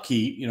the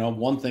upkeep,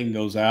 one thing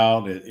goes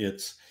out,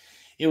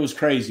 it was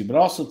crazy, but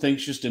also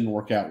things just didn't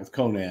work out with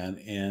Conan,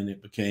 and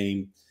it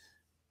became,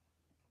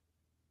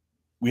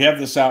 we have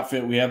this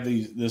outfit, we have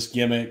this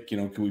gimmick,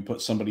 can we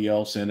put somebody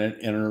else in it?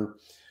 Enter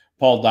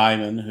Paul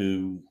Diamond,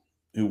 who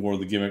wore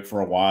the gimmick for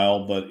a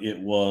while, but it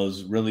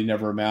was really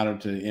never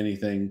amounted to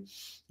anything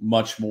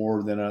much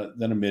more than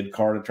a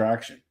mid-card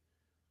attraction.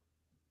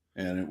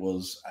 And it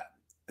was,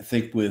 I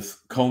think,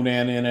 with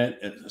Conan in it,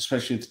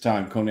 especially at the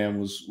time, Conan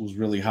was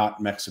really hot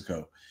in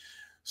Mexico.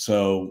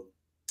 So,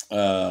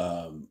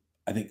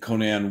 I think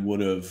Conan would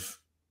have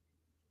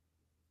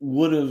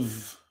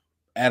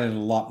added a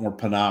lot more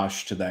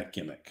panache to that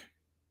gimmick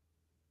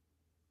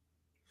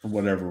for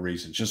whatever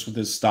reason, just with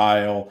his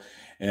style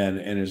and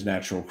his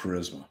natural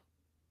charisma.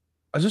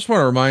 I just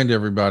want to remind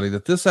everybody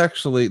that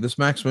this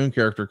Max Moon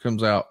character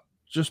comes out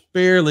just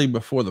barely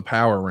before the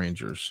Power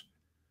Rangers,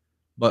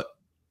 but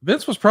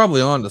Vince was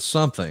probably on to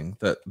something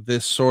that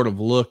this sort of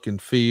look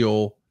and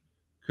feel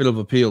could have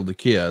appealed to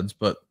kids,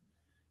 but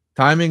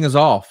timing is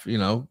off.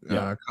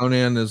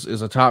 Conan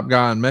is a top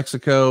guy in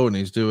Mexico, and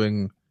he's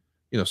doing,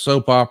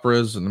 soap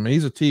operas, and I mean,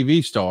 he's a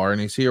TV star,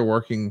 and he's here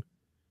working,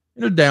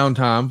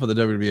 downtime for the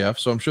WWF.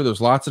 So I'm sure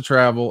there's lots of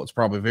travel. It's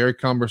probably very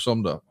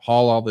cumbersome to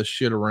haul all this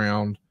shit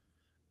around,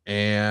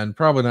 and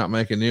probably not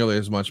making nearly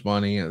as much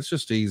money. And it's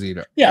just easy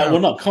to. Yeah. Well,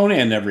 no,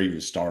 Conan never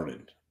even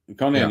started.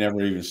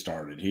 Never even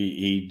started.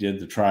 He did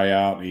the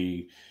tryout.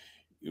 He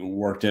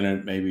worked in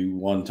it maybe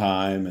one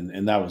time,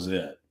 and that was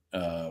it.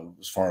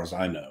 As far as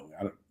I know,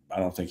 I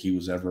don't think he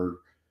was ever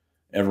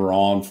ever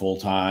on full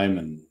time.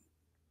 And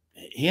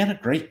he had a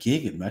great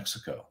gig in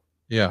Mexico.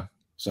 Yeah.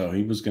 So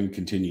he was going to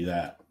continue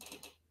that.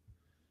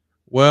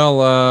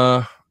 Well,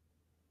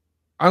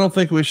 I don't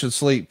think we should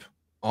sleep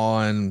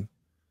on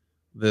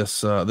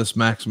this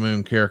Max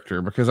Moon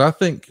character, because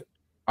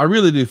I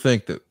really do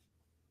think that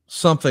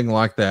something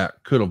like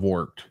that could have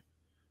worked.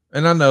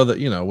 And I know that,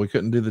 we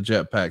couldn't do the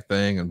jetpack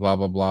thing and blah,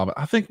 blah, blah. But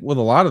I think with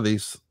a lot of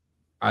these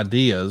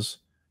ideas,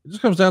 it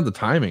just comes down to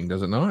timing,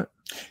 does it not?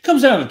 It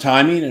comes down to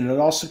timing, and it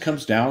also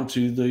comes down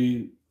to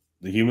the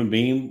human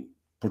being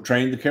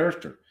portraying the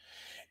character.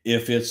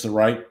 If it's the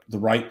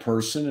right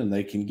person and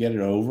they can get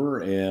it over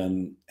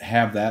and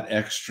have that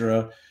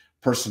extra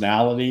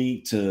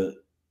personality to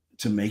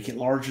make it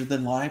larger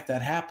than life,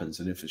 that happens.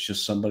 And if it's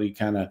just somebody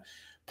kind of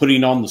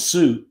putting on the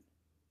suit,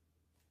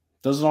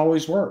 it doesn't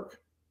always work.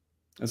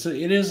 And so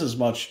it is as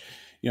much,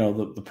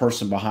 the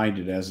person behind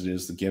it as it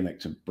is the gimmick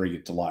to bring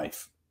it to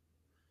life.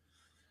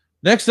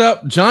 Next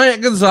up,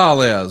 Giant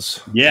Gonzalez.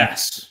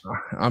 Yes.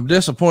 I'm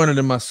disappointed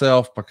in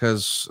myself,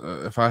 because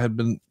if I had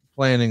been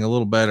planning a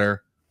little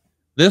better,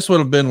 this would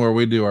have been where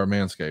we do our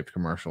Manscaped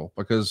commercial,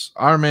 because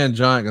our man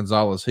Giant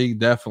Gonzalez, he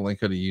definitely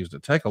could have used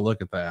it. Take a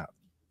look at that.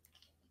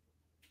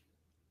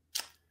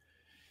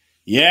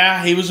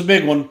 Yeah, he was a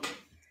big one.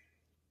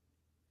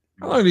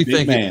 How long do you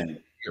think man he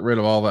get rid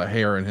of all that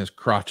hair in his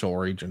crotchal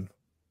region?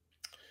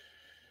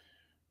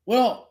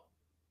 Well,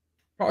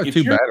 probably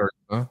 2 batteries,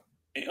 huh?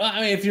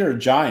 I mean, if you're a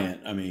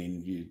giant,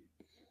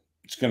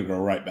 it's going to grow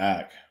right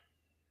back.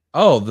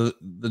 Oh,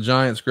 the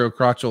giants grow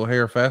crotchal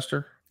hair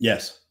faster?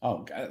 Yes.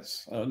 Oh,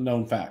 that's a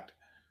known fact.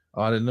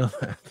 Oh, I didn't know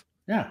that.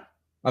 Yeah.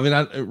 I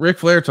mean, Ric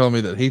Flair told me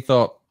that he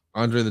thought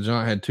Andre the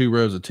Giant had 2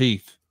 rows of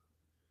teeth.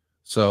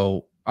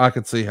 So I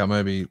could see how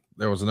maybe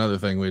there was another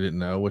thing we didn't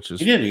know, which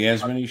is he did. He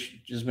has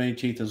as many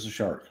teeth as a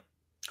shark.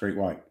 Great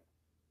white.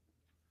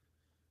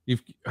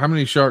 How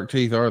many shark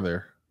teeth are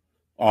there?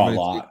 Oh, a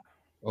lot. Teeth?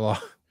 A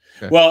lot.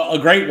 Okay. Well, a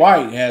great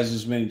white has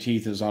as many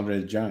teeth as Andre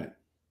the Giant.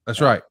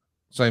 That's right.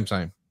 Same.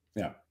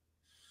 Yeah.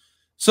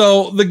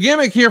 So the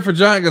gimmick here for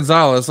Giant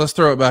Gonzalez, let's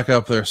throw it back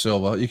up there,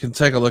 Silva. You can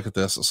take a look at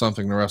this at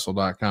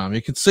somethingtowrestle.com.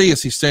 You can see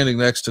as he's standing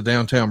next to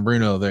downtown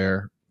Bruno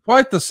there,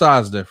 quite the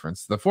size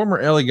difference. The former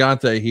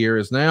Elegante here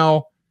is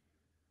now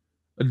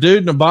a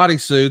dude in a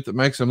bodysuit that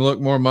makes him look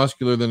more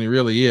muscular than he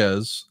really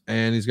is.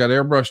 And he's got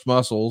airbrushed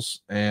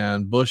muscles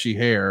and bushy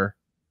hair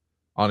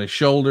on his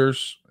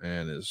shoulders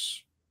and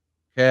his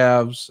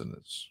calves and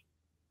his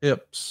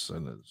hips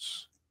and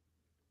his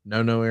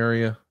no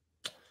area.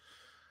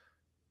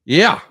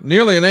 Yeah,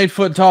 nearly an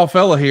 8-foot tall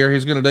fella here.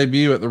 He's going to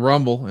debut at the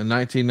Rumble in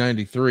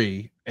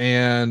 1993.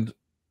 And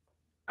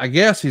I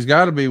guess he's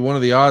got to be one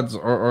of the odds,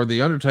 or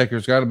the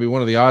Undertaker's got to be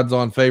one of the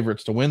odds-on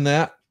favorites to win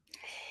that.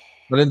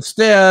 But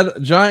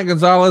instead, Giant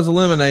Gonzalez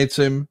eliminates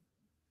him,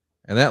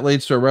 and that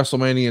leads to a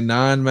WrestleMania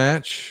 9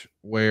 match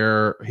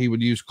where he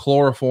would use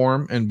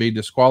chloroform and be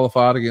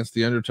disqualified against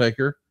the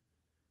Undertaker.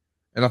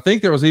 And I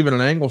think there was even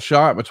an angle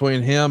shot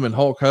between him and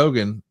Hulk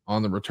Hogan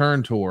on the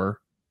return tour.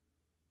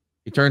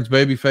 He turns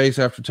babyface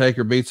after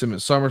Taker beats him at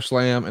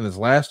SummerSlam, and his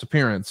last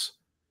appearance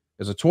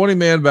is a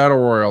 20-man battle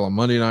royal on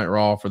Monday Night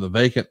Raw for the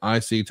vacant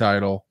IC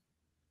title.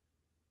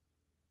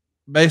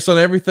 Based on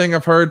everything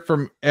I've heard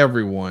from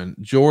everyone,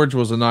 George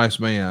was a nice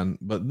man,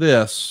 but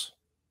this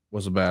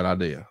was a bad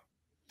idea.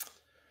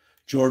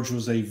 George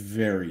was a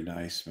very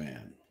nice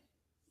man.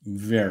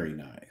 Very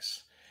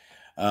nice.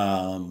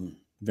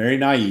 Very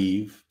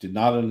naive, did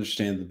not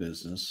understand the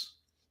business.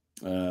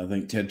 I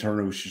think Ted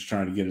Turner was just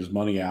trying to get his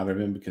money out of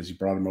him because he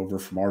brought him over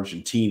from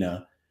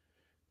Argentina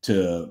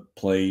to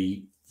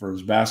play for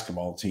his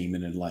basketball team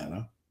in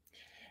Atlanta.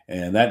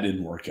 And that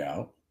didn't work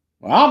out.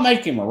 Well, I'll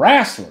make him a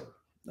wrestler.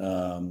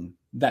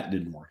 That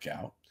didn't work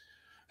out.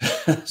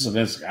 So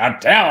Vince,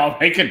 I'll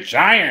make a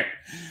giant.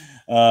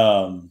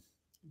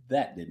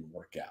 That didn't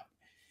work out.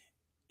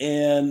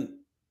 And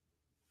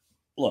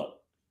look,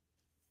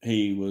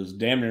 he was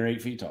damn near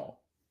 8 feet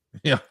tall.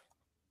 Yeah.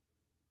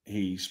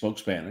 He spoke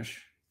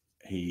Spanish.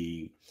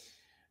 He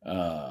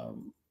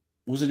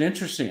was an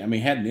interesting,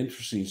 had an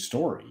interesting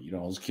story,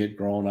 as a kid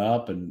growing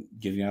up and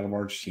getting out of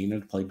Argentina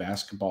to play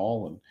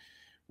basketball and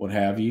what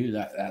have you.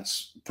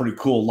 That's a pretty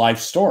cool life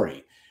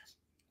story.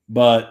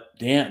 But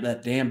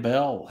that damn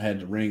bell had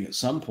to ring at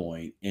some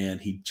point,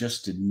 and he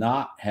just did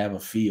not have a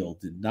feel,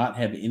 did not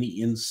have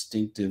any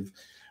instinctive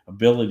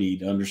ability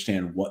to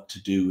understand what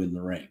to do in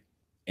the ring.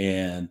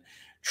 And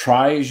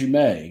try as you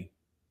may,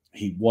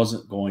 he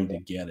wasn't going to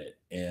get it.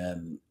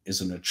 And is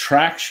an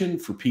attraction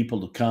for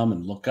people to come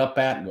and look up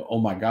at and go,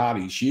 oh my God,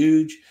 he's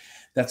huge.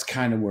 That's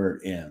kind of where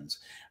it ends.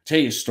 I'll tell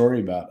you a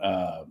story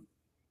about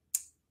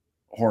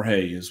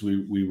Jorge. As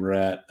we were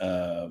at,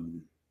 I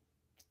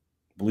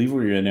believe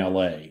we were in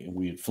LA, and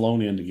we had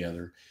flown in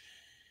together.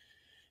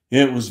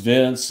 It was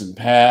Vince and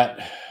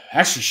Pat.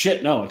 Actually,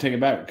 shit, no, I take it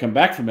back. We come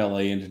back from LA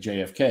into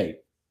JFK.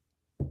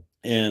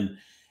 And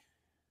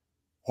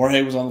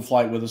Jorge was on the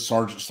flight with us.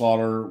 Sergeant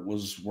Slaughter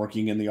was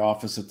working in the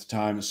office at the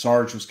time.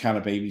 Sarge was kind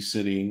of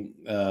babysitting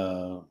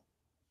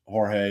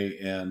Jorge,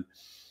 and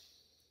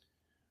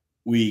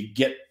we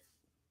get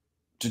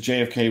to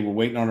JFK. We're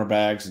waiting on our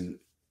bags, and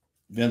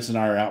Vince and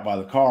I are out by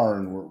the car,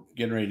 and we're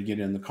getting ready to get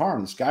in the car.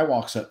 And this guy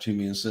walks up to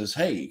me and says,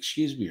 "Hey,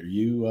 excuse me, are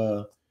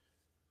you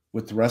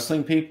with the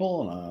wrestling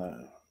people?" And I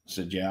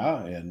said,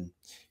 "Yeah." And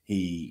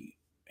he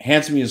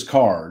hands me his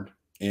card,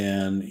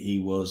 and he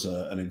was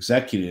an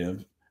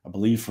executive, I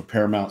believe, for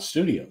Paramount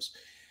Studios.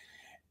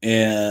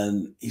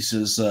 And he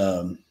says,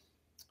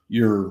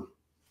 your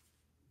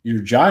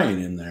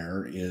giant in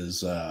there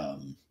is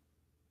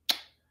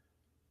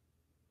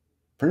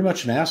pretty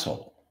much an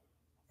asshole."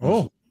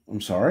 Oh,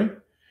 I'm sorry.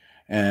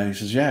 And he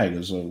says, "Yeah." He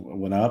goes, "I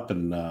went up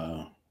and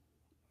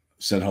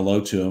said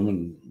hello to him,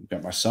 and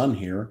got my son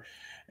here,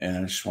 and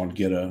I just wanted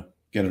to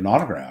get an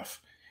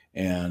autograph."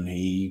 And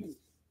he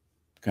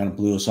kind of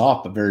blew us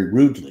off, but very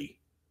rudely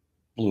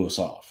blew us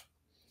off.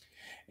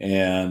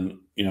 And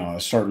I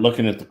started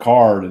looking at the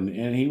card,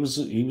 and he was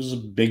a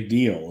big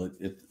deal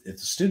at the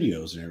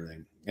studios and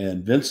everything.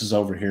 And Vince is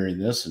overhearing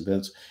this, and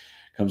Vince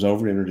comes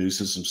over,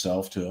 introduces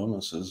himself to him,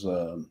 and says,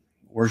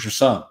 "Where's your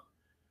son?"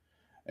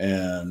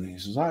 And he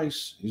says, "Oh,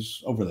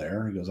 he's over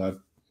there." He goes,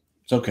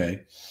 "It's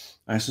okay."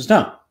 I says,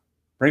 "No,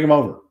 bring him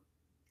over."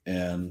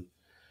 And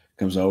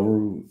comes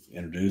over,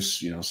 introduce,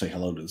 say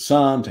hello to the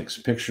son, take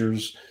some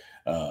pictures,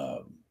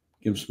 give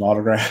him some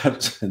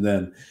autographs. And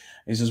then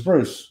he says,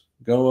 "Bruce,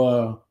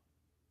 go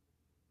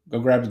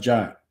grab the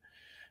giant."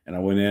 And I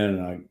went in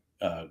and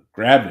I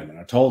grabbed him, and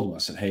I told him, I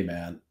said, "Hey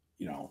man,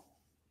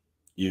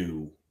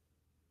 you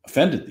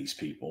offended these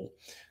people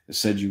that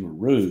said you were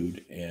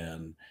rude,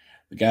 and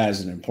the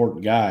guy's an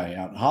important guy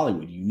out in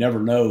Hollywood. You never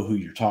know who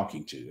you're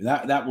talking to." And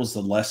that was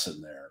the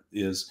lesson there,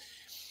 is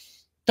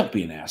don't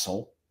be an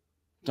asshole.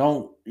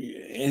 Don't.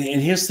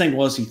 And his thing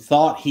was, he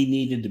thought he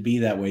needed to be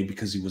that way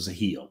because he was a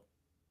heel.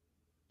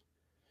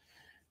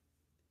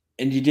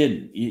 And you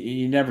didn't.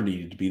 You never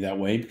needed to be that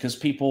way, because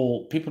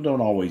people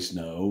don't always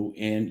know,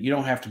 and you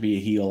don't have to be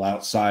a heel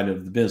outside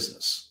of the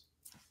business.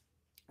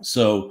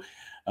 So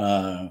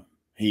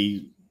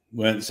he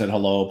went and said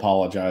hello,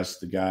 apologized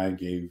to the guy, and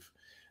gave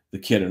the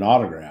kid an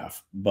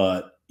autograph.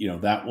 But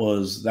that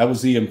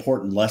was the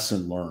important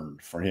lesson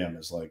learned for him,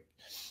 is like,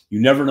 you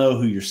never know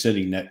who you're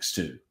sitting next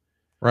to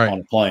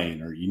on a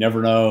plane, or you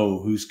never know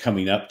who's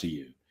coming up to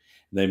you.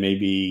 They may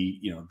be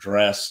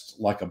dressed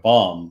like a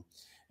bum,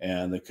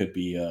 and they could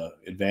be a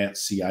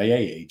advanced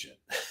CIA agent.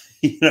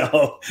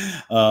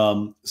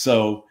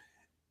 So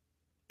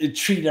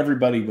treat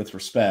everybody with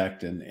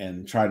respect,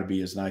 and try to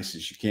be as nice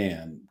as you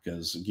can,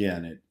 because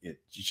again, you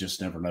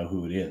just never know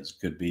who it is. It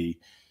could be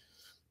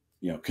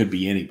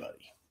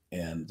anybody,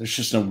 and there's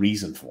just no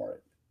reason for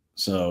it.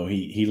 So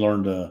he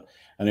learned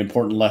an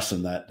important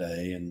lesson that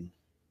day, and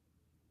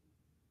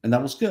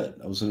that was good.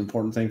 That was an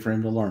important thing for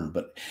him to learn.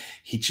 But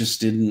he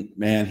just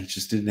didn't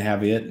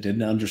have it,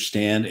 didn't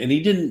understand, and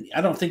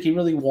I don't think he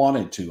really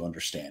wanted to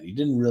understand. He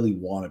didn't really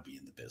want to be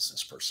in the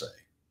business per se.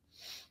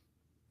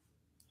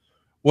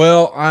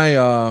 Well,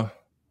 I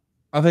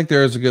think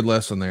there is a good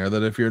lesson there,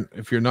 that if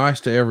you're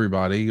nice to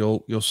everybody,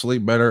 you'll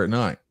sleep better at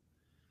night.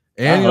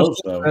 And you'll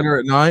sleep better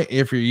at night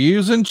if you're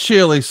using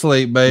Chili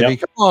Sleep, baby. Yep.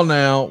 Come on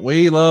now.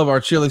 We love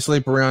our Chili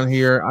Sleep around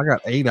here. I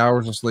got 8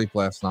 hours of sleep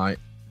last night.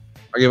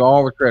 I give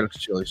all the credit to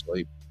Chili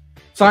Sleep.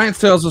 Science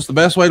tells us the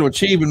best way to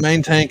achieve and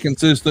maintain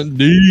consistent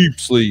deep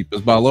sleep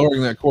is by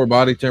lowering that core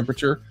body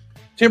temperature.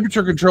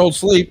 Temperature-controlled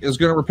sleep is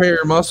going to repair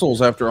your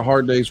muscles after a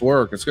hard day's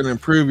work. It's going to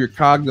improve your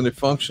cognitive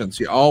functions.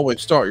 You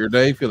always start your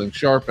day feeling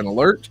sharp and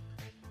alert.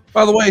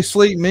 By the way,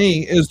 Sleep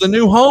Me is the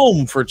new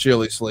home for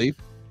Chili Sleep.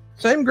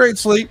 Same great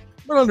sleep,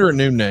 but under a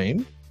new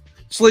name.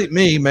 Sleep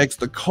Me makes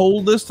the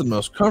coldest and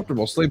most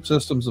comfortable sleep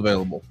systems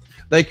available.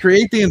 They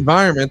create the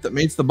environment that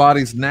meets the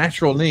body's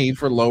natural need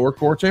for lower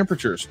core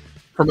temperatures,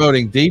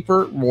 promoting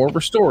deeper, more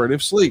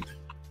restorative sleep.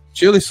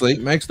 Chili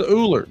Sleep makes the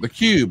Uller, the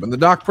Cube, and the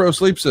Doc Pro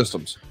sleep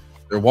systems.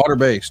 They're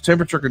water-based,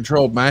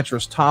 temperature-controlled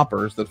mattress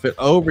toppers that fit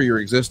over your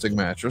existing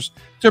mattress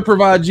to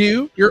provide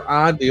you your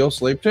ideal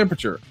sleep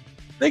temperature.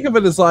 Think of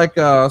it as like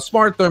a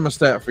smart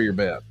thermostat for your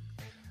bed.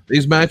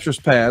 These mattress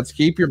pads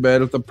keep your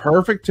bed at the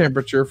perfect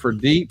temperature for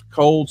deep,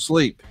 cold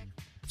sleep.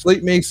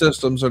 Sleep Me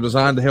systems are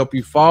designed to help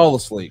you fall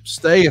asleep,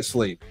 stay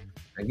asleep,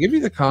 and give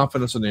you the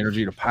confidence and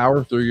energy to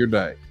power through your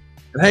day.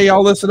 And hey,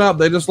 y'all, listen up.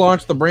 They just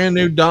launched the brand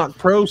new Doc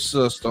Pro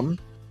system.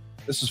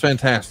 This is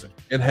fantastic.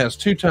 It has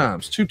two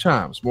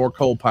times more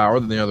cold power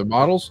than the other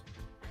models.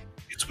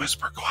 It's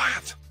whisper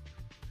quiet.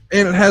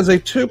 And it has a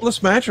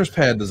tubeless mattress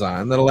pad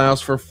design that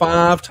allows for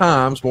 5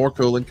 times more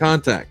cooling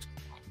contact.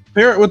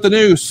 Pair it with the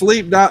new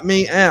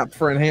Sleep.me app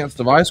for enhanced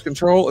device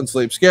control and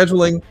sleep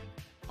scheduling.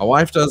 My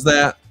wife does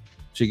that.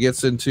 She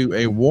gets into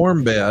a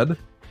warm bed,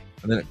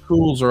 and then it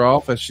cools her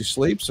off as she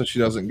sleeps so she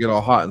doesn't get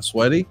all hot and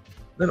sweaty.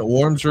 Then it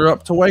warms her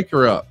up to wake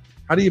her up.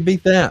 How do you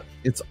beat that?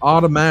 It's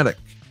automatic.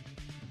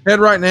 Head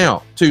right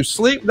now to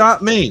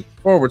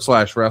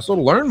sleep.me/wrestle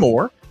to learn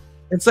more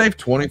and save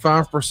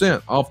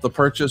 25% off the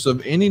purchase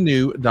of any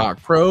new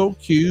Doc Pro,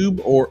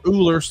 Cube, or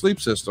Uller sleep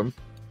system.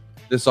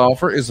 This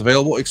offer is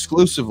available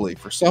exclusively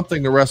for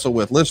Something to Wrestle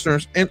With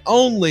listeners and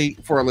only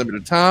for a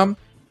limited time.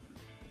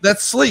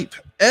 That's sleep,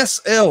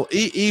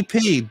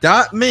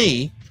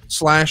 SLEEP.me/wrestle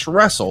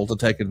sleep.me/wrestle to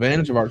take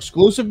advantage of our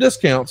exclusive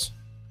discounts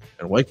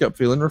and wake up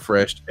feeling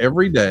refreshed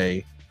every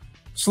day.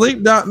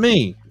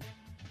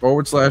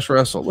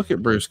 Sleep.me/wrestle. Look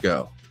at Bruce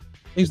go.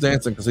 He's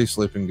dancing because he's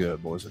sleeping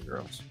good, boys and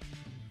girls.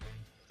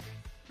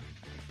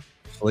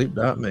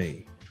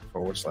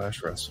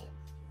 Sleep.me/wrestle.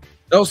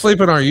 Don't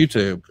sleep on our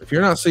YouTube. If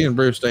you're not seeing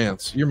Bruce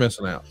dance, you're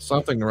missing out.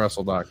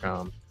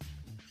 Somethingtowrestle.com.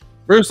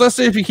 Bruce, let's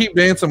see if you keep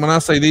dancing when I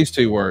say these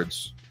two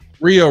words.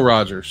 Rio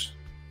Rogers.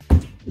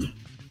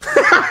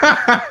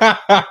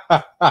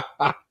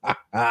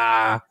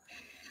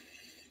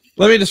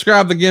 Let me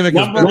describe the gimmick.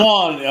 Number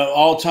one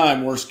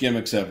all-time worst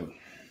gimmicks ever.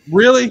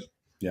 Really?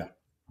 Yeah.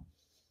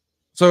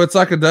 So it's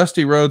like a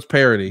Dusty Rhodes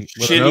parody.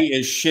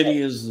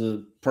 Shitty as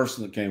the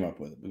person that came up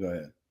with it. But go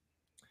ahead.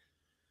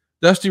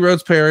 Dusty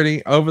Rhodes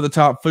parody,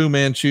 over-the-top Fu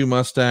Manchu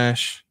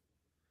mustache,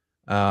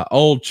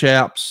 old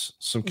chaps,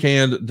 some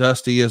canned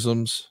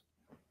Dusty-isms.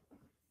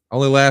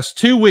 Only lasts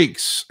 2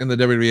 weeks in the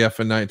WWF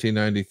in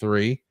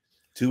 1993.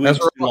 2 weeks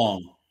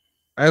long.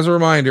 As a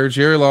reminder,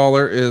 Jerry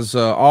Lawler is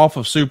off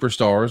of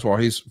Superstars while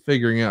he's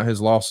figuring out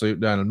his lawsuit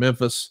down in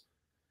Memphis.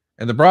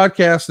 And the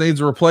broadcast needs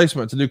a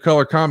replacement to do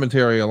color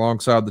commentary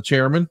alongside the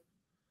chairman.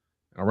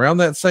 Around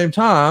that same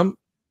time,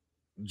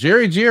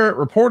 Jerry Jarrett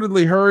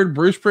reportedly heard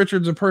Bruce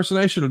Prichard's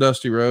impersonation of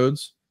Dusty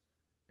Rhodes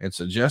and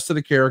suggested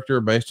a character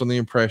based on the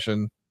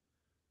impression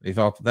he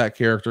thought that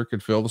character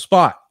could fill the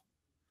spot.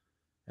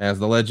 As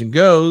the legend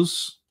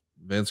goes,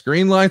 Vince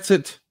greenlights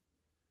it,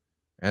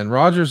 and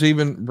Rogers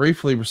even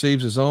briefly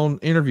receives his own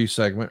interview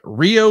segment.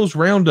 Rio's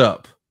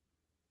Roundup.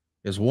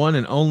 His one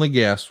and only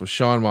guest was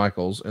Shawn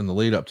Michaels in the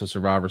lead up to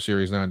Survivor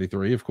Series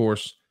 93. Of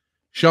course,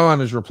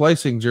 Shawn is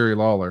replacing Jerry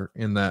Lawler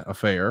in that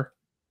affair.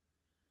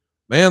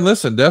 Man,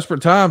 listen,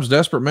 desperate times,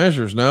 desperate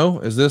measures. No,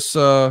 is this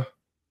the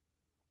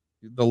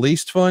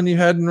least fun you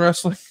had in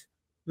wrestling?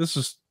 This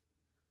is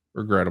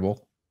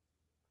regrettable.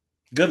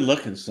 Good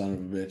looking son of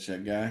a bitch,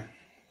 that guy.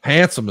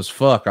 Handsome as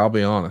fuck, I'll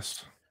be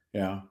honest.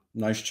 Yeah,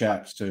 nice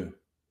chaps too.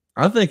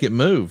 I think it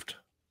moved.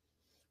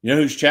 You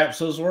know whose chaps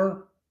those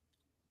were?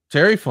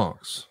 Terry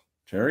Funk's.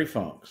 Terry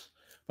Funk's.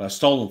 But I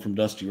stole them from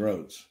Dusty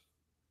Rhodes.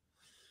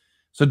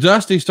 So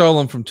Dusty stole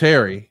them from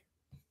Terry.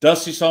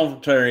 Dusty stole them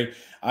from Terry.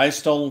 I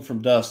stole them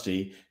from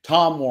Dusty.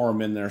 Tom wore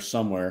them in there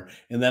somewhere.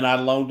 And then I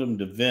loaned them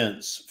to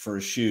Vince for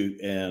a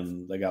shoot,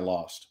 and they got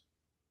lost.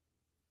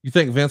 You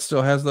think Vince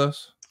still has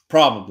those?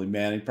 Probably,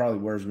 man. He probably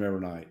wears them every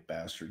night,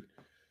 bastard.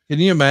 Can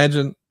you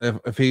imagine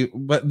if he,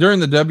 but during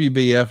the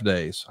WBF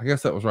days, I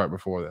guess that was right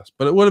before this,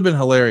 but it would have been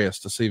hilarious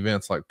to see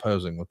Vince like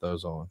posing with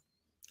those on.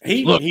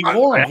 He wore them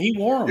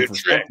for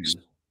something.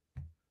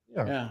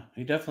 Yeah,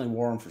 he definitely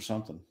wore them for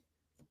something.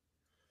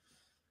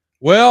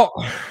 Well,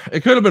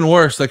 it could have been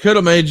worse. They could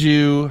have made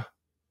you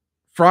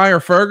Friar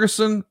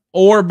Ferguson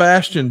or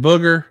Bastion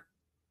Booger.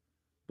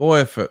 Boy,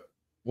 if it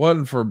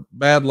wasn't for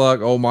bad luck,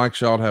 old Mike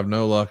Shaw would have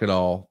no luck at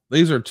all.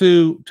 These are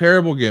two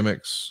terrible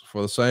gimmicks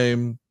for the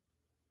same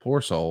poor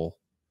soul.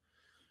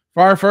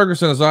 Friar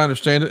Ferguson, as I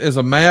understand it, is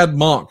a mad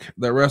monk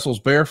that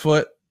wrestles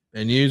barefoot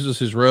and uses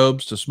his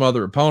robes to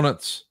smother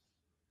opponents.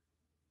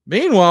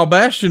 Meanwhile,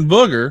 Bastion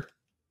Booger,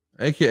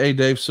 aka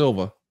Dave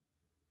Silva,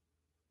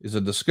 is a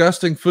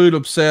disgusting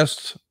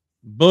food-obsessed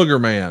booger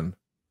man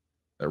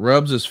that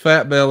rubs his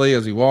fat belly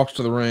as he walks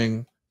to the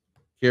ring,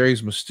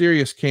 carries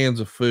mysterious cans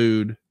of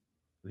food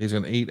that he's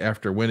going to eat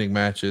after winning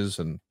matches,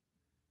 and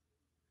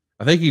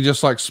I think he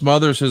just like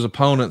smothers his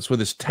opponents with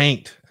his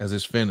taint as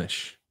his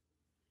finish.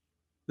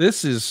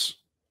 This is,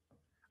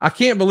 I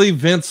can't believe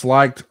Vince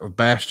liked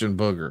Bastion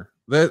Booger.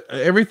 That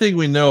everything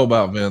we know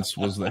about Vince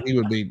was that he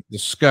would be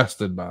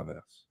disgusted by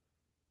this.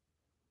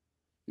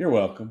 You're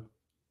welcome.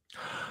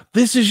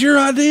 This is your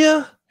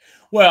idea?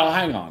 Well,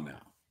 hang on now.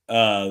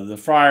 The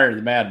Friar,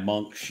 the Mad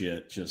Monk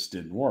shit just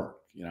didn't work.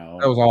 You know,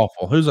 that was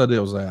awful. Whose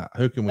idea was that?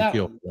 Who can we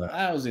kill for that?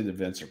 That was either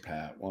Vince or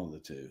Pat, one of the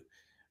two.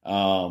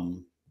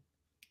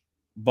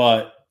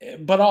 But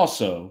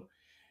also,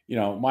 you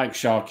know, Mike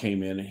Shaw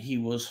came in and he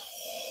was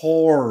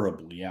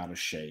horribly out of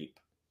shape.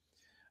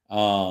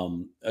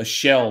 A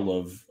shell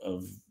of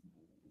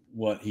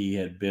what he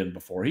had been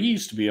before. He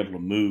used to be able to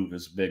move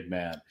as a big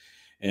man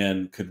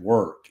and could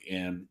work.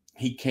 And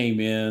he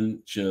came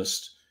in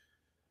just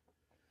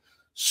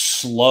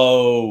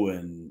slow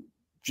and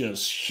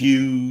just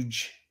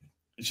huge,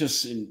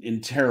 just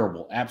in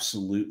terrible,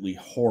 absolutely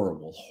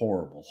horrible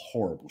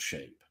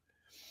shape.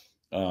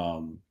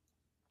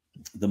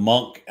 The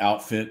monk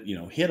outfit, you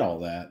know, hit all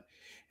that.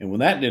 And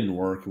when that didn't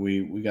work,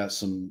 we got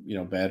some, you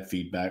know, bad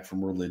feedback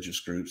from religious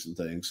groups and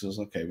things. So it's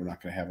okay, we're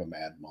not going to have a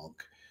mad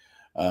monk.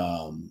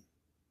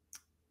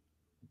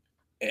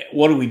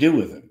 What do we do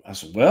with him? I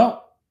said,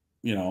 well,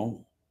 you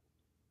know,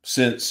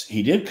 since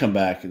he did come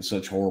back in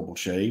such horrible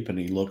shape and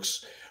he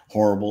looks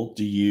horrible,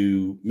 do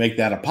you make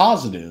that a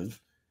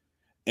positive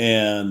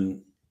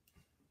and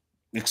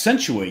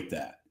accentuate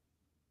that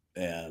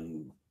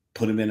and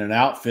put him in an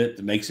outfit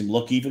that makes him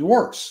look even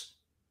worse?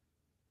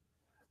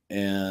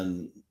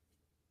 And,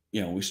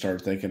 you know, we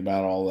started thinking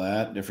about all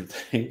that, different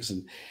things.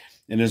 And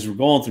as we're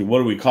going through, what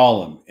do we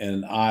call him?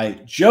 And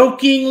I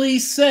jokingly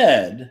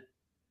said,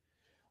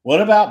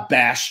 What about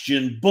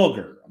Bastion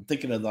Booger? I'm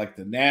thinking of like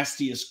the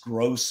nastiest,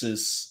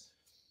 grossest.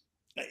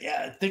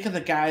 Yeah, think of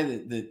the guy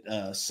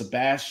that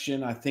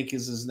Sebastian, I think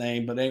is his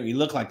name, but anyway, he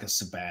looked like a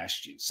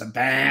Sebastian.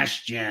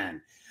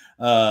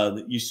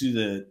 That used to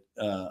do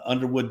the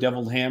Underwood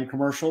Deviled Ham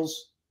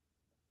commercials.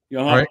 You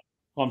know what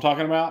I'm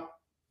talking about?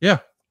 Yeah.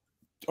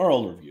 Our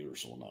older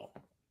viewers will know.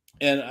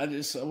 And I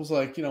was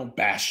like,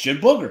 Bastion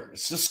Booger.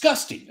 It's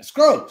disgusting. It's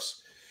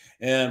gross.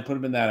 And put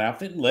him in that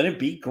outfit and let him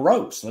be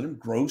gross. Let him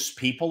gross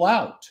people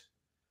out.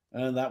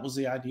 And that was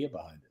the idea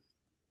behind it.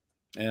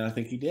 And I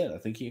think he did. I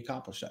think he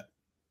accomplished that.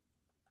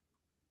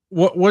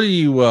 What do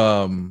you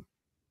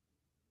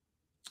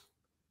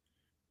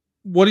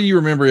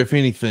remember, if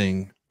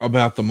anything,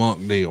 about the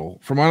Monk deal?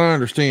 From what I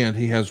understand,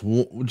 he has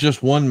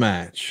just one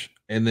match,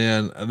 and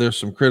then there's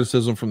some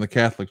criticism from the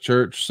Catholic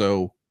Church.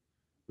 So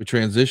we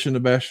transitioned to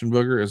Bastion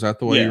Booger. Is that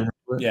the way you remember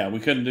it? Yeah, we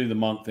couldn't do the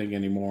Monk thing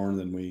anymore, and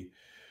then we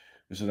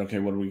said, okay,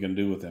 what are we going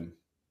to do with him?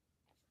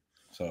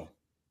 So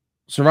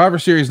Survivor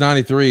Series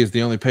 93 is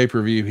the only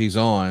pay-per-view he's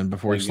on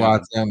before he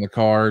slides down the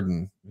card,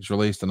 and he's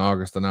released in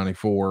August of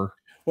 94.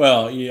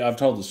 Well, yeah, I've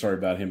told the story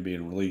about him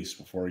being released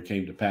before he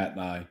came to Pat and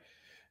I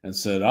and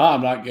said,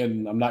 I'm not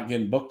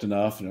getting booked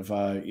enough. And if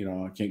I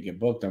can't get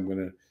booked, I'm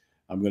going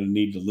to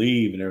need to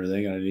leave and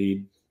everything.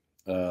 And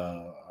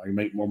I can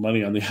make more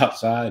money on the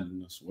outside.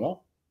 And I said,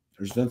 well,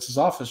 there's Vince's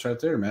office right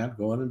there, man.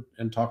 Go in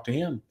and talk to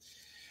him.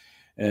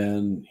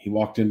 And he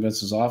walked in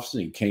Vince's office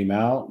and he came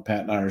out, and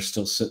Pat and I are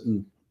still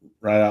sitting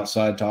right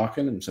outside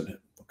talking, and said,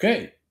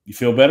 okay, you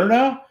feel better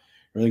now?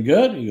 Everything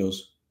good? And he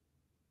goes,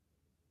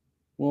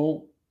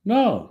 well,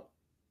 no,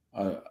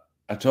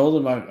 I told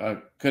him I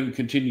couldn't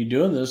continue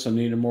doing this. I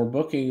needed more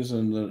bookings,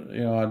 and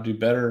I'd do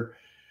better,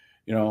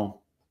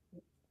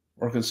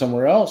 working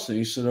somewhere else. And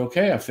he said,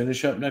 okay, I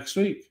finish up next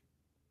week.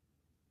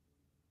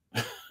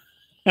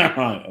 I'm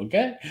like,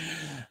 okay,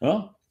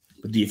 well,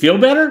 but do you feel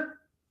better?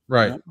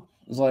 Right. It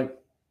was like,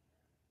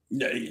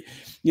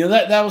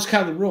 that was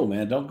kind of the rule,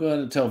 man. Don't go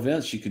in and tell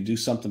Vince you could do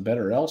something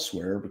better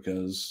elsewhere,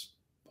 because,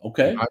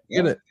 okay, I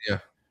get it.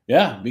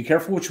 Yeah. Be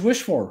careful what you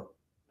wish for.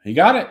 He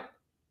got it.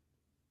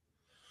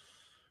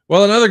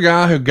 Well, another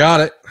guy who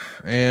got it,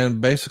 and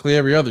basically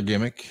every other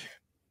gimmick,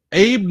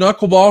 Abe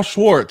Knuckleball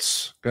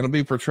Schwartz, going to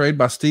be portrayed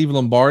by Steve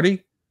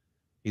Lombardi.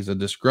 He's a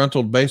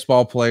disgruntled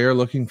baseball player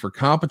looking for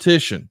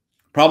competition.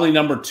 Probably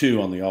number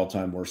 2 on the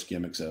all-time worst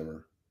gimmicks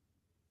ever.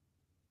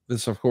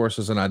 This, of course,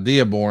 is an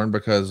idea born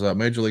because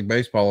Major League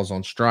Baseball is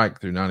on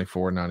strike through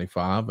 94 and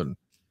 95, and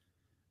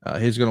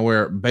he's going to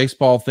wear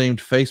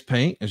baseball-themed face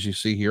paint, as you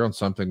see here on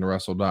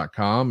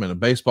somethingtowrestle.com, and a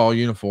baseball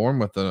uniform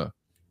with the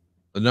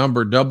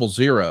number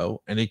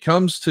 00, and he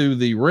comes to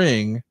the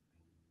ring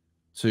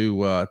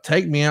to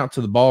take me out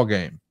to the ball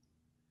game.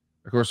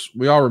 Of course,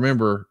 we all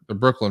remember the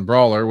Brooklyn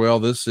Brawler. Well,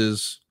 this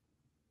is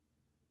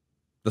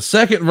the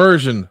second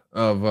version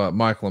of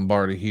Mike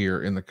Lombardi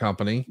here in the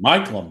company.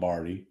 Mike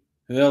Lombardi?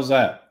 Who the hell's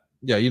that?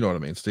 Yeah, you know what I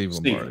mean. Steve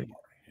Lombardi.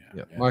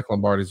 Yeah. Mike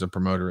Lombardi's a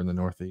promoter in the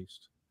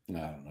Northeast. I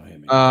don't know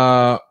him.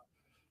 An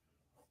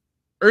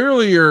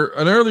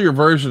earlier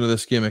version of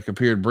this gimmick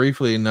appeared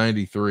briefly in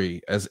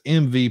 93 as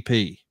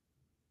MVP.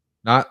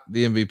 Not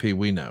the MVP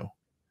we know,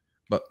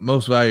 but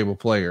most valuable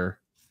player.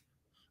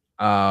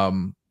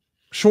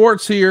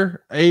 Schwartz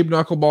here, Abe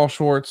Knuckleball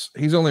Schwartz.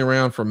 He's only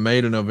around from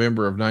May to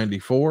November of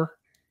 94.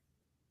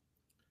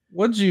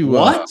 What? He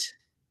was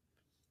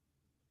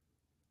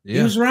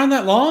around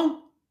that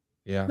long?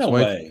 Yeah. No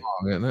way. Too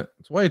long, isn't it?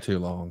 It's way too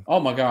long. Oh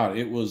my God.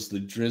 It was the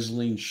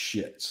drizzling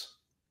shits.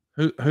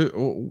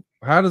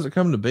 How does it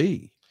come to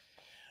be?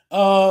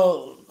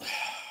 Oh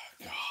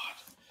God.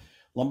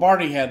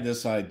 Lombardi had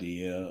this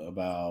idea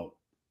about,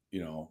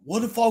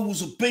 what if I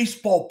was a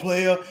baseball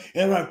player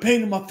and I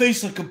painted my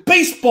face like a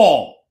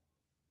baseball?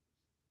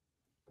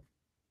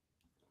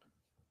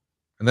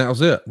 And that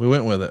was it. We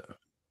went with it.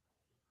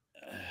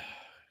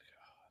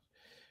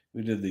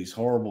 We did these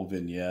horrible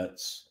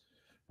vignettes.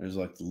 There's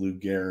like the Lou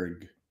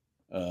Gehrig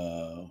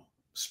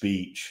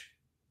speech.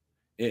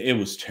 It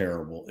was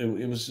terrible.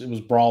 It was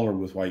Brawler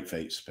with white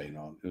face paint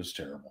on. It was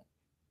terrible.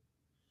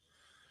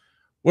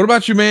 What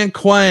about your man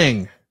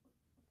Quang?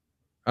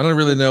 I don't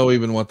really know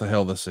even what the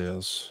hell this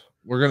is.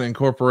 We're going to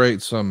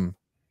incorporate some,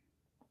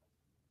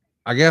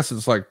 I guess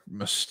it's like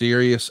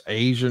mysterious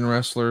Asian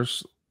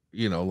wrestlers.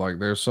 Like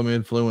there's some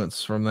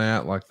influence from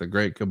that, like the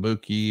Great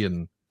Kabuki,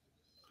 and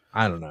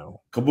I don't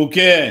know.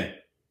 Kabuki.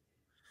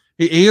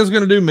 He is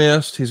going to do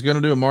Mist. He's going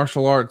to do a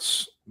martial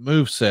arts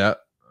move set.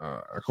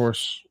 Of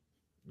course,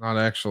 not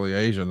actually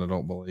Asian, I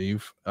don't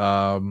believe.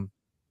 The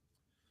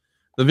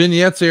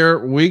vignettes air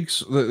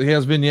weeks. He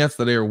has vignettes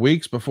that air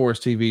weeks before his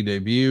TV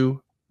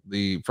debut.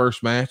 The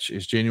first match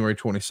is January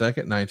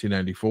 22nd,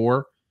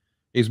 1994.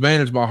 He's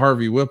managed by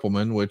Harvey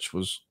Whippleman, which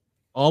was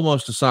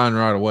almost a sign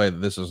right away that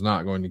this is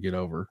not going to get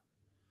over.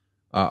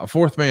 A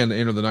fourth man to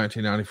enter the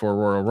 1994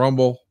 Royal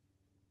Rumble.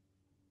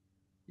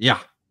 Yeah,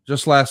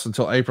 just lasts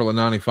until April of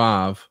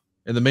 95.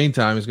 In the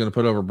meantime, he's going to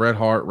put over Bret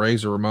Hart,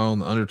 Razor Ramon,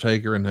 The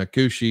Undertaker, and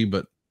Hakushi,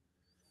 but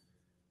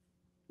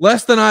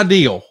less than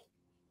ideal.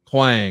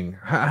 Quang.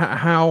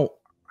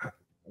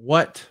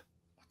 What?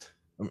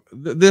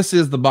 This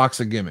is the box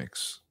of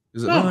gimmicks.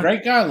 Is it No, not?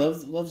 great guy,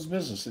 loves his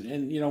business.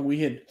 And we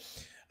had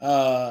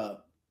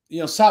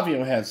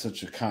Savio had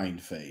such a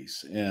kind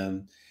face.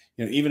 And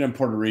even in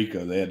Puerto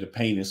Rico, they had to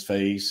paint his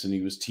face, and he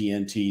was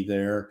TNT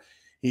there.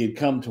 He had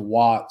come to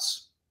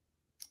Watts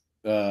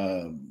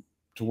to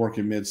work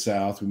in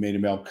Mid-South. We made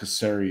him El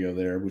Casario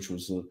there, which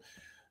was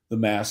the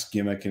mask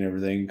gimmick and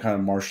everything, kind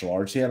of martial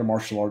arts. He had a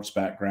martial arts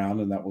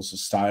background, and that was the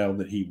style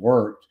that he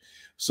worked.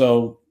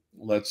 So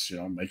let's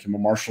make him a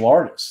martial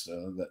artist.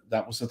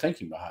 That was the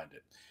thinking behind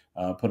it.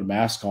 Put a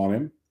mask on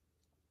him,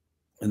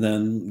 and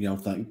then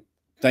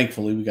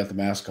thankfully we got the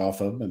mask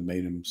off of him and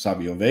made him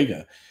Savio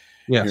Vega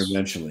here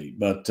eventually.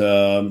 But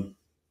it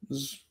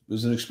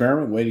was an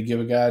experiment, way to give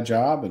a guy a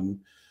job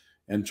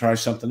and try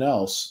something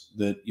else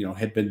that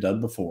had been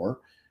done before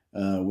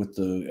with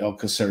the El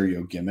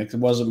Casario gimmick. There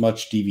wasn't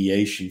much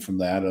deviation from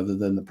that other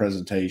than the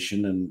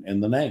presentation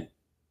and the name.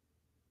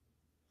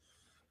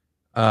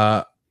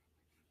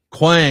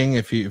 Quang,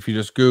 if you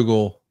just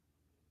Google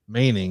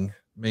meaning,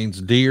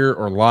 means deer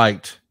or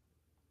light.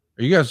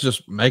 Are you guys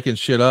just making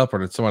shit up, or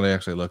did somebody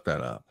actually look that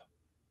up?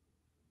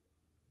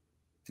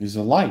 He's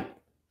a light.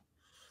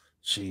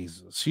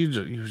 Jesus,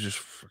 you're just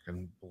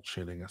freaking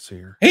bullshitting us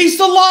here. He's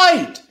the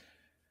light.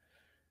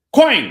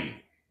 Quang,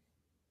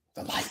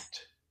 the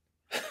light.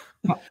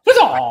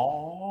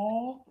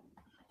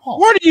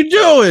 What are you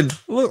doing?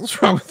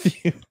 What's wrong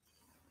with you?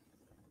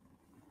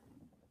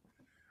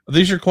 Are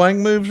these your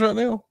Quang moves right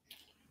now?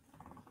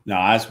 No,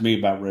 that's me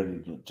about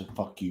ready to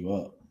fuck you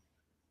up.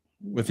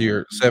 With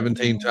your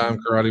 17-time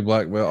karate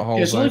black belt.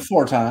 It's only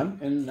 4-time,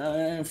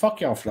 and fuck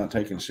y'all for not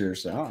taking it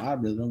seriously. I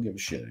really don't give a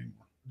shit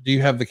anymore. Do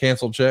you have the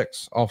canceled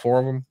checks, all 4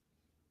 of them?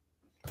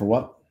 For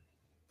what?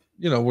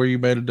 Where you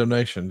made a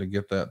donation to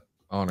get that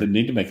honor. Didn't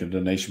need to make a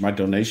donation. My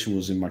donation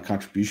was in my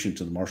contribution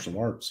to the martial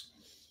arts.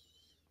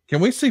 Can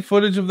we see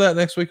footage of that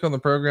next week on the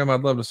program? I'd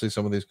love to see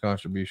some of these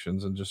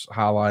contributions and just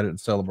highlight it and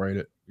celebrate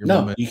it.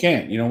 No, you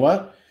can't. You know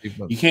what?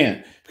 You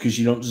can't, because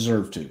you don't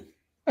deserve to.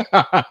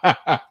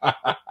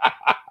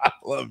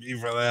 Love you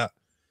for that.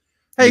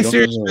 Hey,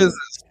 serious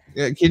business.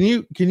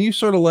 Can you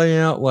sort of lay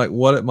out like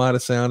what it might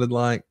have sounded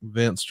like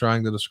Vince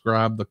trying to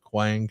describe the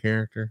Quang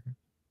character?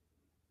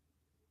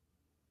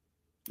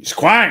 It's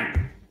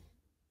Quang.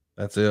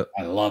 That's it.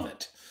 I love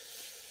it.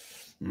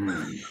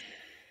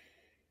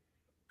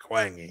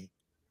 Quangy.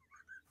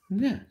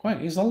 Yeah, Quang.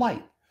 He's a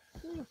light.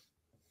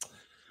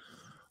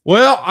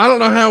 Well, I don't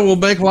know how we'll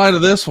make light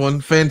of this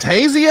one.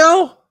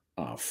 Fantasio?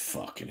 Oh,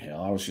 fucking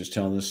hell. I was just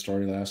telling this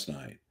story last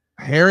night.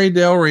 Harry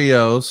Del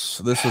Rios.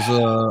 This is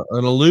an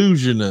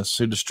illusionist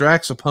who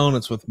distracts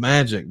opponents with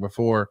magic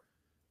before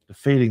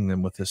defeating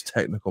them with his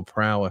technical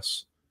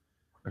prowess.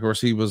 Of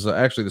course, he was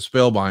actually the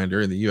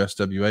spellbinder in the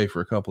USWA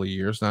for a couple of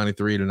years,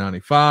 93 to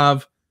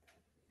 95.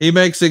 He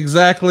makes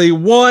exactly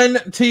 1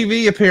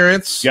 TV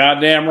appearance.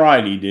 Goddamn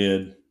right he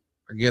did.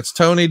 Against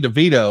Tony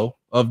DeVito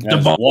of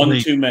That's one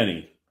too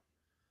many.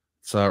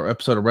 It's our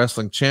episode of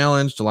Wrestling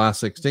Challenge, July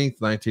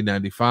 16th,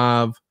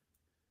 1995.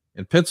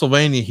 In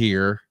Pennsylvania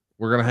here,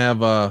 we're going to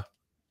have a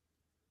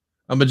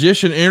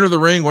magician enter the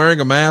ring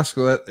wearing a mask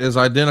that is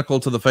identical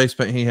to the face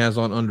paint he has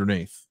on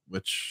underneath,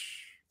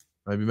 which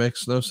maybe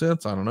makes no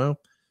sense. I don't know.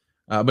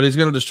 But he's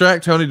going to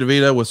distract Tony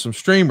DeVito with some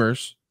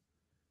streamers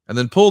and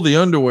then pull the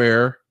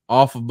underwear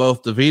off of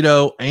both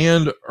DeVito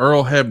and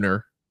Earl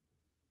Hebner.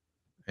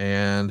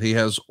 And he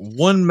has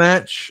 1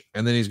 match,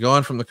 and then he's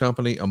gone from the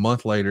company a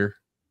month later.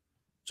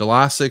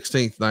 July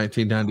 16th,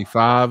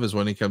 1995 is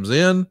when he comes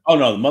in. Oh,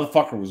 no, the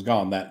motherfucker was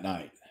gone that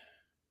night.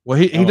 Well,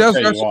 he does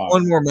wrestle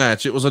 1 more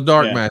match. It was a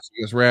dark match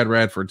against Rad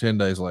Radford 10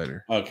 days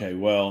later. Okay,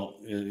 well,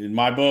 in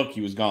my book,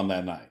 he was gone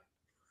that night.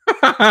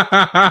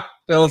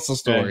 Tell us the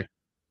story. Okay.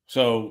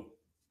 So,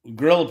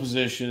 gorilla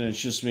position, and it's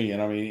just me.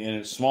 And and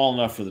it's small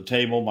enough for the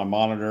table, my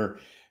monitor,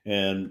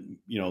 and,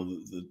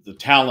 the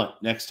talent,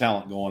 next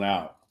talent going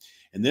out.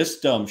 And this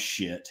dumb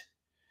shit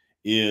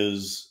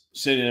is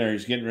sitting there.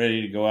 He's getting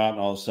ready to go out and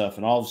all this stuff.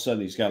 And all of a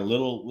sudden, he's got a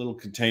little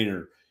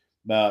container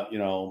about,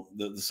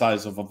 the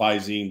size of a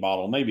Visine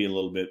bottle, maybe a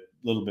little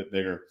bit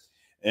bigger.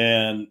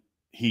 And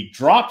he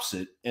drops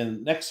it.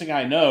 And next thing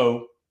I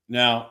know,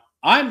 now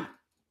I'm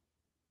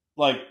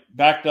like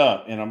backed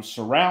up and I'm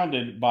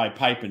surrounded by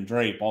pipe and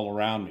drape all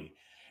around me.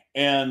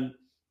 And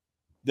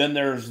then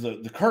there's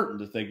the curtain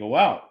that they go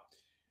out.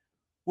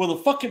 Well,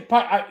 the fucking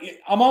pipe,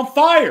 I'm on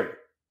fire.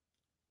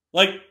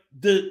 Like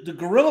the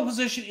gorilla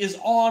position is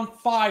on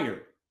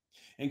fire.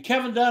 And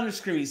Kevin Dunn is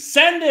screaming,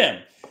 "Send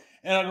him!"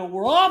 And I go,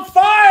 "We're on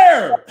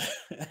fire!"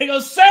 They go,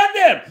 "Send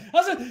him!"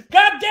 I said,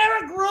 "God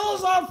damn it,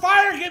 gorilla's on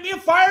fire! Get me a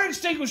fire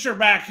extinguisher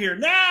back here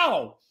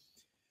now!"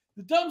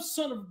 The dumb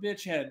son of a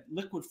bitch had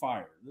liquid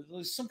fire.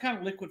 There's some kind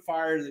of liquid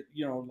fire that,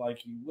 like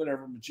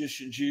whatever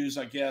magicians use,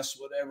 I guess,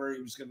 whatever.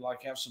 He was going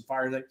to have some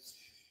fire there.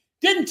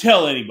 Didn't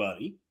tell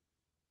anybody.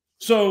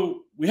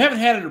 So we haven't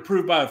had it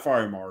approved by a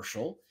fire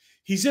marshal.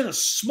 He's in a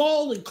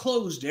small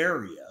enclosed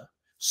area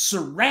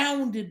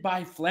surrounded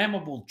by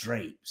flammable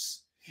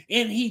drapes.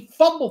 And he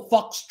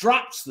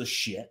drops the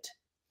shit.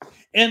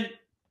 And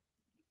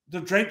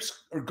the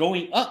drapes are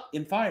going up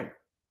in fire.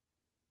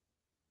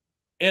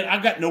 And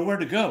I've got nowhere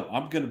to go.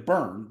 I'm going to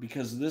burn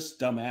because this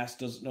dumbass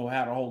doesn't know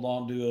how to hold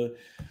on to a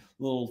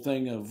little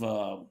thing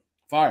of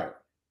fire.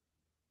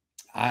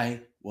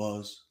 I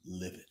was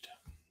livid.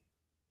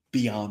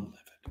 Beyond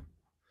livid.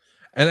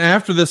 And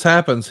after this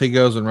happens, he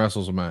goes and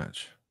wrestles a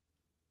match.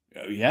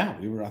 Yeah,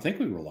 I think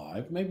we were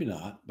live. Maybe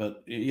not.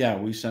 But yeah,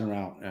 we sent her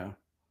out. Yeah.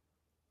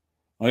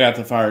 I got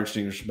the fire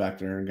extinguisher back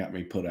there and got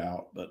me put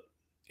out. But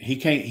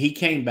he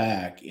came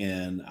back,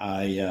 and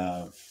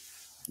I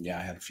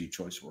had a few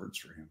choice words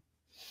for him.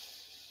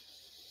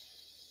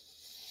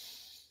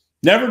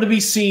 Never to be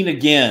seen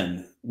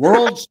again.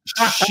 World's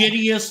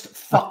shittiest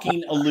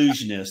fucking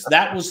illusionist.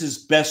 That was his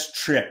best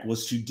trick,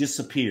 was to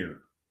disappear.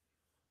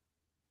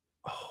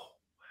 Oh,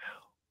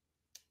 wow.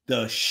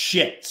 The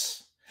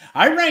shits.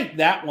 I ranked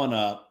that one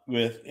up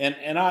with,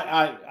 and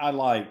I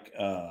like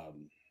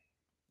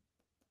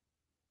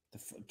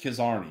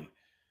Kizarny.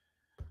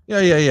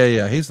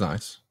 Yeah. He's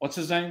nice. What's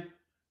his name?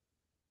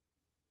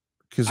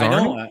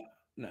 Kizarny?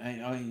 I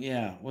know.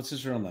 Yeah. What's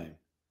his real name?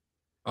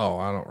 Oh,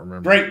 I don't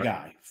remember. Great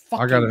guy.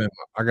 I got him.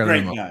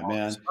 Great guy,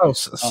 man. Oh,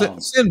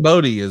 Sin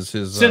Bodhi is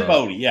his. Sin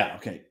Bodhi, yeah,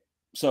 okay.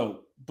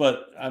 So,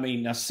 but I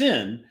mean, now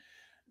Sin,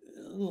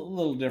 a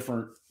little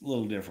different,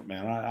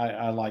 man.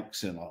 I like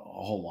Sin a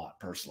whole lot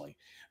personally,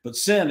 but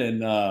Sin in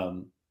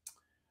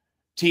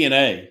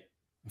TNA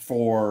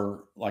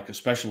for like a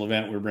special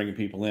event, we were bringing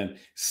people in.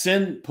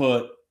 Sin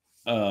put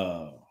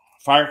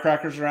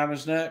firecrackers around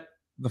his neck.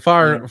 The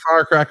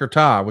firecracker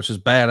tie, which is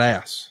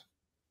badass.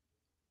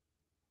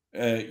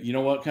 You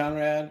know what,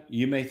 Conrad?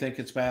 You may think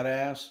it's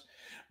badass,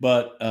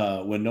 but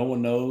when no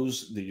one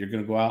knows that you're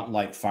going to go out and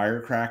light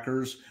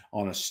firecrackers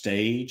on a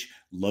stage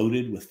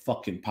loaded with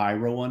fucking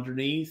pyro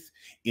underneath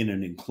in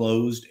an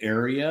enclosed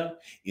area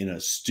in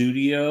a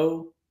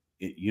studio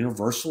at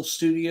Universal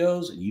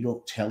Studios, and you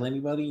don't tell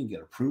anybody and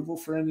get approval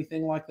for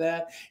anything like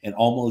that and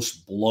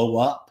almost blow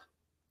up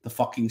the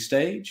fucking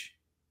stage.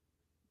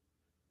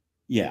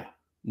 Yeah,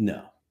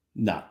 no,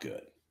 not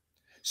good.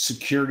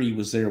 Security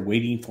was there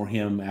waiting for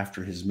him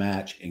after his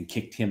match and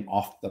kicked him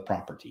off the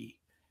property,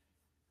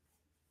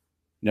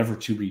 never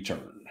to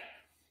return.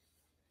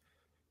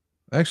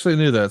 I actually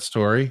knew that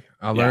story.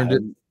 I learned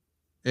it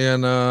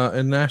in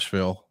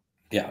Nashville.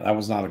 Yeah, that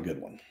was not a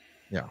good one.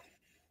 Yeah,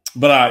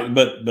 but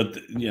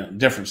you know,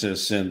 difference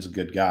is Sin's a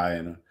good guy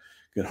and a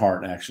good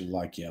heart and actually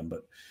like him.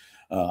 But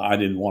I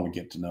didn't want to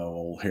get to know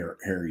old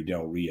Harry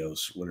Del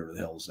Rios, whatever the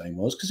hell his name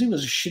was, because he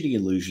was a shitty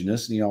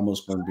illusionist and he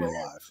almost burned me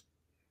alive.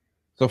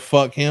 So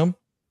fuck him.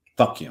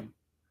 Fuck him.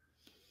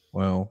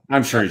 Well,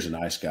 I'm sure he's a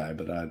nice guy,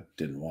 but I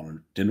didn't want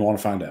to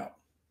find out.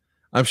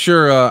 I'm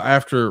sure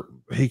after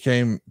he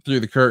came through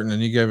the curtain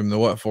and you gave him the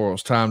what for, it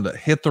was time to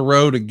hit the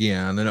road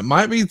again. And it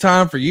might be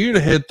time for you to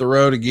hit the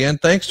road again,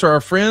 thanks to our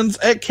friends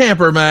at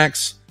Camper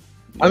Max.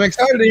 I'm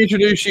excited to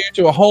introduce you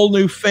to a whole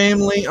new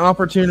family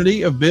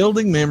opportunity of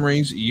building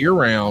memories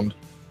year-round.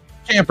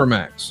 Camper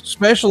Max,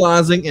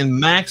 specializing in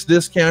max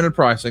discounted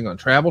pricing on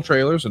travel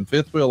trailers and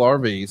fifth wheel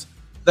RVs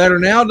that are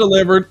now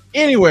delivered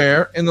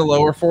anywhere in the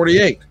lower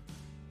 48.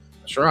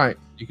 That's right.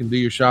 You can do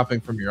your shopping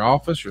from your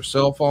office, your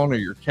cell phone, or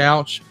your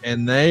couch,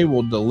 and they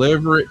will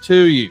deliver it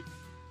to you.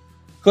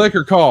 Click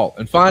or call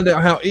and find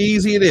out how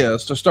easy it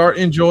is to start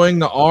enjoying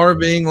the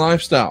RVing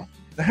lifestyle.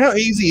 Now, how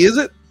easy is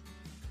it?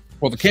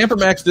 Well, the Camper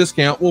Max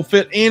discount will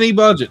fit any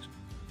budget.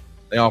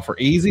 They offer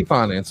easy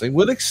financing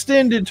with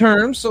extended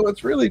terms, so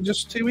it's really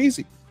just too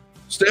easy.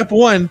 Step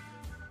one,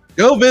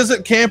 go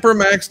visit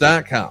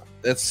campermax.com.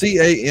 That's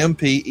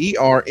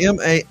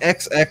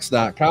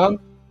campermaxx.com,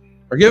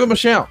 or give them a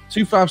shout,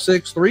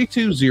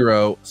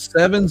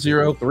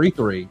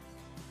 256-320-7033.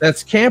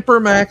 That's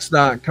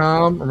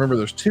campermax.com. Remember,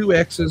 there's two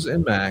X's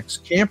in Max,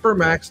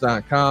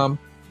 campermax.com,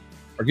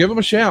 or give them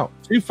a shout,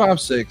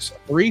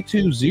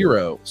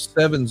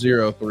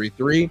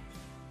 256-320-7033.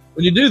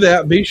 When you do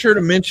that, be sure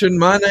to mention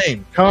my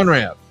name,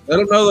 Conrad. Let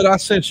them know that I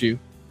sent you.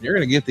 You're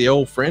going to get the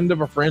old friend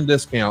of a friend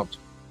discount.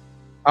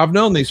 I've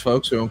known these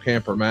folks who own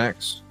Camper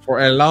Max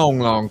for a long,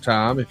 long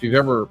time. If you've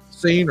ever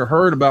seen or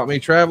heard about me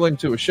traveling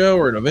to a show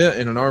or an event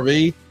in an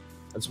RV,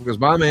 that's because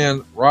my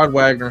man, Rod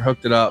Wagner,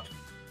 hooked it up.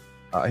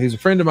 He's a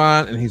friend of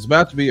mine, and he's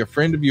about to be a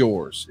friend of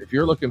yours. If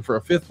you're looking for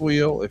a fifth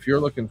wheel, if you're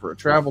looking for a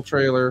travel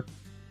trailer,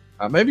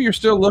 maybe you're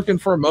still looking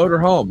for a motor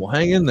home, well,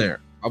 hang in there.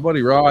 My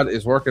buddy Rod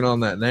is working on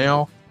that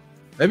now.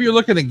 Maybe you're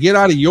looking to get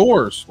out of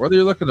yours, whether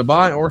you're looking to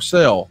buy or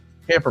sell.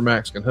 Camper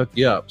Max can hook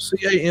you up.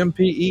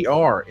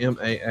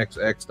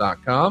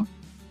 campermaxx.com.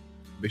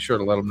 Be sure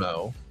to let them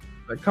know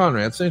that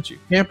Conrad sent you.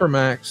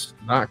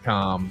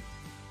 campermax.com.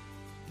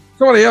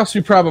 Somebody else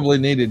who probably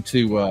needed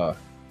to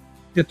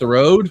hit the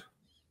road,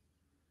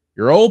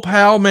 your old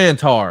pal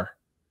Mantar.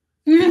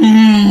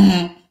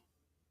 Mm-hmm.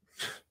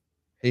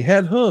 He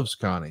had hooves,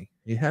 Connie.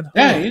 He had hooves.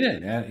 Yeah, he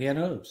did. Yeah, he had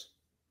hooves.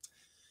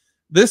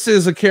 This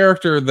is a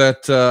character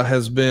that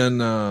has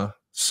been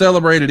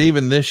celebrated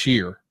even this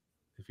year,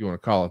 if you want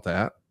to call it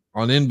that,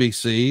 on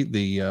NBC,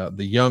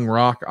 the Young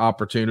Rock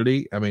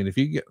opportunity. I mean, if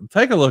you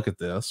take a look at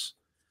this,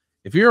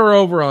 if you're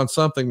over on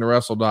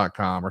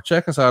somethingtowrestle.com or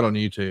check us out on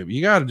YouTube,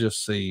 you got to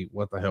just see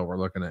what the hell we're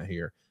looking at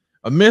here.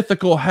 A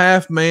mythical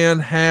half man,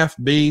 half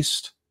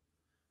beast.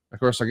 Of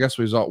course, I guess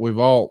we've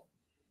all,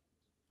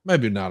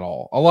 maybe not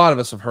all, a lot of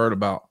us have heard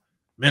about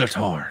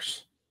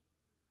Minotaurs.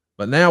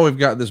 But now we've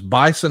got this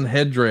bison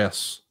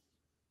headdress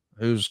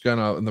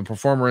and the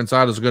performer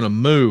inside is going to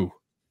moo.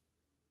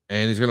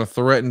 And he's going to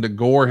threaten to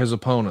gore his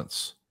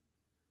opponents.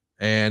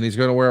 And he's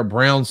going to wear a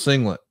brown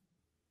singlet.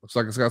 Looks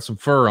like it's got some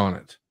fur on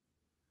it.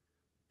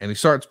 And he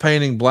starts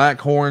painting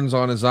black horns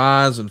on his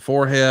eyes and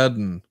forehead.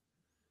 And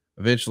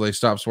eventually he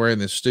stops wearing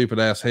this stupid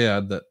ass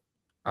head that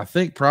I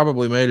think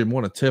probably made him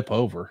want to tip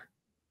over.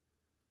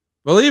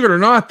 Believe it or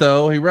not,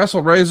 though, he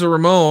wrestled Razor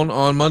Ramon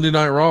on Monday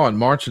Night Raw in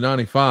March of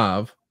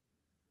 95.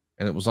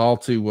 And it was all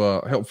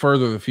to help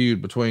further the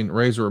feud between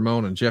Razor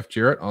Ramon and Jeff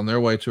Jarrett on their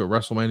way to a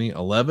WrestleMania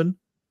 11.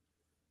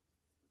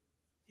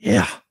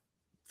 Yeah,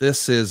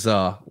 this is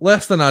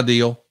less than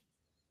ideal.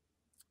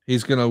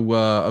 He's going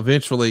to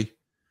eventually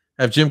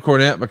have Jim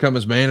Cornette become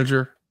his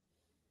manager.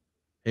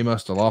 He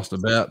must have lost a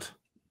bet.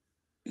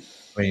 I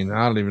mean,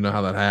 I don't even know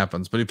how that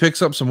happens, but he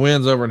picks up some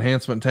wins over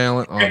Enhancement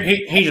Talent.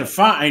 He's a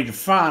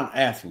fine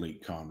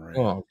athlete, Conrad.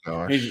 Oh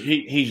gosh,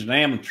 he's an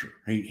amateur.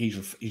 He's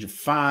a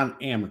fine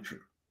amateur.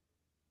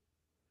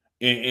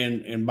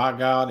 And by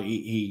God,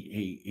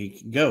 he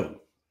can go.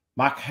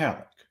 Mike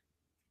Halleck.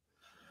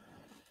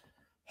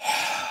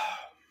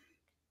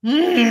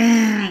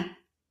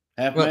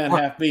 Half man,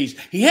 half beast.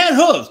 He had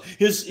hooves.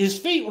 His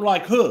feet were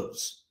like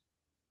hooves.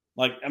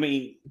 Like, I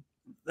mean,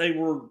 they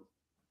were.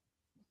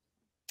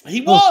 He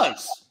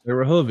was. They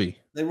were hoovy.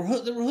 They were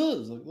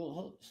hooves, like little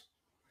hooves.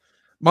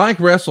 Mike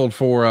wrestled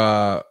for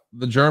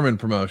the German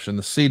promotion,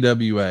 the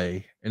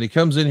CWA, and he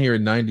comes in here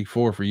in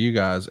 '94 for you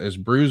guys as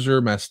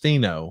Bruiser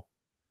Mastino.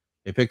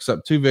 He picks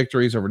up 2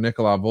 victories over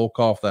Nikolai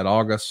Volkov that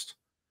August,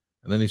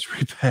 and then he's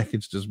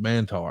repackaged as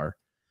Mantar.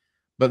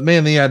 But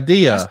man, the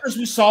idea. That's because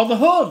we saw the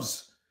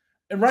hooves.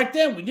 And right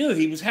then we knew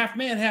he was half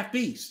man, half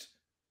beast.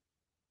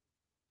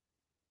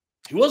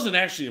 He wasn't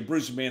actually a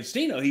Bruce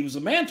Mastino. He was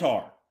a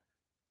Mantar.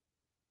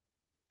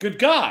 Good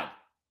God.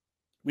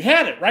 We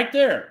had it right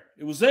there.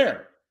 It was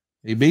there.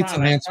 He beats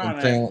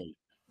Enhancement Talent.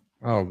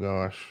 Oh,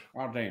 gosh.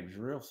 Oh, damn. It's a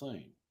real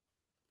thing.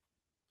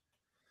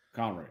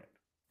 Conrad.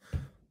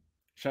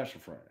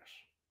 Sassafras.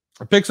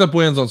 Picks up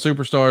wins on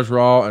Superstars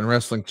Raw and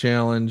Wrestling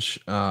Challenge.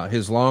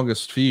 His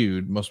longest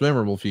feud, most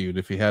memorable feud,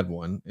 if he had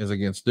one, is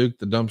against Duke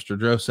the Dumpster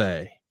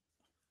Drosy.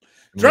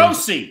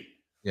 Drosy.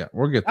 Yeah,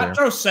 we'll get there. Not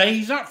Drosy.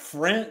 He's not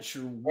French.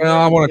 Or well,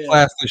 I want to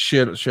class this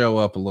show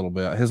up a little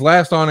bit. His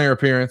last on-air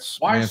appearance.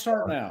 Why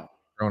start now?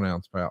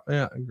 Pronouns, pal.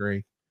 Yeah, I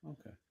agree.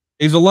 Okay.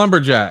 He's a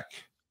lumberjack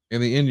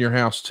in the In Your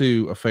House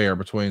 2 affair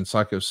between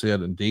Psycho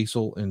Sid and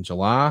Diesel in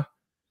July.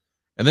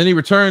 And then he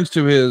returns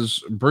to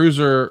his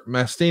Bruiser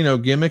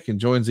Mastino gimmick and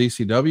joins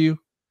ECW.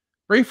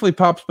 Briefly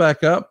pops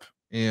back up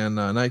in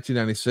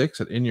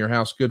 1996 at In Your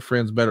House Good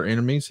Friends, Better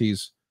Enemies.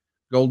 He's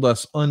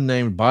Goldust's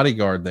unnamed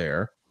bodyguard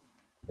there.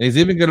 And he's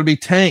even going to be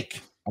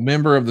Tank, a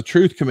member of the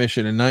Truth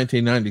Commission in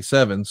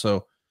 1997.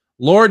 So,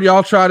 Lord,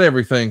 y'all tried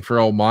everything for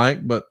old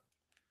Mike, but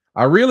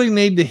I really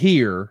need to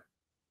hear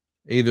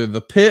either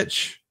the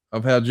pitch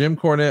of how Jim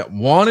Cornette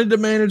wanted to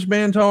manage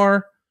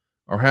Mantar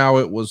or how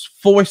it was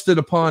foisted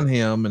upon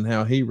him and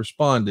how he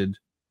responded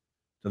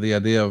to the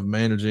idea of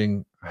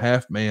managing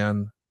half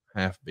man,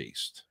 half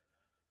beast.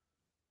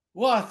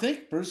 Well, I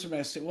think Bruce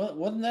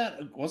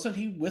wasn't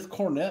he with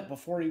Cornette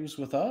before he was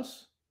with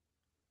us?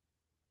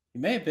 He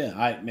may have been.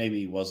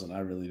 Maybe he wasn't. I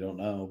really don't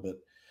know. But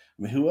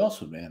I mean, who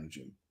else would manage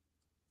him?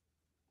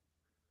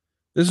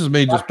 This is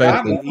me just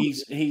basically.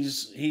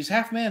 He's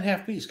half man,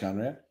 half beast,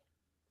 Conrad.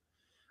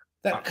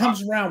 That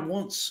comes around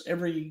once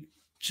every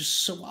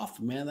just so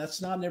often, man. That's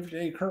not an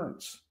everyday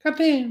occurrence. God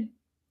damn.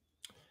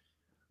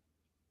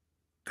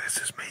 This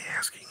is me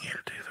asking you to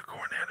do the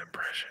Cornette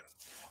impression.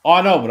 Oh,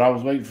 I know, but I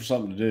was waiting for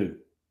something to do.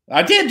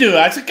 I did do it.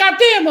 I said, God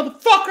damn,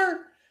 motherfucker.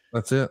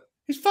 That's it.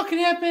 He's fucking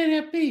half man,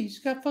 half beast.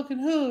 He's got fucking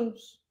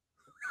hooves.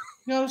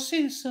 You ought to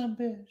see this son of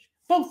a bitch.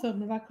 Both of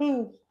them are like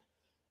hooves.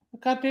 A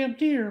goddamn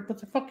deer, but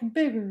they're fucking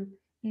bigger.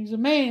 He's a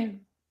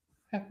man,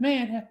 half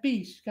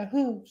beast. He's got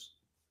hooves.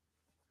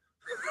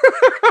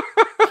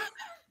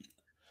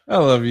 I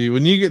love you.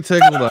 When you get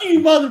tickled up. Fuck you,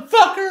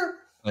 motherfucker.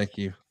 Thank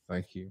you.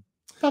 Thank you.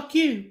 Fuck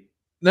you.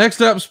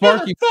 Next up,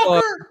 Sparky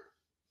Plug.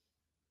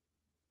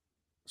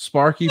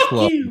 Sparky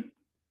Plug.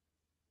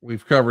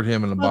 We've covered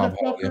him in the Bob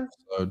Holly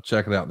episode.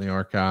 Check it out in the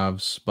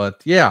archives.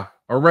 But yeah,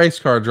 a race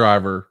car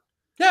driver.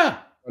 Yeah.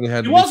 He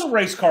was a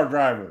race car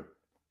driver.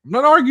 I'm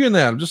not arguing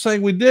that. I'm just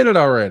saying we did it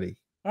already.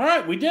 All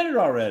right, we did it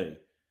already.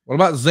 What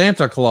about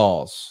Santa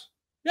Claus?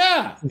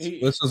 Yeah.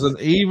 This is an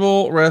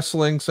evil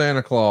wrestling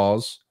Santa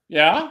Claus.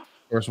 Yeah.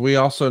 Of course, we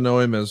also know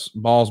him as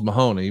Balls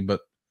Mahoney,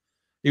 but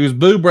he was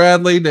Boo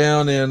Bradley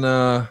down in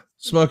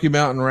Smoky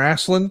Mountain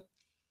Wrestling.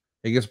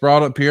 He gets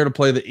brought up here to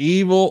play the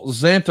evil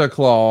Santa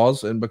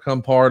Claus and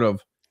become part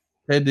of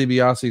Ted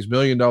DiBiase's $1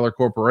 million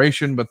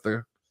corporation, but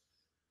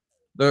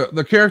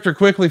the character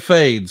quickly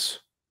fades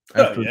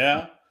after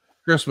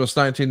Christmas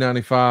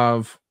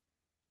 1995.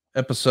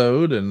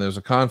 episode, and there's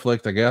a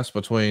conflict, I guess,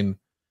 between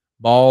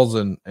Balls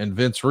and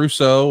Vince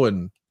Russo.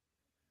 And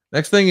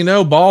next thing you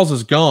know, Balls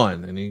is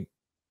gone, and he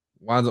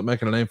winds up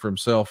making a name for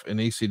himself in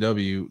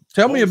ECW.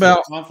 Tell me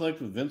about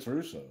conflict with Vince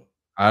Russo.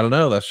 I don't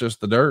know. That's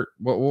just the dirt.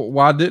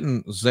 Why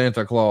didn't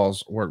Santa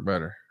Claus work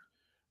better?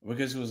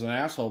 Because he was an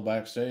asshole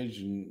backstage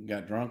and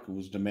got drunk and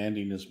was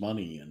demanding his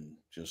money and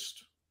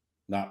just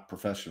not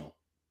professional.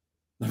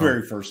 The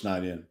very first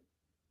night in.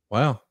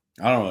 Wow.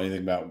 I don't know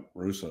anything about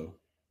Russo.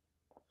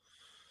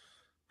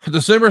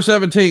 December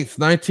 17th,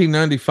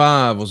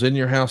 1995 was In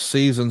Your House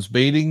Seasons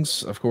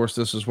Beatings. Of course,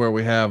 this is where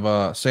we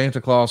have Santa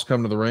Claus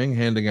come to the ring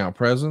handing out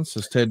presents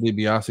as Ted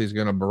DiBiase is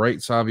going to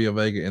berate Savio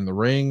Vega in the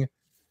ring.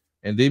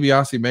 And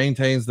DiBiase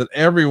maintains that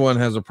everyone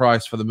has a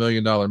price for the $1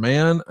 Million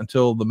Man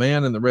until the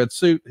man in the red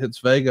suit hits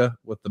Vega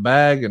with the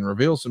bag and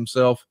reveals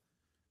himself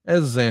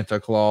as Santa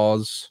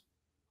Claus.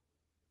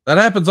 That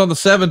happens on the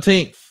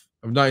 17th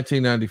of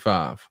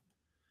 1995.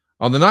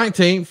 On the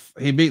 19th,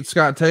 he beat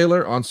Scott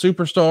Taylor on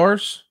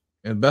Superstars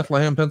in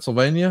Bethlehem,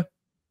 Pennsylvania.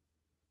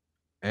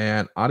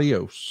 And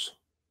adios.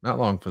 Not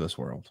long for this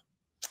world.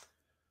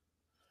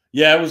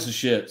 Yeah, it was the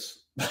shits.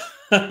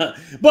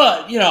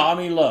 But, you know, I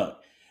mean, look.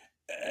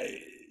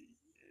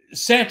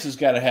 Santa's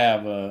got to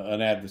have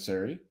an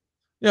adversary.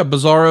 Yeah,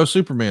 Bizarro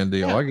Superman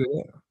deal. Yeah, I get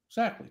it.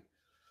 Exactly.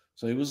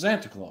 So he was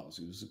Santa Claus.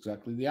 He was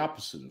exactly the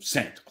opposite of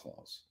Santa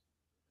Claus.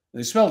 And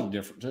they spelled it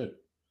different, too.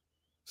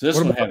 So this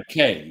one had a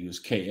K. He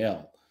was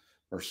KL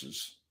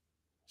versus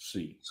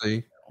C.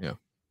 C, yeah.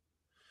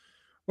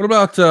 What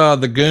about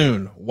the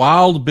Goon?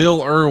 Wild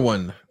Bill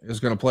Irwin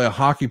is going to play a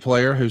hockey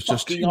player who's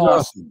just too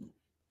awesome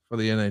for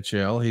the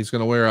NHL. He's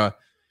going to wear a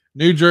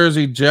New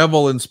Jersey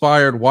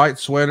Jevil-inspired white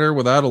sweater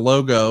without a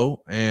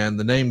logo and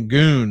the name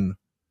Goon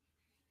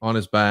on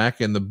his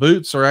back. And the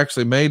boots are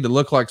actually made to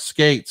look like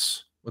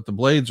skates with the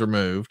blades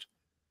removed.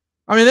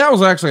 I mean, that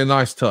was actually a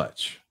nice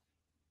touch.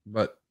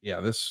 But, yeah,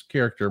 this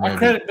character... I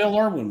credit Bill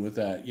Irwin with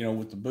that, you know,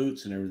 with the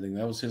boots and everything.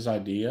 That was his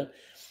idea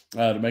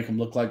to make him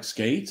look like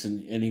skates,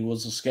 and he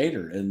was a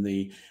skater. And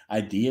the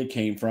idea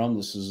came from,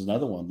 this is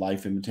another one,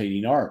 life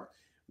imitating art.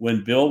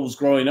 When Bill was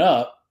growing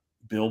up,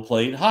 Bill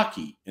played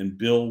hockey, and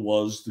Bill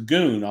was the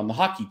goon on the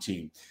hockey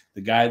team,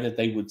 the guy that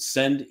they would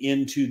send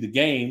into the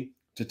game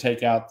to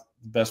take out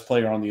the best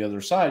player on the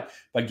other side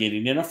by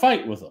getting in a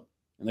fight with them.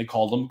 And they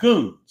called them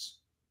goons.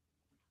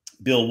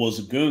 Bill was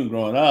a goon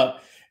growing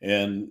up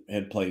and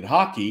had played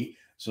hockey.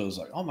 So it was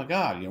like, oh my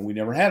God, you know, we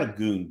never had a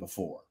goon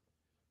before.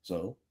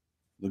 So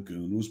the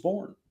goon was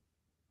born.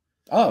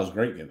 Oh, it was a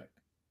great gimmick.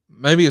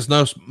 Maybe his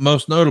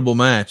most notable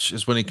match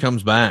is when he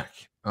comes back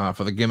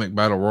for the Gimmick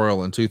Battle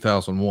Royal in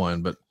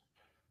 2001. But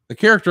the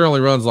character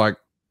only runs like,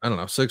 I don't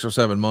know, 6 or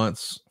 7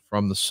 months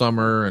from the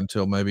summer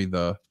until maybe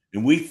the.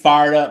 And we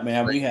fired up,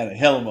 man. We had a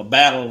hell of a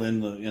battle in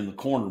the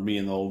corner, me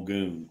and the old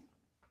goon.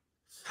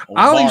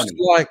 I used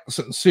to like,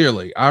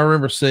 sincerely, I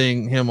remember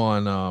seeing him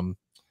on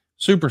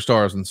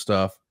Superstars and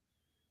stuff.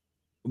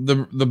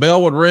 The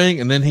bell would ring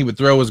and then he would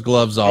throw his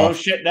gloves off. Throw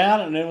shit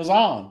down and it was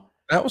on.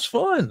 That was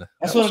fun.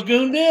 That's what a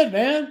goon did,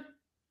 man.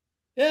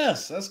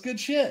 Yes, that's good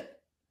shit.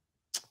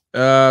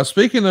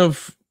 Speaking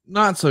of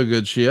not so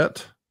good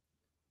shit,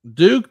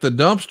 Duke the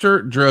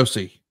Dumpster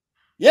Droese.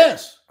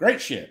 Yes,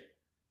 great shit.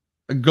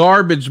 A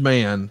garbage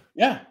man.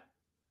 Yeah.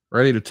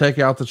 Ready to take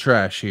out the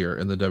trash here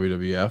in the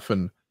WWF.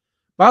 And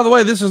by the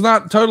way, this is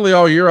not totally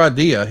all your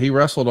idea. He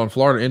wrestled on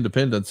Florida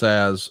Independence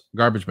as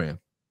Garbage Man.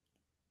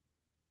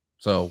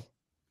 So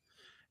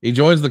he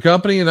joins the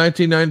company in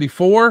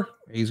 1994.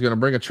 He's going to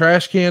bring a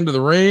trash can to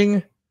the ring.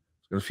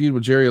 He's going to feud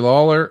with Jerry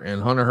Lawler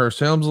and Hunter Hearst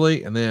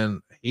Helmsley. And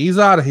then he's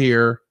out of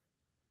here.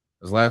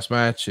 His last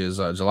match is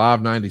July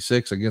of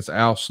 96 against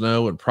Al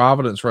Snow in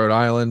Providence, Rhode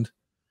Island.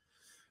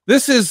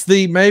 This is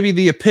maybe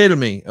the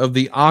epitome of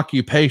the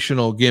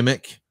occupational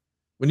gimmick.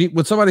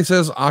 When somebody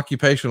says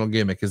occupational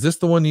gimmick, is this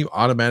the one you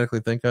automatically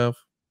think of?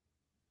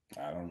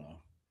 I don't know,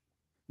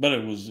 but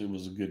it was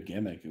a good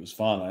gimmick. It was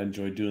fun. I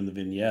enjoyed doing the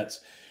vignettes,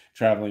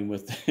 traveling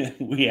with.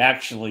 We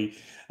actually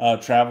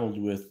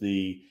traveled with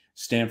the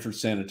Stanford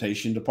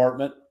Sanitation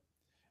Department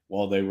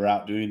while they were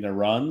out doing their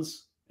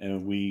runs.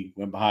 And we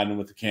went behind him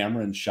with the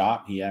camera and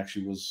shot. He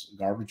actually was a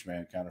garbage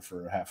man kind of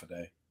for half a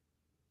day.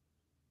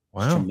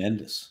 Wow.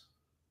 Tremendous.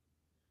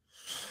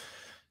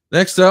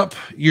 Next up,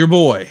 your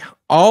boy,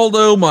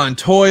 Aldo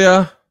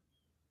Montoya.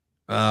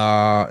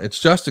 It's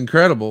just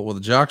incredible with a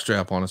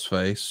jockstrap on his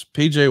face.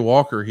 PJ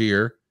Walker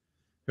here,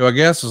 who I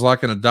guess is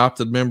like an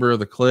adopted member of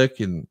the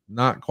clique and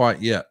not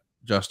quite yet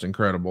just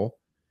incredible.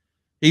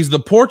 He's the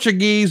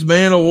Portuguese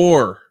Man of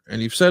War.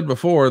 And you've said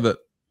before that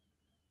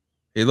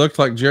he looked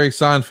like Jerry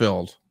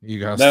Seinfeld. You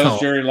guys that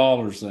was Jerry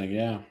Lawler's thing,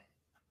 yeah.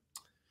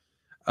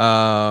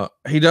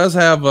 He does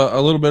have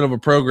a little bit of a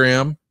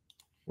program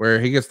where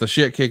he gets the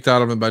shit kicked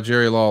out of him by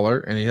Jerry Lawler,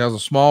 and he has a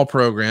small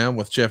program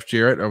with Jeff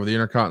Jarrett over the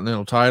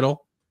Intercontinental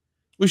title.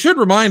 We should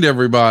remind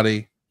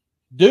everybody,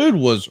 dude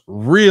was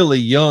really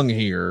young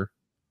here,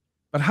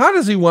 but how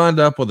does he wind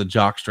up with a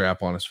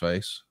jockstrap on his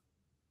face?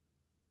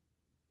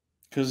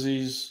 Because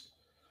he's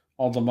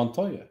Aldo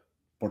Montoya,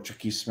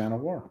 Portuguese Man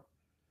of War.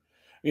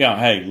 Yeah.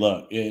 Hey,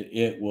 look,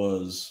 it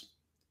was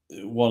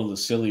one of the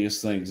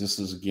silliest things. This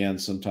is, again,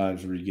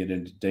 sometimes where you get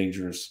into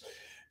dangerous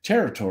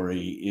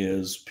territory,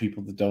 is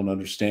people that don't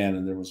understand.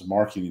 And there was a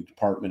marketing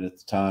department at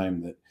the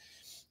time that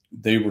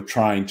they were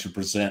trying to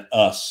present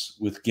us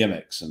with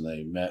gimmicks, and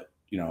they met,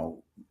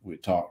 we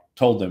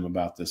told them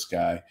about this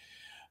guy,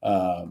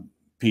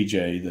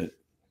 PJ, that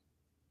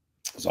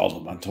was Aldo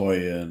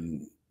Montoya,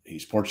 and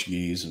he's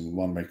Portuguese, and we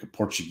want to make a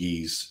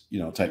Portuguese,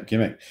 type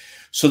gimmick.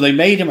 So they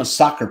made him a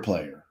soccer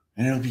player,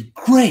 and it'll be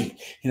great.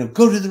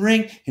 Go to the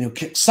ring,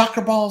 kick soccer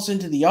balls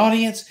into the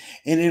audience,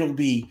 and it'll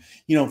be,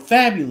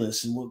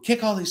 fabulous. And we'll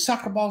kick all these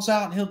soccer balls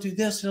out, and he'll do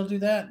this, and he'll do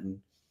that. And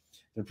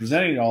they're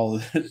presenting all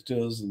of this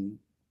to us in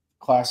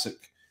classic,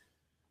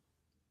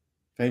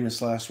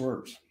 famous last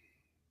words.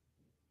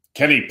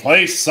 Can he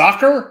play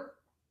soccer?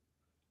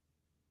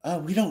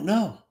 We don't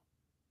know.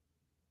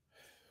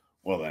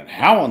 Well, then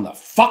how in the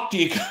fuck do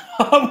you come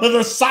up with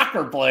a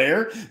soccer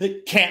player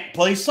that can't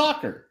play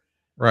soccer?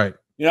 Right.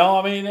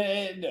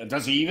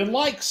 Does he even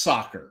like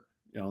soccer?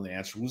 The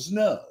answer was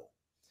no.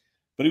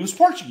 But he was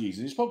Portuguese,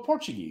 and he spoke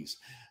Portuguese.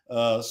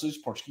 So he's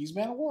a Portuguese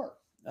man of war.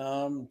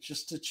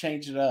 Just to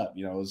change it up,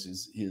 he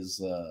was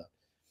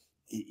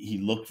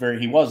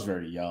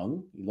very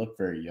young. He looked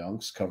very young,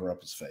 to cover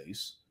up his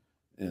face,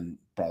 and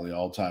probably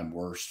all-time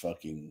worst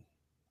fucking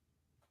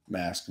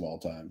mask of all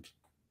time.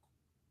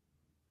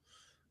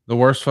 The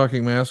worst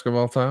fucking mask of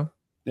all time?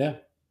 Yeah.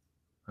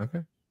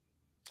 Okay.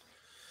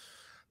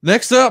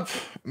 Next up,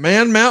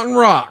 Man Mountain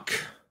Rock.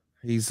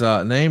 He's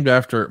named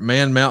after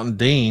Man Mountain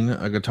Dean,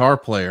 a guitar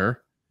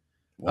player.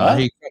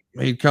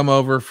 He'd come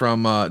over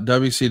from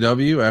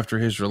WCW after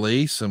his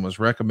release and was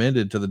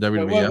recommended to the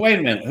WWF. Wait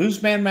a minute.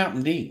 Who's Man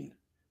Mountain Dean?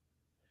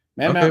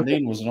 Mountain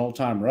Dean was an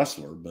old-time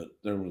wrestler, but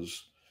there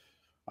was,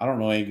 I don't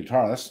know any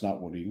guitar. That's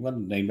not what he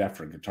wasn't named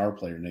after, a guitar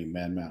player named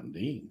Man Mountain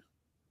Dean.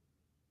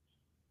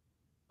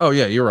 Oh,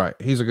 yeah, you're right.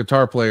 He's a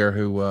guitar player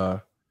who,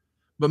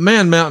 but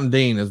Man Mountain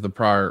Dean is the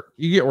prior.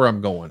 You get where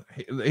I'm going.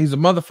 He's a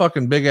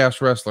motherfucking big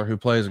ass wrestler who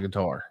plays a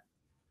guitar.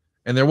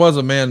 And there was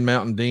a Man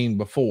Mountain Dean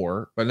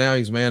before, but now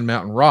he's Man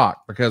Mountain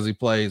Rock because he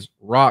plays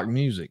rock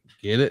music.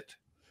 Get it?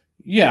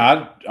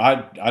 Yeah,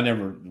 I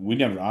never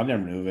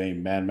knew of any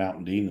Man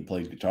Mountain Dean that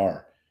plays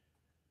guitar.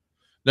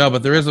 No,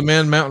 but there is a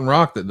Man Mountain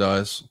Rock that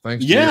does.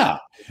 Thanks. Yeah.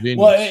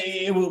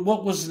 Well,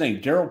 what was his name?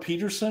 Daryl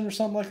Peterson or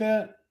something like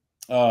that.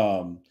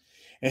 And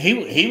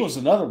he was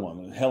another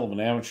one, a hell of an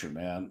amateur,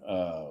 man.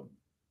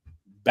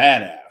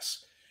 Badass.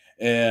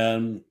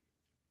 And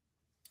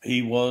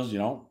he was,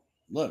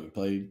 look, he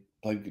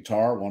played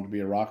guitar, wanted to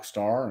be a rock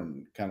star,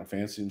 and kind of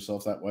fancied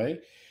himself that way.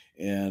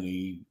 And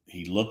he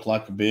looked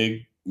like a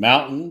big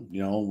mountain.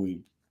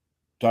 We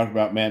talked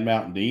about Man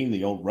Mountain Dean,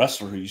 the old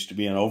wrestler who used to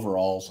be in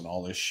overalls and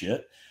all this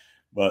shit.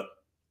 But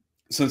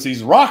since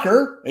he's a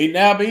rocker,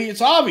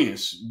 it's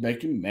obvious,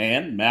 make him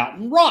Man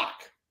Mountain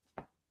Rock.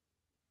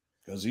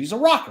 Because he's a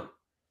rocker.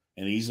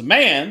 And he's a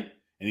man,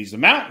 and he's the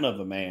mountain of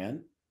a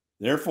man.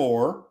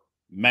 Therefore,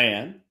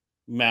 Man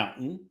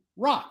Mountain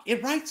Rock.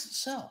 It writes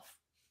itself.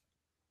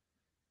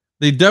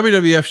 The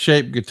WWF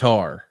shaped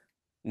guitar.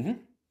 Mm-hmm.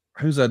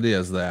 Whose idea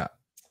is that?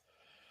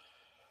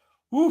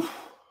 Ooh.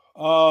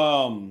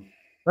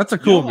 That's a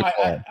cool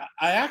guitar.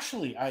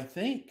 I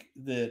think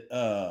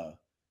that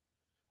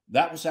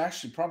that was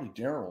actually probably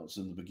Daryl's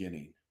in the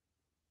beginning.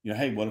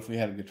 Hey, what if we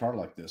had a guitar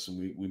like this,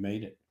 and we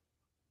made it?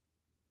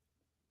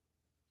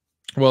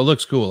 Well, it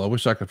looks cool. I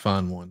wish I could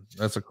find one.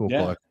 That's a cool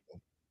collection.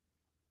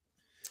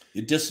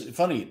 It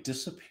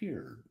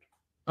disappeared.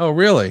 Oh,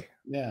 really?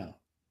 Yeah.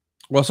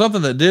 Well,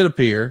 something that did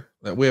appear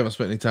that we haven't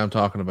spent any time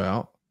talking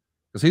about,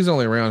 because he's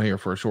only around here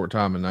for a short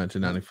time in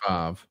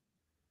 1995.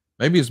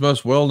 Maybe his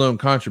most well-known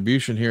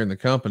contribution here in the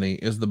company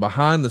is the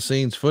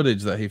behind-the-scenes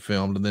footage that he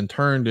filmed and then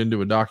turned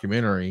into a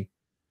documentary.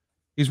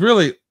 He's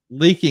really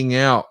leaking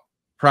out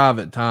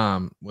private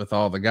time with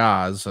all the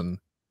guys, and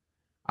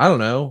I don't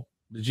know.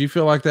 Did you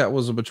feel like that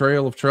was a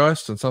betrayal of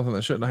trust and something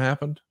that shouldn't have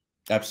happened?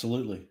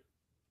 Absolutely.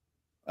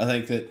 I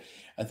think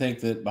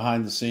that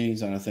behind the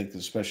scenes, and I think that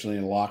especially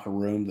in a locker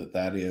room,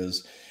 that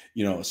is,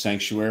 a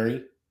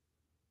sanctuary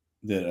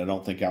that I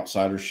don't think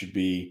outsiders should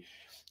be,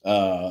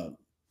 that's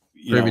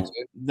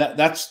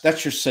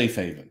your safe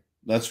haven.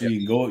 That's where you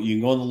can go. You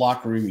can go in the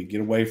locker room, you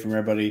get away from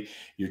everybody.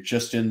 You're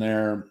just in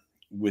there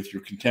with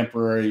your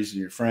contemporaries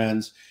and your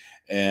friends.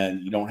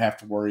 And you don't have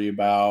to worry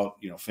about,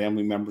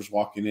 family members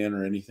walking in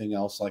or anything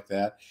else like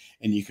that.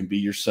 And you can be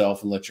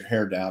yourself and let your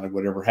hair down, and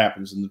whatever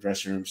happens in the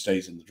dressing room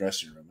stays in the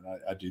dressing room. And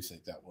I do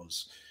think that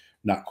was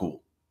not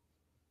cool.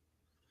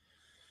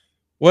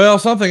 Well,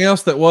 something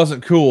else that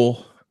wasn't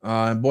cool,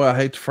 and boy, I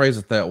hate to phrase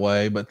it that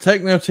way, but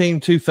Techno Team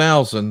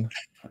 2000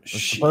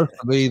 was supposed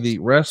to be the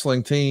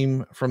wrestling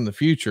team from the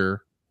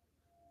future.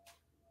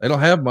 They don't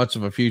have much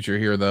of a future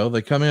here, though.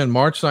 They come in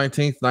March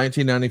 19th,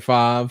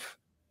 1995.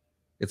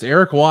 It's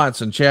Eric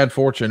Watts and Chad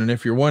Fortune. And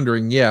if you're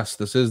wondering, yes,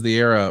 this is the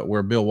era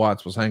where Bill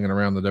Watts was hanging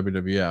around the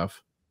WWF.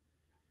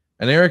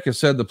 And Eric has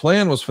said the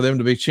plan was for them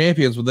to be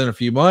champions within a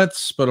few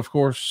months, but of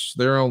course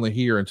they're only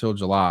here until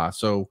July.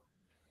 So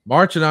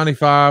March of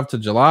 95 to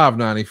July of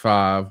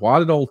 95. Why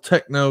did old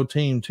Techno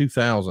Team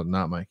 2000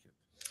 not make it?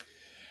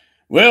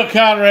 Well,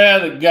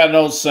 Conrad got an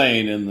old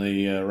saying in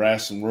the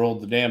wrestling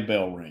world, the damn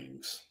bell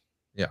rings.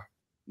 Yeah.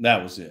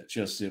 That was it.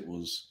 They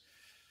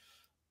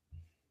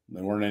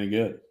weren't any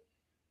good.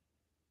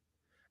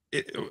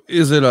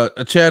 Is it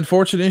a Chad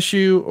Fortune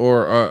issue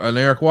or an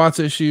Eric Watts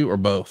issue or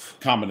both?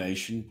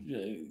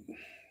 Combination.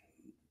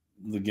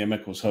 The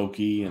gimmick was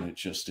hokey and it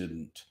just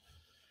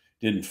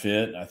didn't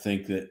fit. I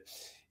think that,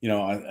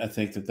 I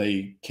think that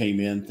they came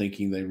in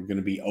thinking they were going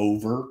to be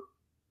over.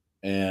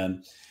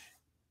 And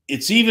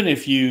it's even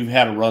if you've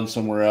had a run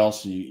somewhere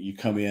else and you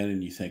come in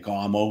and you think, oh,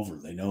 I'm over.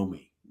 They know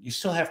me. You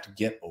still have to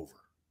get over.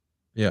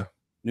 Yeah.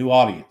 New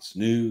audience,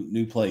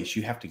 new place.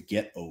 You have to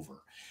get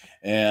over.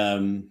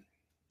 And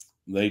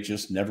they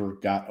just never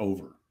got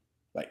over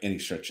by any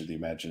stretch of the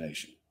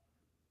imagination.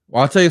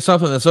 Well, I'll tell you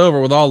something that's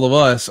over with all of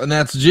us, and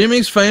that's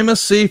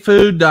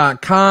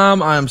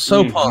jimmysfamousseafood.com. I am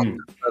so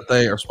pumped that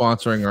they are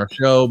sponsoring our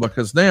show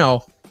because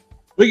now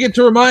we get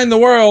to remind the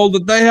world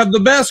that they have the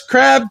best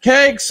crab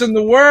cakes in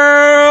the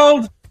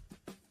world.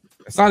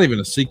 It's not even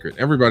a secret.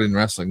 Everybody in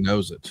wrestling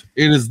knows it.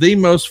 It is the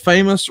most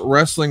famous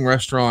wrestling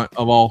restaurant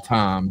of all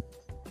time.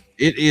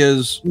 It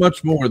is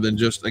much more than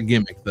just a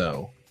gimmick,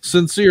 though.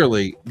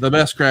 Sincerely, the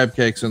best crab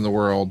cakes in the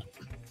world.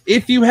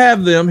 If you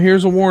have them,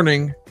 here's a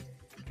warning.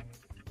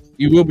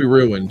 You will be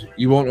ruined.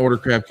 You won't order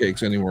crab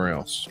cakes anywhere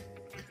else.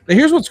 Now,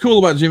 here's what's cool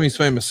about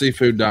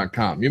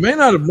jimmysfamousseafood.com. You may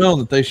not have known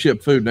that they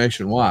ship food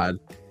nationwide,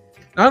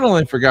 not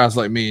only for guys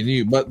like me and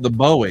you, but the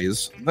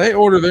boys. They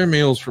order their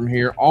meals from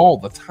here all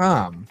the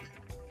time.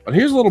 But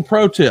here's a little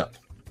pro tip.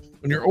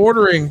 When you're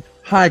ordering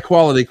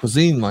high-quality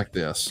cuisine like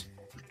this,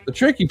 the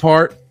tricky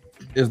part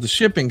is the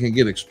shipping can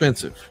get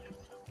expensive.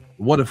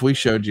 What if we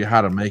showed you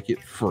how to make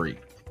it free?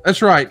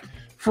 That's right.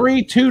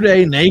 Free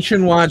 2-day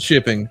nationwide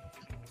shipping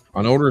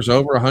on orders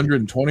over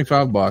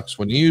 $125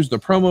 when you use the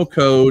promo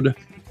code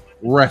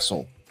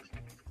WRESTLE.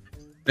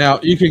 Now,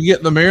 you can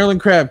get the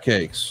Maryland crab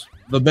cakes,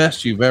 the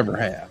best you've ever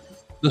had.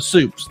 The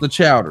soups, the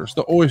chowders,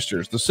 the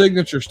oysters, the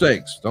signature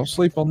steaks. Don't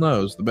sleep on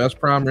those. The best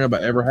prime rib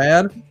I ever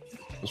had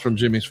was from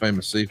Jimmy's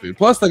Famous Seafood.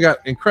 Plus, they got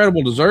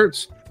incredible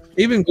desserts,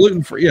 even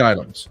gluten-free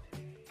items.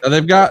 Now,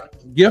 they've got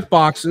gift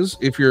boxes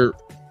if you're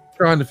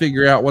trying to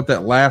figure out what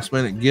that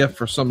last-minute gift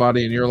for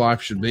somebody in your life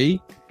should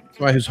be,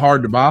 somebody who's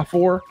hard to buy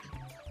for.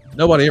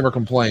 Nobody ever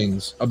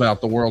complains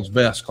about the world's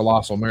best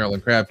colossal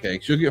Maryland crab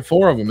cakes. You'll get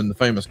 4 of them in the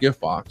famous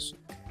gift box.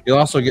 You'll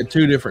also get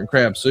 2 different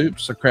crab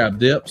soups, a crab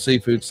dip,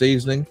 seafood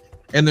seasoning,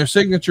 and their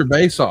signature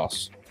bay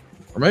sauce.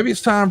 Or maybe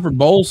it's time for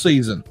bowl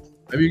season.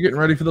 Maybe you're getting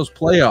ready for those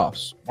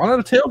playoffs. Why not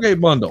a tailgate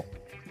bundle?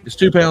 It's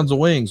 2 pounds of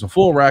wings, a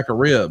full rack of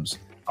ribs,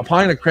 a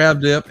pint of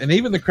crab dip, and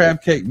even the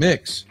crab cake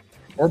mix.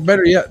 Or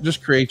better yet,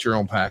 just create your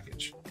own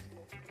package.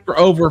 For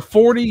over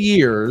 40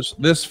 years,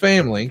 this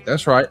family,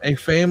 that's right, a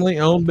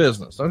family-owned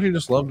business, don't you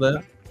just love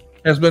that?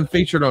 Has been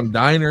featured on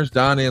diners,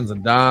 dine-ins,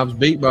 and dives,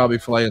 Beat Bobby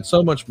Flay, and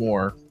so much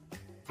more.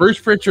 Bruce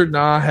Prichard and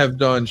I have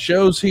done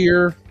shows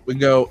here. We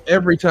go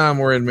every time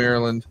we're in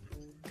Maryland.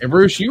 And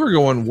Bruce, you were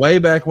going way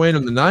back when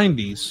in the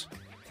 90s.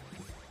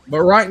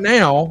 But right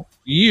now,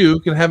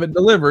 you can have it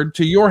delivered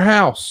to your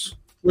house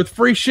with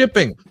free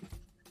shipping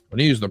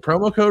when you use the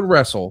promo code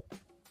WRESTLE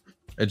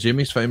at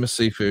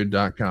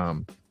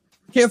jimmysfamousseafood.com.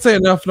 Can't say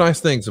enough nice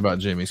things about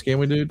Jimmy's, can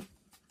we, dude?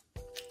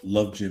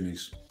 Love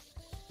Jimmy's.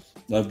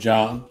 Love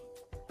John.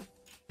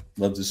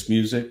 Love this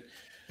music.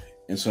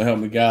 And so help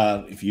me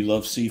God, if you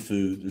love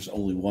seafood, there's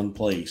only one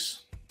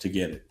place to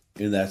get it,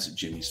 and that's at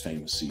Jimmy's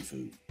Famous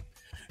Seafood.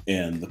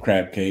 And the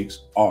crab cakes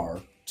are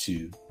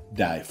to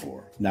die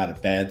for. Not a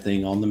bad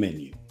thing on the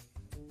menu.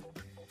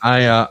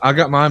 I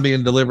got mine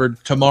being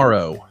delivered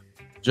tomorrow,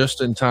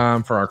 just in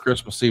time for our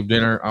Christmas Eve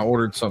dinner. I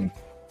ordered some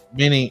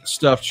mini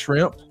stuffed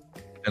shrimp,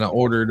 and I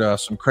ordered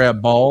some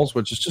crab balls,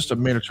 which is just a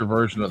miniature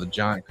version of the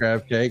giant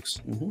crab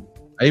cakes.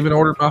 I even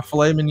ordered my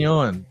filet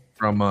mignon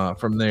from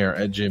there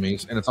at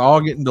Jimmy's, and it's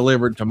all getting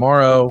delivered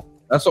tomorrow.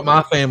 That's what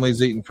my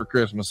family's eating for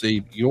Christmas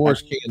Eve.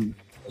 Yours can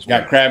as well.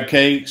 Got crab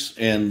cakes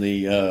and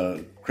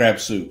the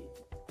crab soup.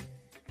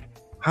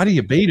 How do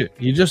you beat it?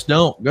 You just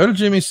don't. Go to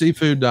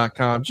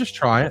jimmyseafood.com. Just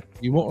try it.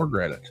 You won't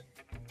regret it.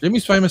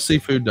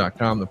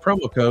 jimmysfamousseafood.com. The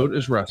promo code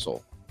is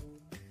WRESTLE.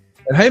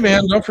 And hey,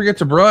 man, don't forget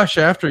to brush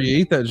after you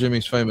eat that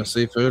Jimmy's Famous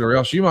Seafood, or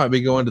else you might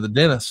be going to the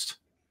dentist.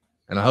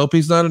 And I hope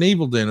he's not an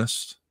evil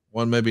dentist.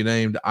 One may be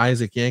named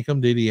Isaac Yankum,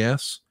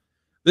 DDS.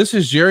 This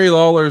is Jerry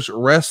Lawler's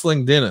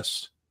wrestling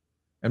dentist.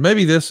 And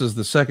maybe this is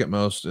the second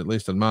most, at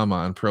least in my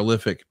mind,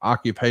 prolific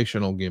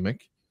occupational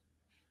gimmick.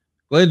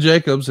 Glenn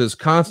Jacobs is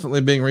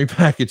constantly being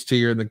repackaged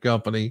here in the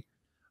company.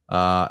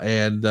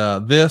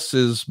 This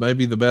is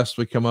maybe the best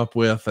we come up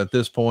with at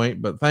this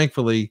point. But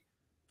thankfully,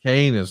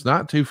 Kane is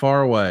not too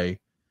far away.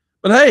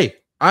 But hey,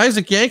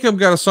 Isaac Yankum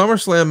got a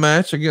SummerSlam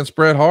match against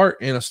Bret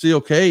Hart in a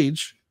steel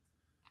cage.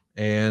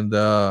 And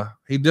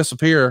he'd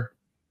disappear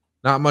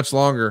not much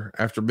longer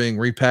after being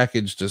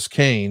repackaged as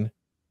Kane.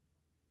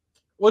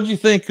 What'd you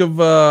think of,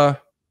 well,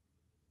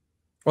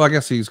 I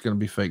guess he's going to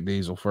be Fake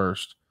Diesel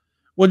first.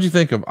 What'd you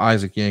think of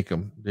Isaac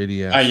Yankum,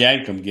 DDS? I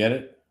yank him, get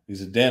it?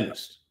 He's a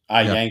dentist.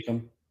 I yank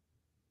him.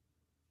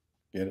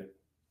 Get it?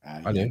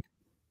 I do.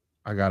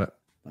 I got it.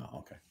 Oh,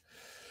 okay.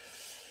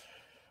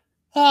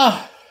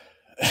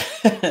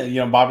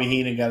 Bobby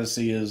Heenan got to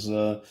see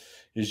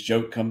his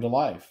joke come to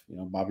life.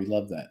 Bobby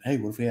loved that. Hey,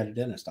 what if we had a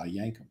dentist? I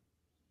yank him.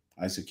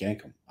 Isaac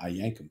yank him. I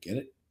yank him. Get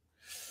it?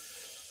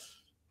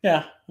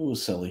 Yeah, it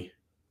was silly.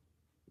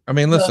 I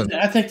mean, listen.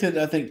 I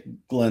think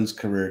Glenn's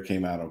career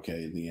came out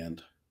okay in the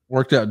end.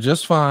 Worked out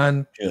just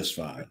fine. Just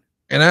fine.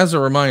 And as a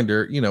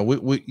reminder,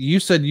 you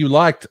said you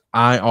liked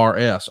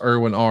IRS,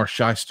 Erwin R.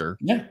 Shyster.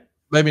 Yeah.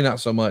 Maybe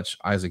not so much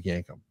Isaac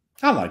Yankem.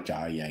 I liked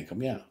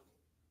Yankem, yeah.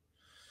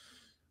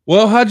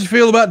 Well, how'd you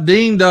feel about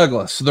Dean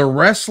Douglas, the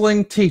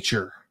wrestling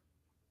teacher?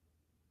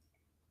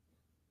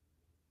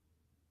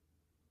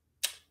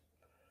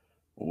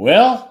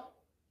 Well,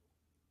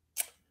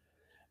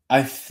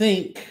 I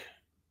think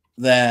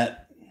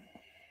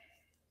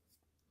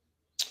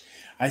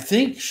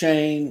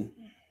Shane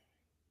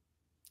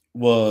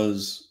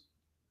was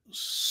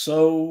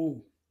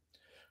so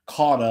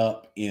caught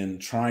up in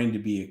trying to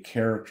be a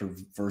character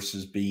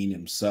versus being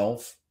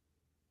himself.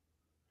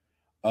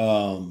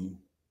 And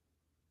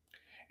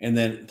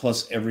then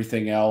plus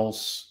everything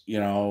else,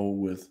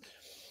 with,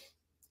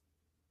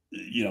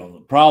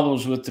 the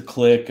problems with the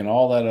clique and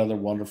all that other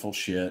wonderful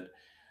shit,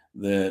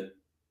 that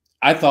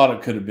I thought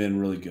it could have been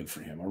really good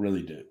for him. I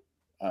really do.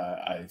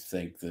 I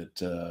think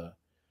that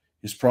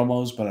his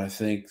promos, but I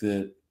think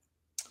that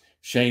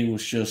Shane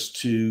was just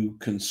too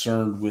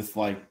concerned with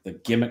like the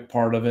gimmick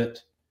part of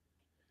it,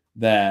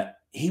 that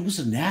he was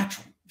a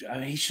natural. I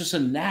mean, he's just a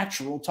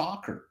natural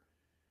talker.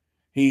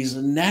 He's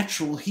a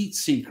natural heat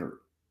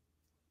seeker.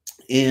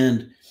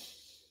 And,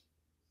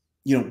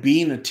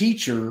 being a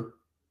teacher,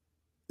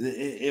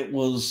 it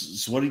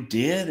was what he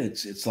did.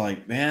 It's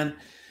like, man,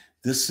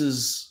 this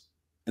is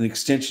an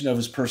extension of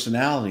his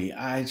personality.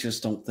 I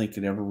just don't think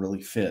it ever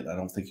really fit. I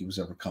don't think he was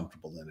ever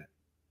comfortable in it.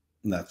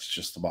 And that's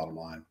just the bottom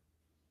line.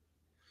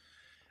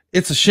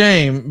 It's a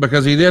shame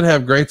because he did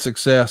have great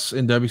success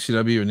in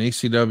WCW and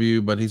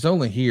ECW, but he's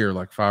only here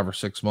like 5 or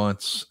 6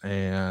 months,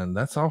 and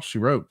that's all she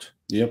wrote.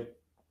 Yep.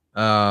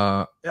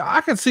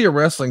 I could see a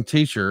wrestling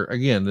teacher.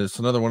 Again, it's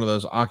another one of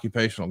those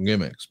occupational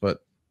gimmicks,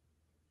 but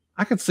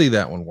I could see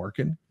that one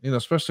working,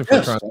 especially if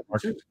we're trying to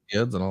market to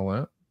kids and all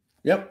that.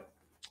 Yep.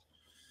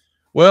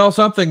 Well,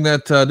 something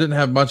that didn't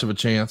have much of a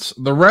chance.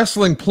 The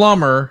wrestling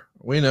plumber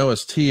we know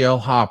as TL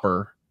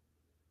Hopper.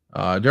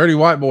 Dirty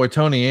White Boy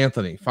Tony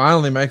Anthony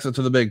finally makes it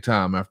to the big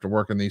time after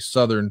working these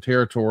southern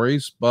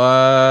territories,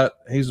 but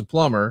he's a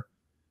plumber.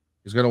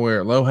 He's going to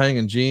wear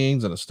low-hanging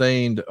jeans and a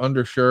stained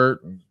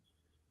undershirt, and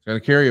he's going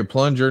to carry a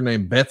plunger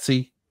named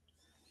Betsy.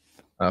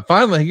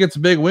 Finally, he gets a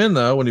big win,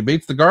 though, when he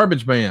beats the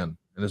Garbage Man,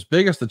 and his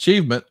biggest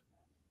achievement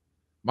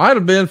might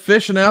have been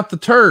fishing out the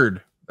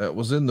turd that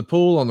was in the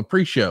pool on the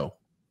pre-show,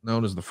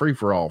 known as the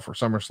free-for-all for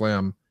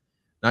SummerSlam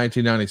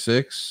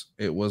 1996.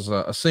 It was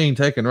a scene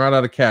taken right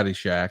out of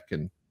Caddyshack,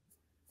 and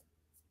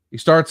he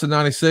starts in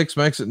 96,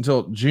 makes it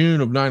until June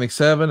of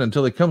 97,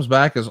 until he comes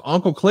back as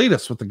Uncle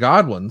Cletus with the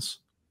Godwins.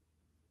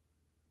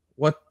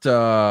 What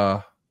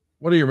do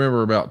you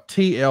remember about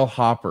TL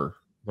Hopper,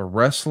 the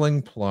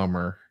wrestling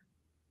plumber?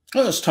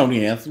 Well, it's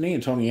Tony Anthony,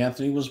 and Tony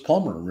Anthony was a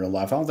plumber in real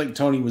life. I don't think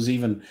Tony was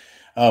even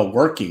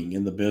working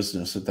in the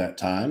business at that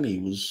time. He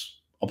was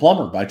a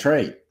plumber by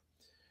trade.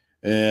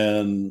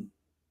 And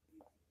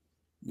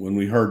when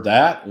we heard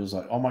that, it was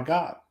like, oh my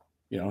God,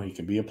 he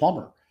can be a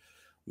plumber.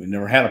 We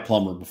never had a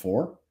plumber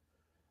before.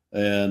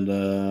 And,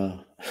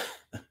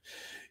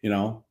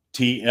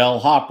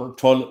 TL Hopper,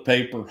 toilet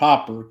paper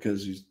Hopper,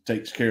 because he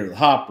takes care of the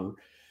hopper,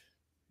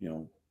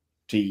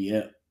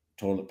 TM,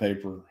 toilet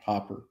paper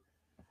Hopper.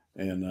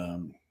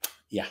 And,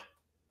 yeah,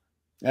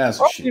 that's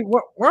a shit.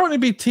 Why wouldn't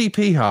it be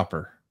TP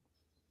Hopper?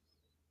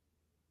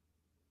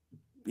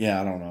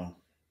 Yeah, I don't know.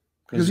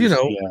 Because, do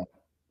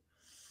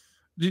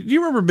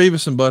you remember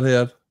Beavis and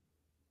Butthead?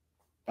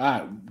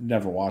 I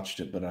never watched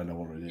it, but I know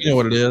what it is. You know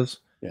what it is?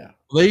 Yeah.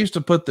 They used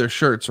to put their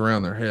shirts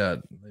around their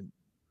head.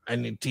 I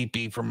need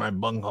TP for my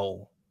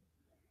bunghole.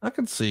 I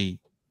could see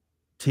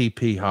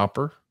TP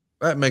Hopper.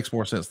 That makes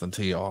more sense than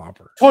TL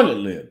Hopper. Toilet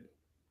lid.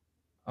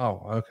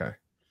 Oh, okay.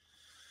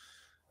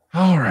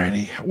 All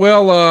righty.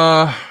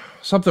 Well,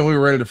 something we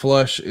were ready to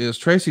flush is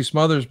Tracy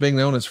Smothers being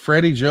known as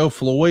Freddie Joe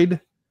Floyd.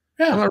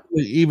 Yeah. I don't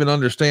really even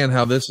understand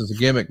how this is a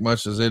gimmick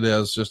much as it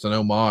is just an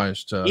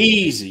homage to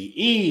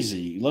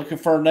easy. Looking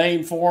for a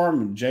name for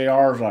him, and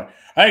JR's like,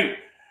 hey,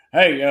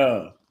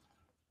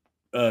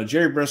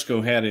 Jerry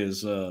Briscoe had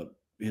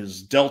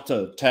his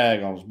Delta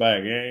tag on his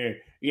back.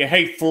 Yeah,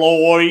 hey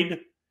Floyd.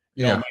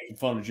 Making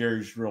fun of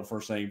Jerry's real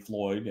first name,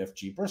 Floyd,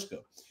 FG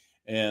Briscoe.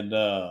 And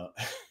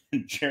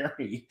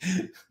Jerry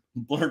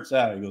blurts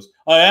out, he goes,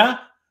 oh yeah?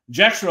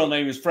 Jack's real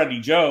name is Freddie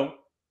Joe.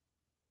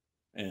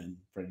 And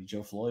Freddie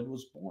Joe Floyd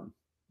was born.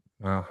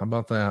 Wow, how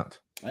about that?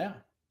 Yeah.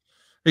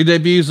 He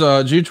debuts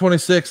June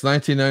 26,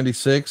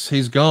 1996.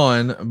 He's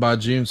gone by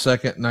June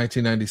 2nd,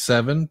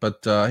 1997, but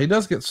he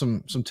does get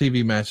some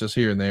TV matches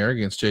here and there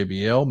against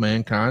JBL,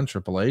 Mankind,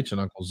 Triple H, and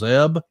Uncle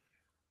Zeb.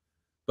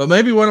 But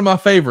maybe one of my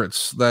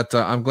favorites that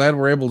I'm glad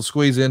we're able to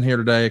squeeze in here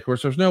today. Of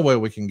course, there's no way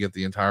we can get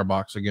the entire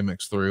box of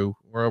gimmicks through.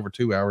 We're over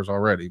 2 hours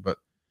already. But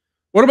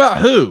what about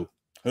who?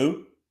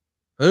 Who?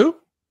 Who?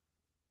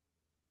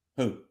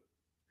 Who?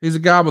 He's a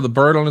guy with a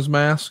bird on his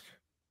mask.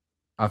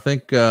 I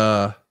think it's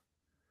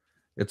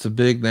a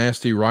big,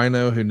 nasty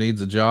rhino who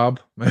needs a job.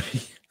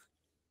 Maybe.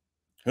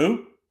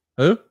 Who?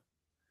 Who?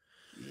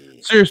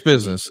 Serious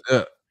business.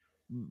 The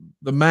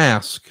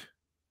mask.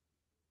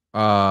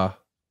 What?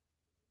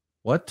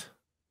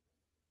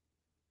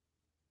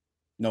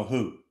 No,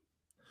 who?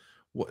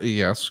 Well,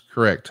 yes,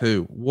 correct.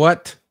 Who?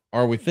 What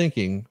are we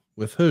thinking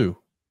with who?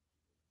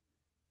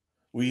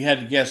 Well, you had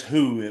to guess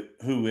who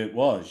it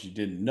was. You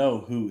didn't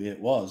know who it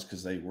was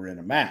because they were in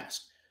a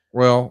mask.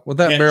 Well, with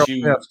that barrel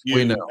test,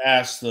 we know.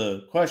 Asked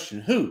the question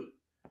who,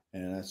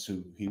 and that's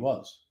who he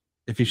was.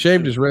 If he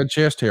shaved his red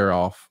chest hair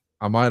off,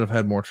 I might have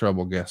had more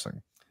trouble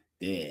guessing.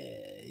 Yeah,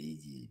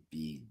 he's a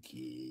big.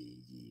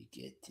 You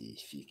get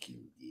this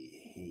fucking.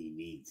 He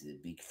needs a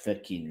big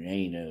fucking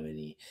rhino, and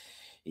he's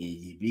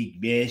a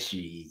big master.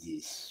 He's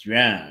just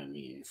strong.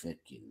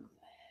 Fucking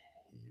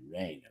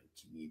rhino.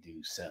 Can you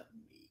do something?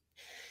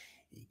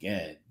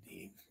 God,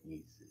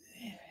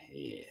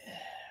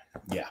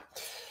 yeah.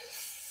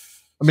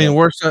 I mean,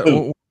 are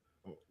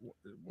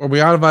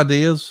we out of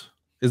ideas?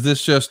 Is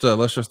this just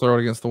let's just throw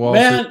it against the wall?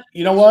 Man,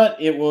 you know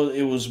what? It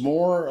was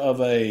more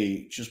of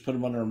a just put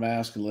him under a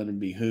mask and let him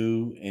be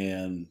who,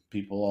 and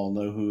people all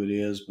know who it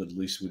is, but at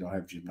least we don't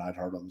have Jim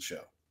Neidhart on the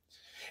show.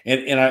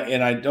 And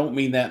I don't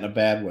mean that in a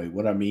bad way.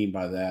 What I mean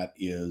by that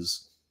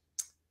is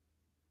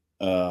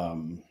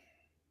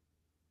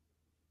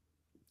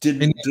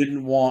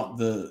didn't want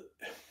the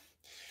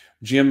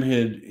Jim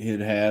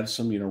had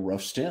some,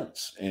 rough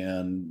stints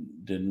and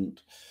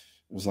it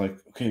was like,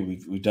 okay,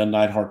 we've done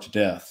Neidhart to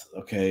death.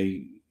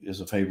 Okay.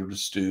 As a favor to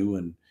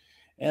Stu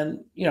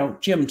and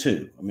Jim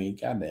too. I mean,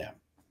 goddamn,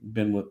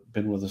 been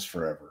with us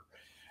forever,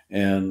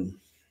 and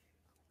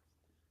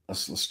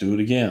let's do it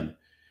again,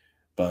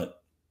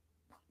 but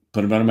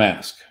put him on a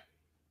mask.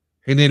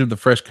 He needed the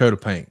fresh coat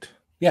of paint.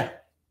 Yeah.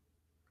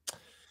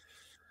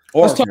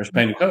 Or fresh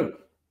painted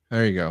coat.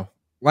 There you go.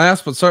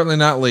 Last but certainly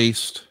not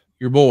least,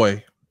 your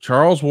boy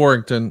Charles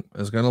Warrington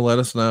is going to let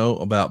us know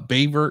about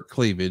beaver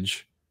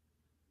cleavage.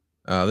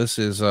 This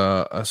is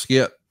a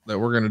skit that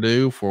we're going to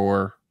do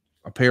for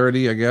a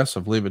parody, I guess,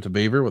 of Leave It to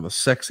Beaver with a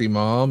sexy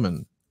mom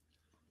and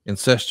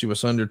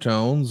incestuous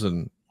undertones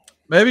and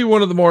maybe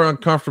one of the more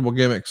uncomfortable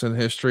gimmicks in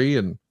history.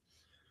 And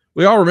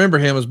we all remember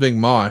him as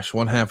being Mosh,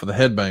 one half of the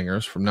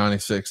Headbangers from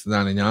 96 to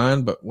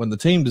 99. But when the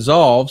team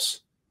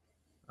dissolves,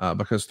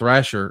 because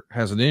Thrasher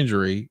has an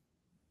injury,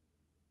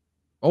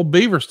 old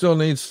Beaver still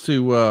needs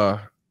to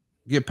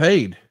get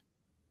paid.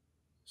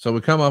 So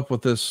we come up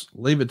with this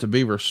Leave It to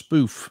Beaver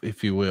spoof,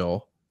 if you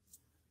will.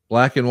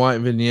 Black and white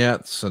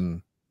vignettes,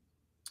 and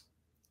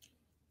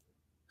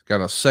he's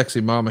got a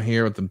sexy mama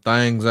here with them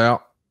things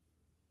out.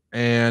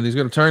 And he's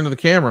going to turn to the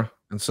camera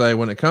and say,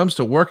 when it comes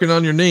to working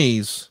on your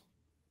knees,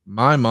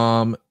 my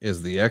mom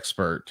is the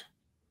expert.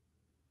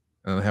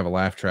 And I have a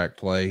laugh track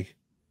play.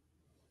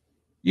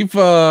 You've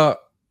talked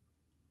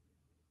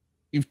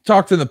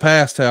in the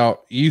past how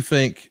you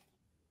think,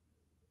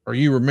 or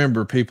you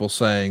remember people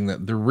saying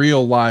that the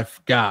real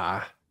life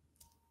guy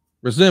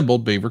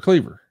resembled Beaver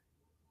Cleaver.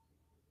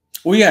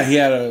 Well, yeah, he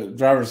had a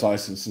driver's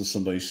license, and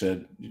somebody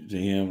said to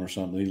him or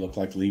something, he looked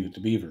like Leave It to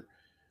Beaver,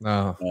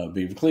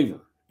 Beaver Cleaver,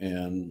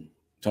 and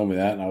told me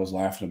that, and I was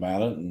laughing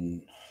about it,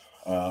 and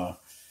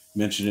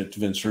mentioned it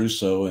to Vince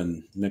Russo,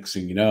 and next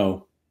thing you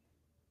know,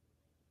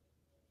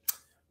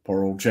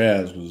 poor old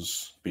Chaz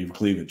was Beaver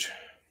Cleavage.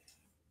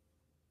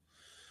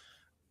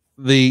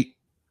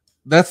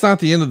 That's not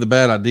the end of the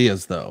bad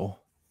ideas, though.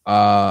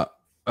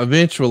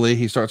 Eventually,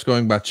 he starts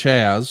going by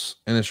Chaz,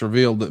 and it's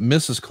revealed that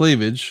Mrs.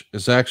 Cleavage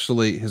is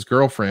actually his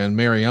girlfriend,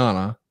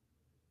 Mariana.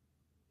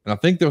 And I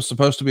think there was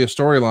supposed to be a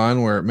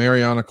storyline where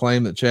Mariana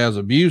claimed that Chaz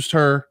abused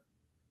her,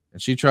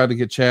 and she tried to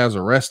get Chaz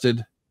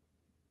arrested.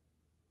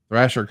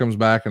 Thrasher comes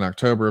back in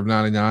October of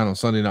 99 on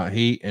Sunday Night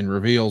Heat and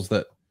reveals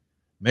that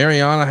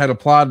Mariana had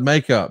applied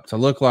makeup to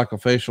look like a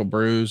facial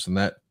bruise, and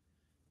that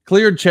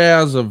cleared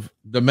Chaz of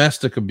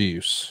domestic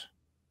abuse.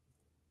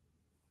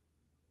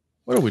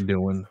 What are we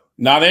doing?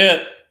 Not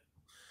it.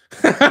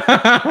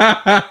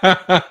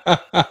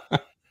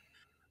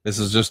 This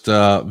is just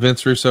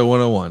Vince Russo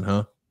 101,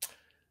 huh?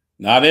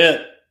 Not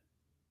it.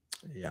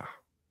 Yeah.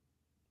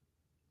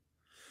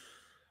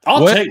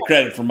 I'll take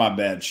credit for my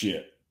bad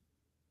shit.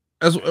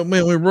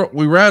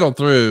 We rattled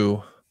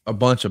through a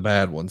bunch of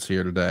bad ones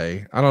here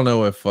today. I don't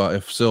know if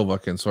Silva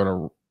can sort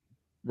of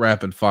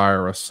rapid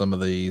fire us some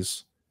of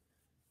these.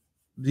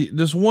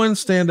 Does one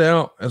stand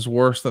out as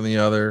worse than the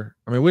other?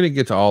 I mean, we didn't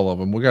get to all of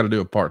them. We got to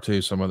do a part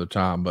 2 some other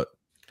time, but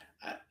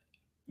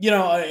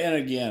and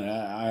again,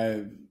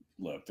 I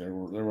look, there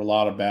were a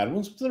lot of bad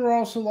ones, but there were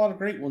also a lot of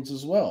great ones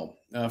as well.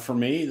 For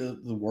me,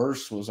 the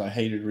worst was I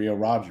hated Rio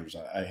Rogers.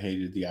 I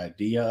hated the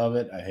idea of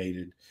it. I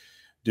hated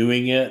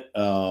doing it.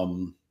 But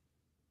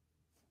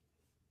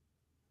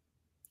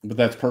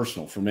that's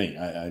personal for me.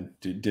 I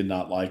did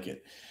not like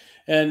it.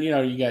 And,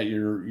 you got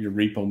your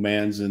Repo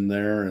Mans in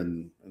there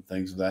and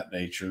things of that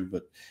nature,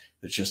 but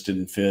it just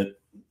didn't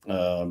fit.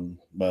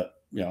 But,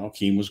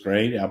 Keem was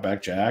great.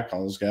 Outback Jack,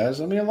 all those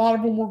guys. I mean, a lot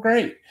of them were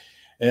great.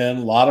 And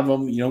a lot of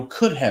them,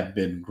 could have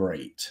been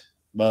great,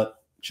 but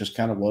just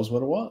kind of was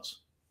what it was.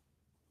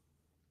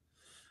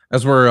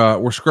 As we're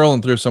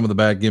scrolling through some of the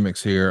bad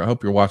gimmicks here, I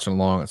hope you're watching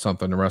along at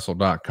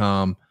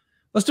somethingtowrestle.com.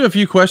 Let's do a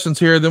few questions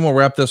here, then we'll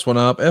wrap this one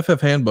up.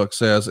 FF Handbook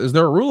says, is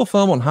there a rule of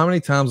thumb on how many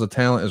times a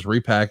talent is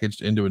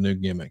repackaged into a new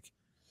gimmick?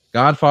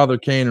 Godfather,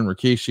 Kane, and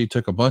Rikishi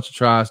took a bunch of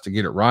tries to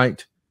get it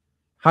right.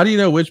 How do you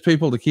know which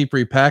people to keep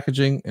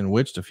repackaging and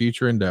which to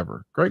future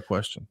endeavor? Great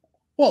question.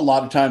 Well, a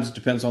lot of times it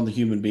depends on the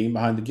human being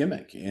behind the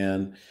gimmick,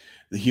 and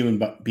the human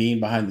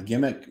being behind the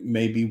gimmick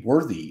may be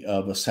worthy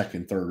of a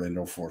second, third, and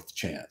or fourth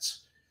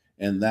chance.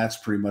 And that's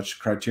pretty much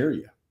the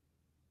criteria.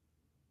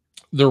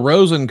 The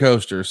Rosen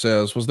Coaster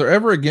says, was there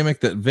ever a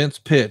gimmick that Vince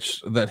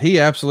pitched that he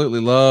absolutely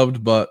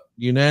loved, but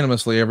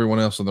unanimously everyone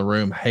else in the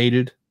room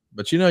hated,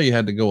 but you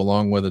had to go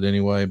along with it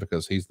anyway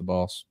because he's the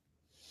boss?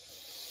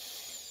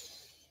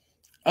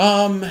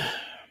 God,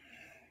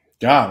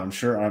 I'm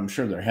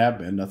sure there have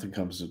been. Nothing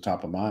comes to the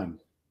top of mind.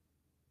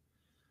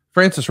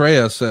 Francis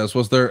Reyes says,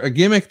 was there a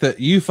gimmick that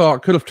you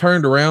thought could have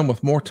turned around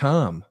with more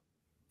time?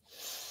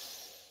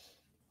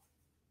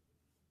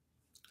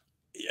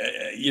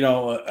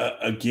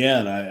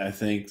 Again, I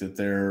think that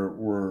there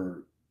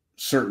were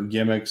certain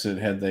gimmicks that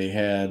had they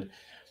had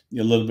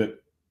a little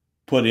bit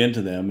put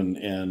into them,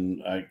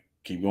 and I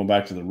keep going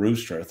back to the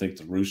Rooster. I think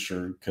the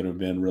Rooster could have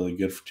been really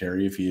good for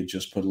Terry if he had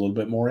just put a little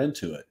bit more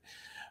into it.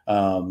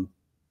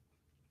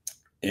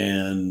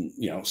 And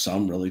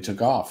some really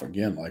took off.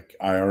 Again, like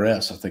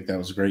IRS, I think that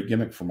was a great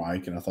gimmick for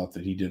Mike, and I thought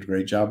that he did a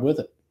great job with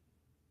it.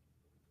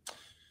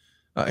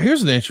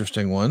 Here's an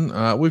interesting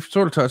one. We've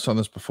sort of touched on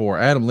this before.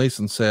 Adam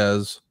Leeson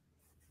says,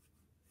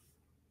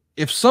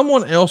 if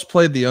someone else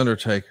played The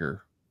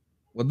Undertaker,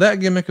 would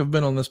that gimmick have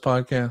been on this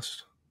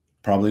podcast?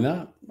 Probably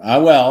not.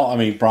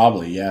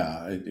 Probably,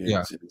 yeah.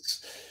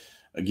 It's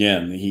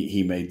again,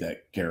 he made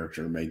that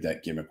character, made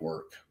that gimmick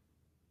work.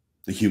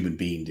 The human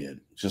being did.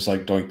 Just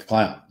like Doink the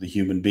Clown. The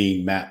human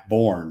being, Matt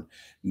Bourne,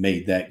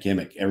 made that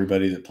gimmick.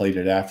 Everybody that played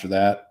it after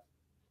that,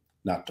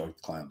 not Doink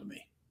the Clown to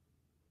me.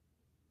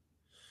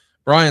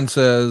 Brian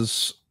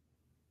says,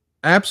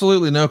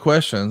 absolutely no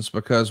questions,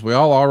 because we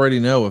all already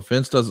know if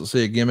Vince doesn't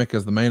see a gimmick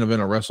as the main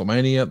event of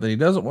WrestleMania, then he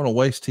doesn't want to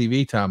waste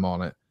TV time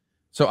on it.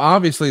 So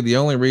obviously the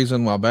only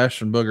reason why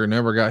Bastion Booger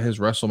never got his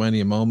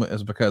WrestleMania moment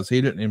is because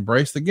he didn't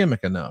embrace the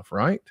gimmick enough,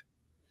 right?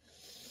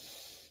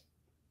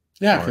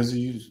 Yeah, because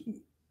he's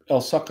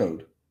El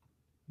Succoed.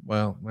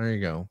 Well, there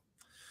you go.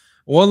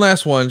 One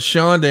last one.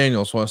 Sean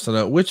Daniels wants to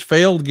know, which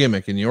failed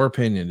gimmick, in your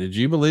opinion, did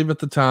you believe at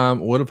the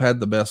time would have had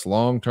the best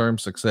long-term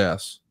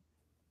success?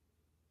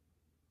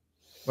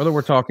 Whether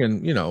we're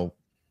talking,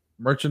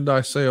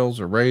 merchandise sales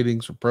or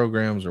ratings or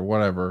programs or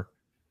whatever,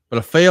 but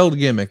a failed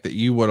gimmick that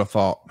you would have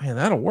thought, man,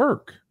 that'll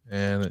work.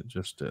 And it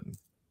just didn't.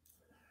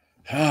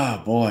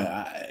 Oh, boy.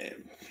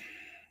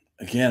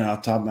 Again,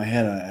 off the top of my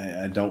head,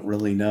 I don't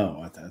really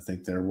know. I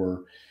think there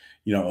were,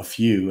 a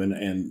few,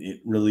 and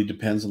it really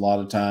depends a lot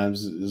of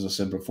times, as I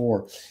said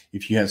before,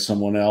 if you had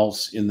someone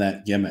else in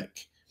that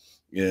gimmick.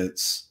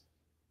 It's,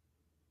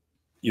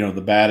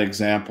 the bad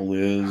example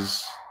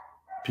is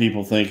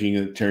people thinking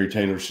that Terry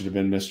Taylor should have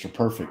been Mr.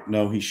 Perfect.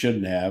 No, he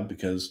shouldn't have,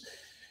 because,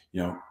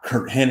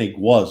 Kurt Hennig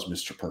was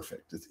Mr.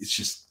 Perfect. It's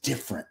just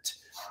different,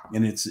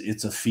 and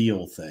it's a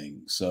feel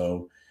thing.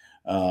 So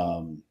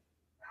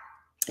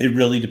it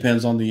really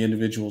depends on the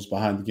individuals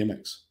behind the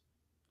gimmicks.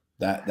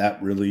 That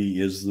really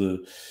is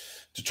the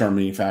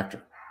determining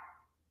factor.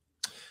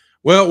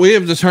 Well, we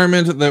have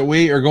determined that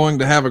we are going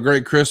to have a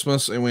great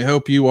Christmas, and we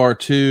hope you are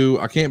too.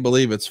 I can't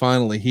believe it's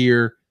finally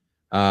here.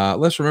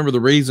 Let's remember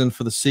the reason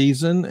for the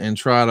season and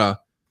try to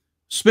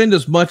spend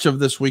as much of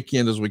this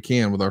weekend as we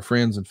can with our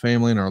friends and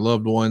family and our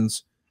loved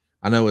ones.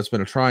 I know it's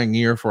been a trying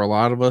year for a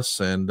lot of us,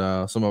 and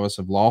some of us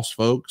have lost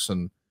folks.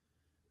 And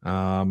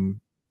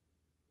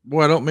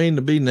boy, I don't mean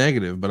to be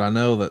negative, but I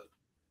know that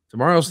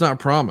tomorrow's not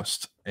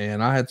promised.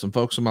 And I had some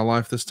folks in my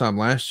life this time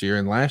last year,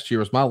 and last year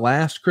was my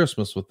last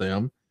Christmas with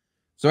them.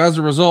 So as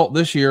a result,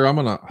 this year, I'm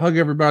going to hug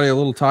everybody a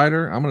little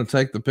tighter. I'm going to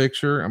take the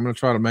picture. I'm going to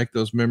try to make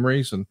those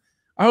memories, and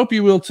I hope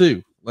you will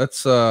too.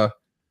 Let's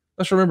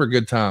remember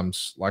good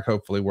times, like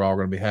hopefully we're all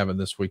going to be having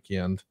this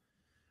weekend.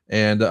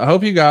 And I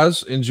hope you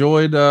guys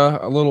enjoyed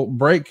a little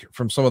break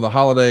from some of the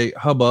holiday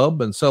hubbub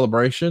and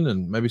celebration,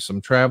 and maybe some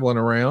traveling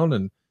around,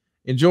 and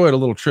enjoyed a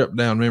little trip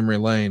down memory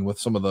lane with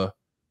some of the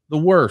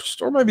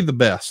worst, or maybe the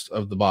best,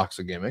 of the box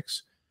of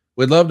gimmicks.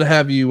 We'd love to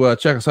have you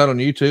check us out on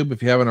YouTube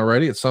if you haven't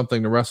already. It's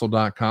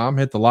somethingtowrestle.com.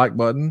 Hit the like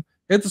button,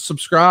 hit the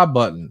subscribe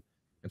button,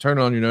 and turn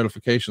on your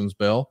notifications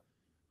bell.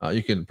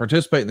 You can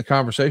participate in the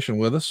conversation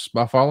with us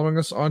by following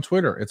us on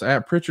Twitter. It's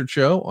at Prichard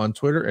Show on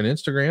Twitter and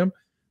Instagram.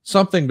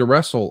 Something to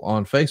Wrestle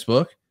on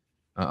Facebook.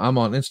 I'm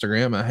on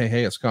Instagram at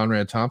Hey It's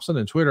Conrad Thompson,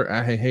 and Twitter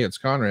at Hey It's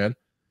Conrad.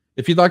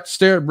 If you'd like to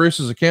stare at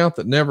Bruce's account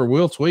that never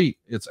will tweet,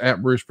 it's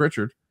at Bruce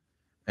Prichard.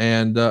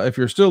 And if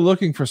you're still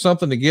looking for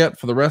something to get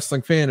for the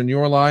wrestling fan in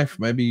your life,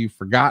 maybe you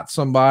forgot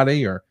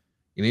somebody or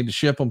you need to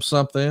ship them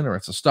something, or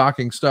it's a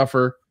stocking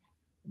stuffer,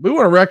 we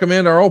want to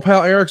recommend our old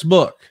pal Eric's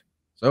book.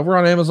 It's over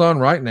on Amazon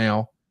right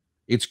now.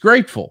 It's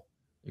Grateful.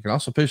 You can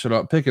also pick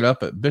it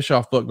up at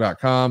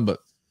bischoffbook.com, but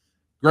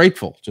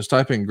Grateful, just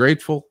type in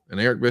Grateful and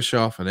Eric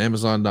Bischoff and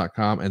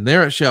Amazon.com, and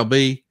there it shall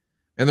be.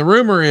 And the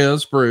rumor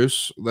is,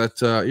 Bruce,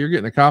 that you're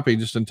getting a copy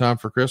just in time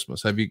for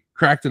Christmas. Have you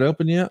cracked it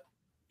open yet?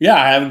 Yeah,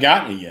 I haven't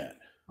gotten it yet.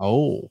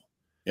 Oh,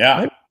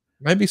 yeah.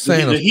 Maybe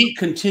Santa. The heat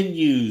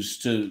continues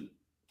to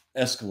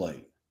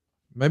escalate.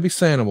 Maybe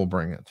Santa will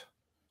bring it.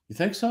 You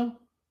think so?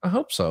 I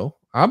hope so.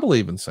 I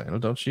believe in Santa,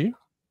 don't you?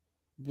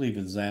 I believe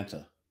in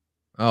Santa.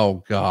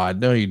 Oh God,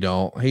 no, you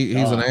don't.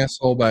 He's an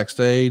asshole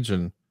backstage,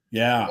 and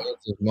yeah,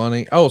 his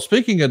money. Oh,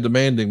 speaking of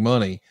demanding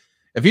money,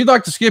 if you'd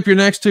like to skip your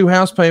next 2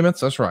 house payments,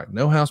 that's right,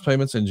 no house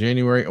payments in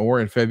January or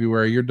in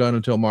February. You're done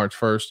until March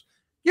 1st.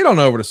 Get on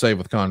over to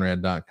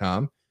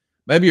SaveWithConrad.com.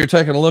 Maybe you're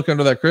taking a look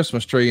under that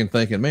Christmas tree and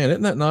thinking, man,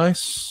 isn't that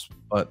nice?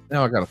 But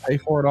now I got to pay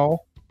for it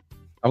all.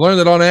 I've learned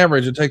that on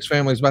average, it takes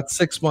families about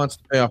 6 months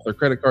to pay off their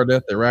credit card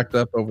debt they racked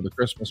up over the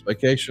Christmas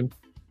vacation.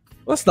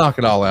 Let's knock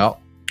it all out.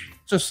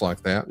 Just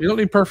like that. You don't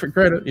need perfect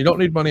credit. You don't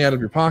need money out of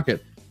your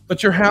pocket,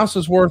 but your house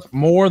is worth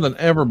more than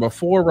ever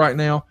before right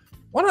now.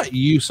 Why not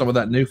use some of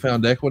that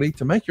newfound equity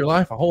to make your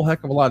life a whole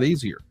heck of a lot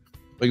easier?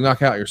 We can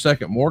knock out your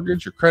second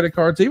mortgage, your credit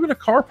cards, even a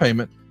car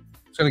payment.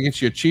 It's going to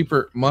get you a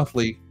cheaper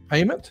monthly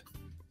payment.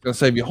 It's going to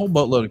save you a whole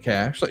boatload of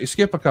cash. Let you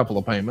skip a couple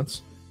of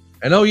payments.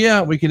 And oh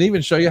yeah, we can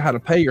even show you how to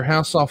pay your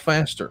house off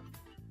faster.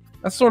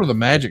 That's sort of the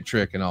magic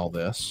trick in all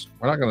this.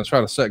 We're not going to try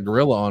to set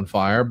Gorilla on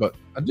fire, but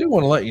I do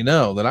want to let you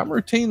know that I'm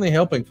routinely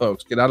helping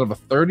folks get out of a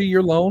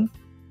 30-year loan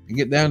and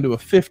get down to a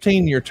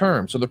 15-year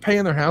term. So they're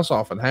paying their house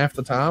off in half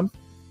the time.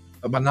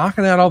 But by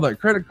knocking out all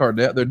that credit card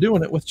debt, they're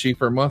doing it with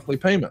cheaper monthly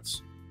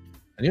payments.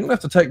 And you don't have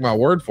to take my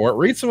word for it.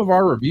 Read some of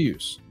our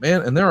reviews,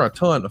 man. And there are a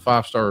ton of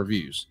 5-star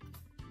reviews.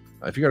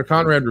 If you go to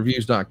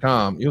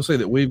ConradReviews.com, you'll see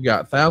that we've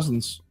got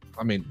thousands,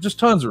 just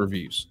tons of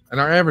reviews. And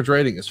our average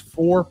rating is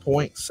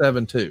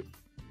 4.72.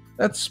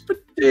 That's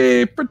pretty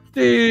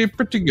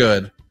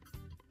good.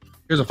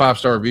 Here's a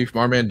 5-star review from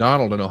our man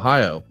Donald in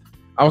Ohio.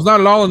 I was not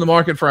at all in the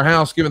market for a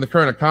house given the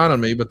current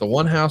economy, but the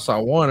one house I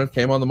wanted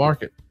came on the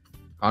market.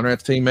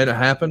 Conrad's team made it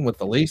happen with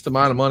the least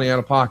amount of money out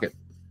of pocket.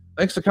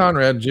 Thanks to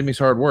Conrad and Jimmy's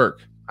hard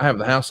work, I have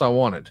the house I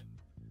wanted.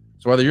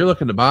 So whether you're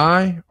looking to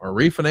buy or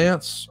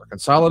refinance or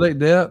consolidate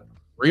debt,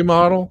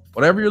 remodel,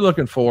 whatever you're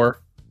looking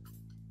for,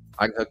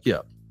 I can hook you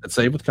up at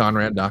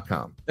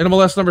SaveWithConrad.com.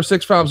 NMLS number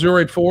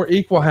 65084,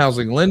 equal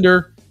housing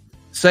lender.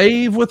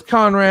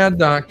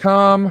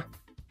 SaveWithConrad.com. And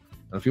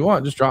if you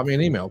want, just drop me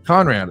an email,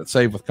 Conrad at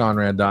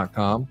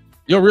SaveWithConrad.com.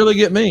 You'll really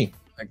get me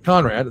at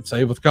Conrad at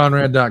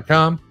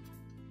SaveWithConrad.com.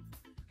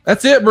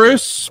 That's it,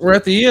 Bruce. We're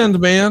at the end,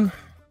 man.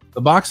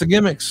 The box of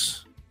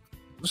gimmicks.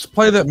 Just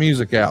play that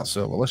music out,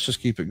 Silva. Let's just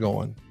keep it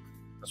going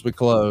as we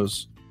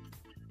close.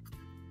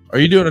 Are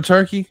you doing a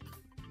turkey?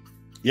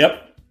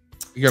 Yep.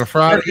 You gonna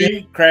fry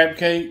turkey, crab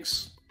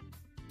cakes.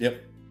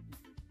 Yep.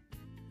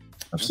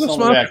 The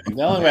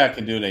only way I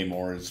can do it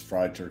anymore is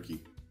fried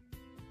turkey.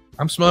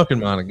 I'm smoking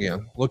mine again.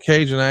 A little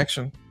Cajun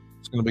action.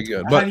 It's going to be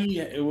good. But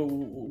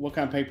what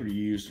kind of paper do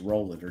you use to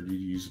roll it, or do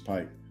you use a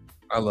pipe?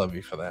 I love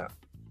you for that.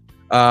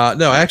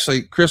 No,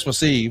 actually,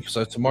 Christmas Eve.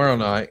 So tomorrow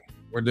night,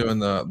 we're doing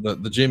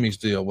the Jimmy's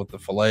deal with the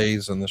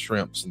fillets and the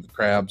shrimps and the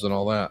crabs and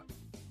all that.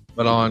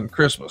 But on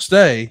Christmas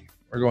Day,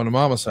 we're going to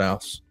Mama's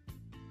house.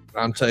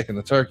 I'm taking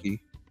the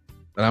turkey,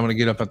 and I'm going to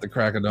get up at the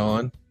crack of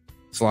dawn,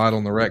 slide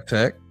on the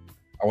Rec-Tec.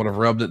 I would have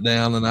rubbed it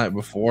down the night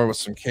before with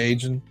some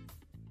Cajun.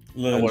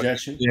 Little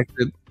injection?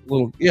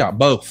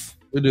 Both.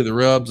 We do the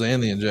rubs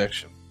and the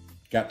injection.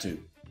 Got to.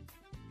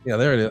 Yeah,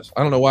 there it is.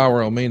 I don't know why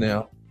we're on me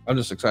now. I'm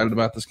just excited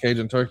about this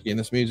Cajun turkey, and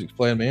this music's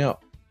playing me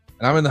out.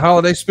 And I'm in the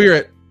holiday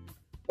spirit.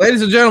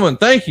 Ladies and gentlemen,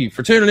 thank you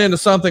for tuning in to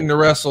Something to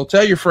Wrestle.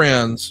 Tell your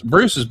friends.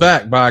 Bruce is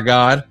back, by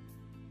God.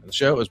 And the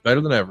show is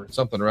better than ever at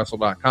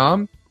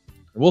SomethingToWrestle.com.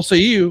 And we'll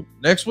see you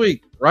next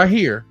week right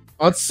here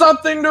on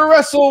Something to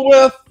Wrestle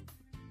with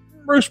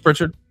Bruce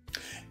Prichard.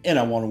 And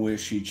I want to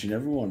wish each and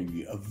every one of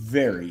you a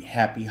very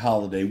happy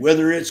holiday,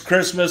 whether it's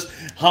Christmas,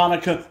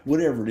 Hanukkah,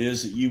 whatever it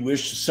is that you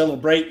wish to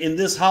celebrate in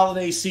this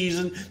holiday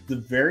season. The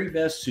very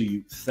best to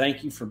you.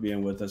 Thank you for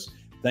being with us.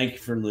 Thank you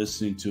for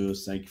listening to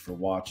us. Thank you for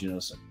watching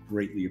us. I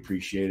greatly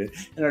appreciate it.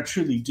 And I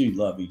truly do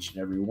love each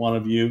and every one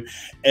of you.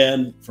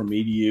 And from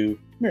me to you,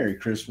 Merry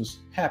Christmas,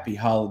 Happy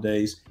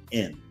Holidays,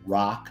 and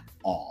rock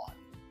on.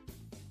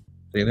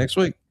 See you next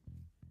week.